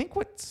of, I think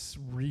what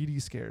really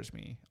scares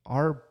me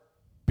are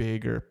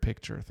bigger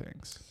picture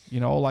things,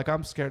 like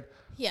I'm scared.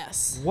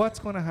 Yes. What's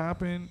going to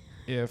happen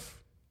if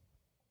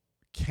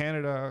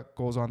Canada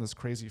goes on this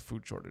crazy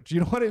food shortage?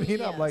 You know what I mean?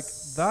 Yes. I'm like,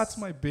 that's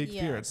my big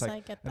fear. It's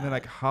like, and then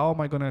like, how am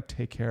I going to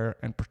take care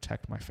and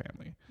protect my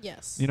family?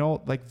 Yes.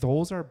 Like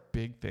those are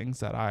big things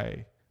that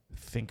I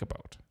think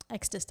about.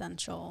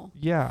 Existential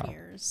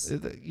fears.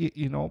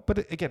 But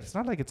again, it's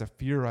not like it's a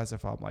fear as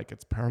if I'm like,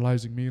 it's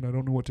paralyzing me and I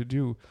don't know what to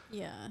do.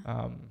 Yeah.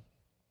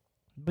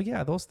 But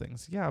yeah, those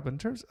things. Yeah. But in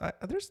terms,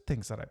 there's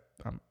things that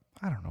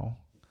I don't know.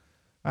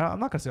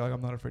 I'm not going to say like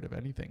I'm not afraid of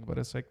anything, but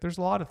it's like there's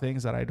a lot of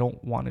things that I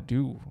don't want to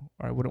do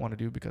or I wouldn't want to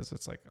do because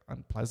it's like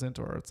unpleasant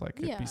or it's like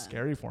it'd be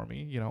scary for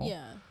me,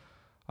 Yeah.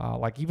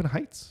 Like even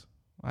heights.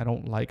 I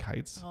don't like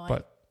heights,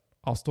 but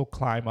I'll still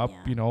climb up,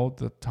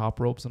 the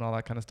top ropes and all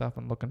that kind of stuff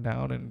and looking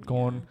down and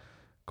going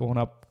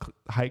up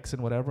hikes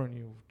and whatever and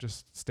you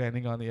just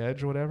standing on the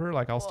edge or whatever.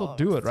 Like I'll still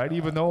do it, right?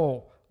 Even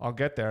though I'll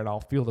get there and I'll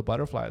feel the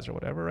butterflies or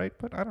whatever, right?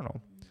 But I don't know.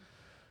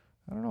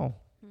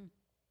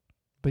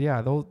 But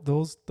yeah,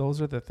 those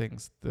are the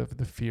things. The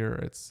fear.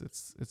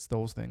 It's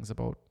those things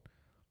about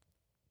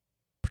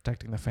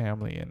protecting the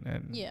family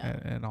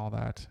and all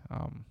that.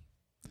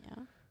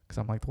 Because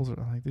I'm like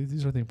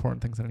these are the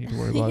important things that I need to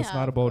worry about. It's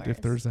not about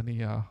if there's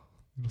any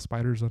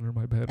spiders under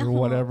my bed or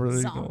whatever.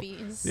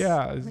 Zombies.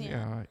 Yeah.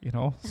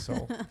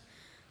 So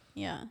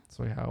yeah.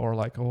 So yeah, or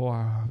like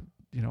going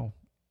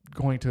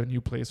to a new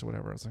place or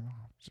whatever. I was like,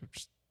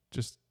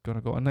 just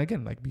gonna go, and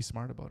again, like be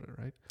smart about it,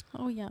 right?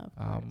 Oh yeah.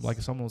 Like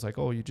if someone was like,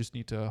 oh, you just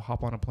need to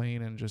hop on a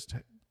plane and just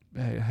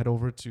head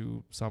over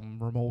to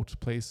some remote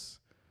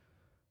place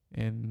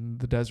in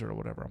the desert or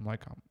whatever. I'm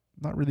like, I'm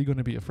not really going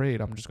to be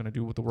afraid. I'm just going to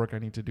do the work I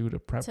need to do to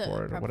prep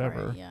for it or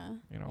whatever.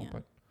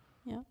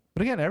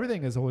 But again,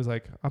 everything is always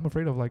like, I'm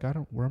afraid of like,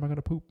 where am I going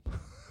to poop?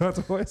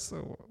 That's always,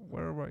 so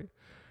where am I?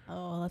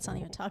 Oh, let's not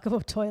even talk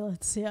about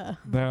toilets. Yeah.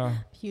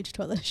 Huge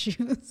toilet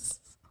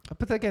issues.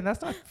 But again,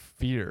 that's not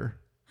fear.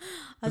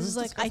 I was just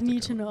like, I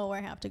need to know where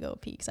I have to go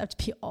pee because I have to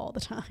pee all the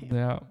time.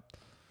 Yeah.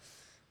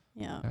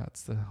 Yeah.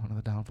 That's one of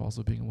the downfalls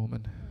of being a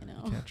woman. You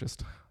can't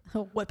just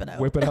whip it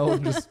out.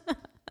 And just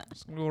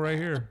go right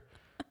here.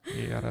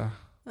 You gotta,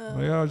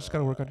 just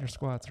gotta work on your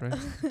squats, right?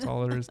 That's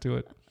all there is to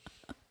it.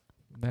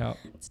 Yeah.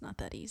 It's not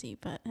that easy,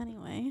 but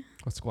anyway.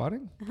 What,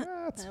 squatting?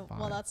 That's fine.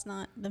 Well, that's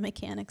not, the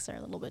mechanics are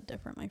a little bit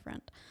different, my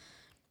friend.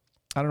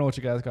 I don't know what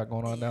you guys got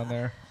going on down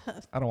there.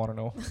 I don't want to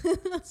know.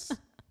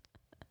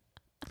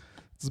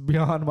 It's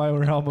beyond my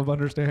realm of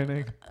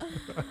understanding.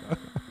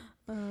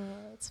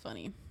 It's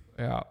funny.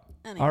 Yeah.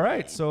 Anyway, all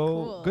right. So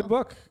cool. Good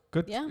book.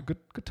 Good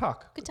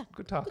talk.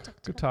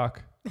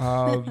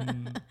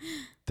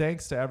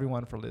 thanks to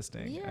everyone for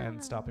listening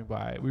and stopping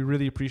by. We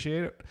really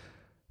appreciate it.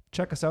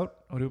 Check us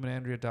out,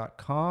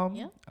 odumanandrea.com.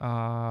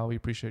 Yeah. We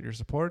appreciate your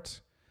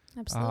support.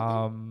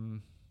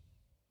 Absolutely.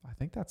 I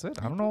think that's it.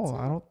 I don't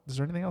know. Is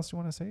there anything else you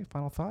want to say?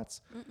 Final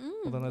thoughts?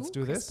 Well, then let's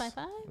do this. High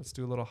five. Let's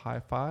do a little high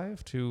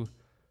five to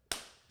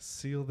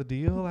seal the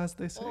deal, as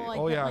they say.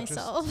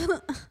 Myself.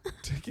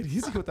 Just take it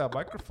easy with that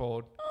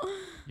microphone.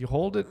 You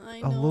hold it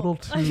a little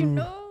too. I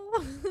know.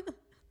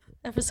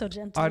 Ever so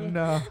gently.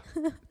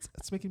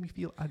 It's making me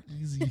feel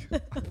uneasy.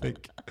 I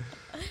think.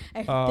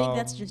 I think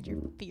that's just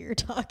your fear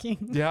talking.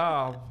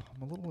 Yeah,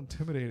 I'm a little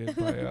intimidated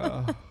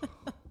by.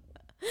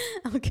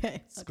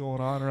 Okay. What's going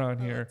on around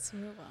here? Let's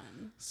move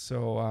on.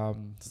 So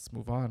let's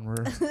move on.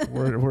 We're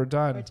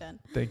done. We're done.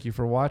 Thank you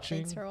for watching.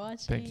 Thanks for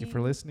watching. Thank you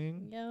for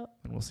listening. Yep.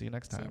 And we'll see you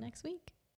next time. See you next week.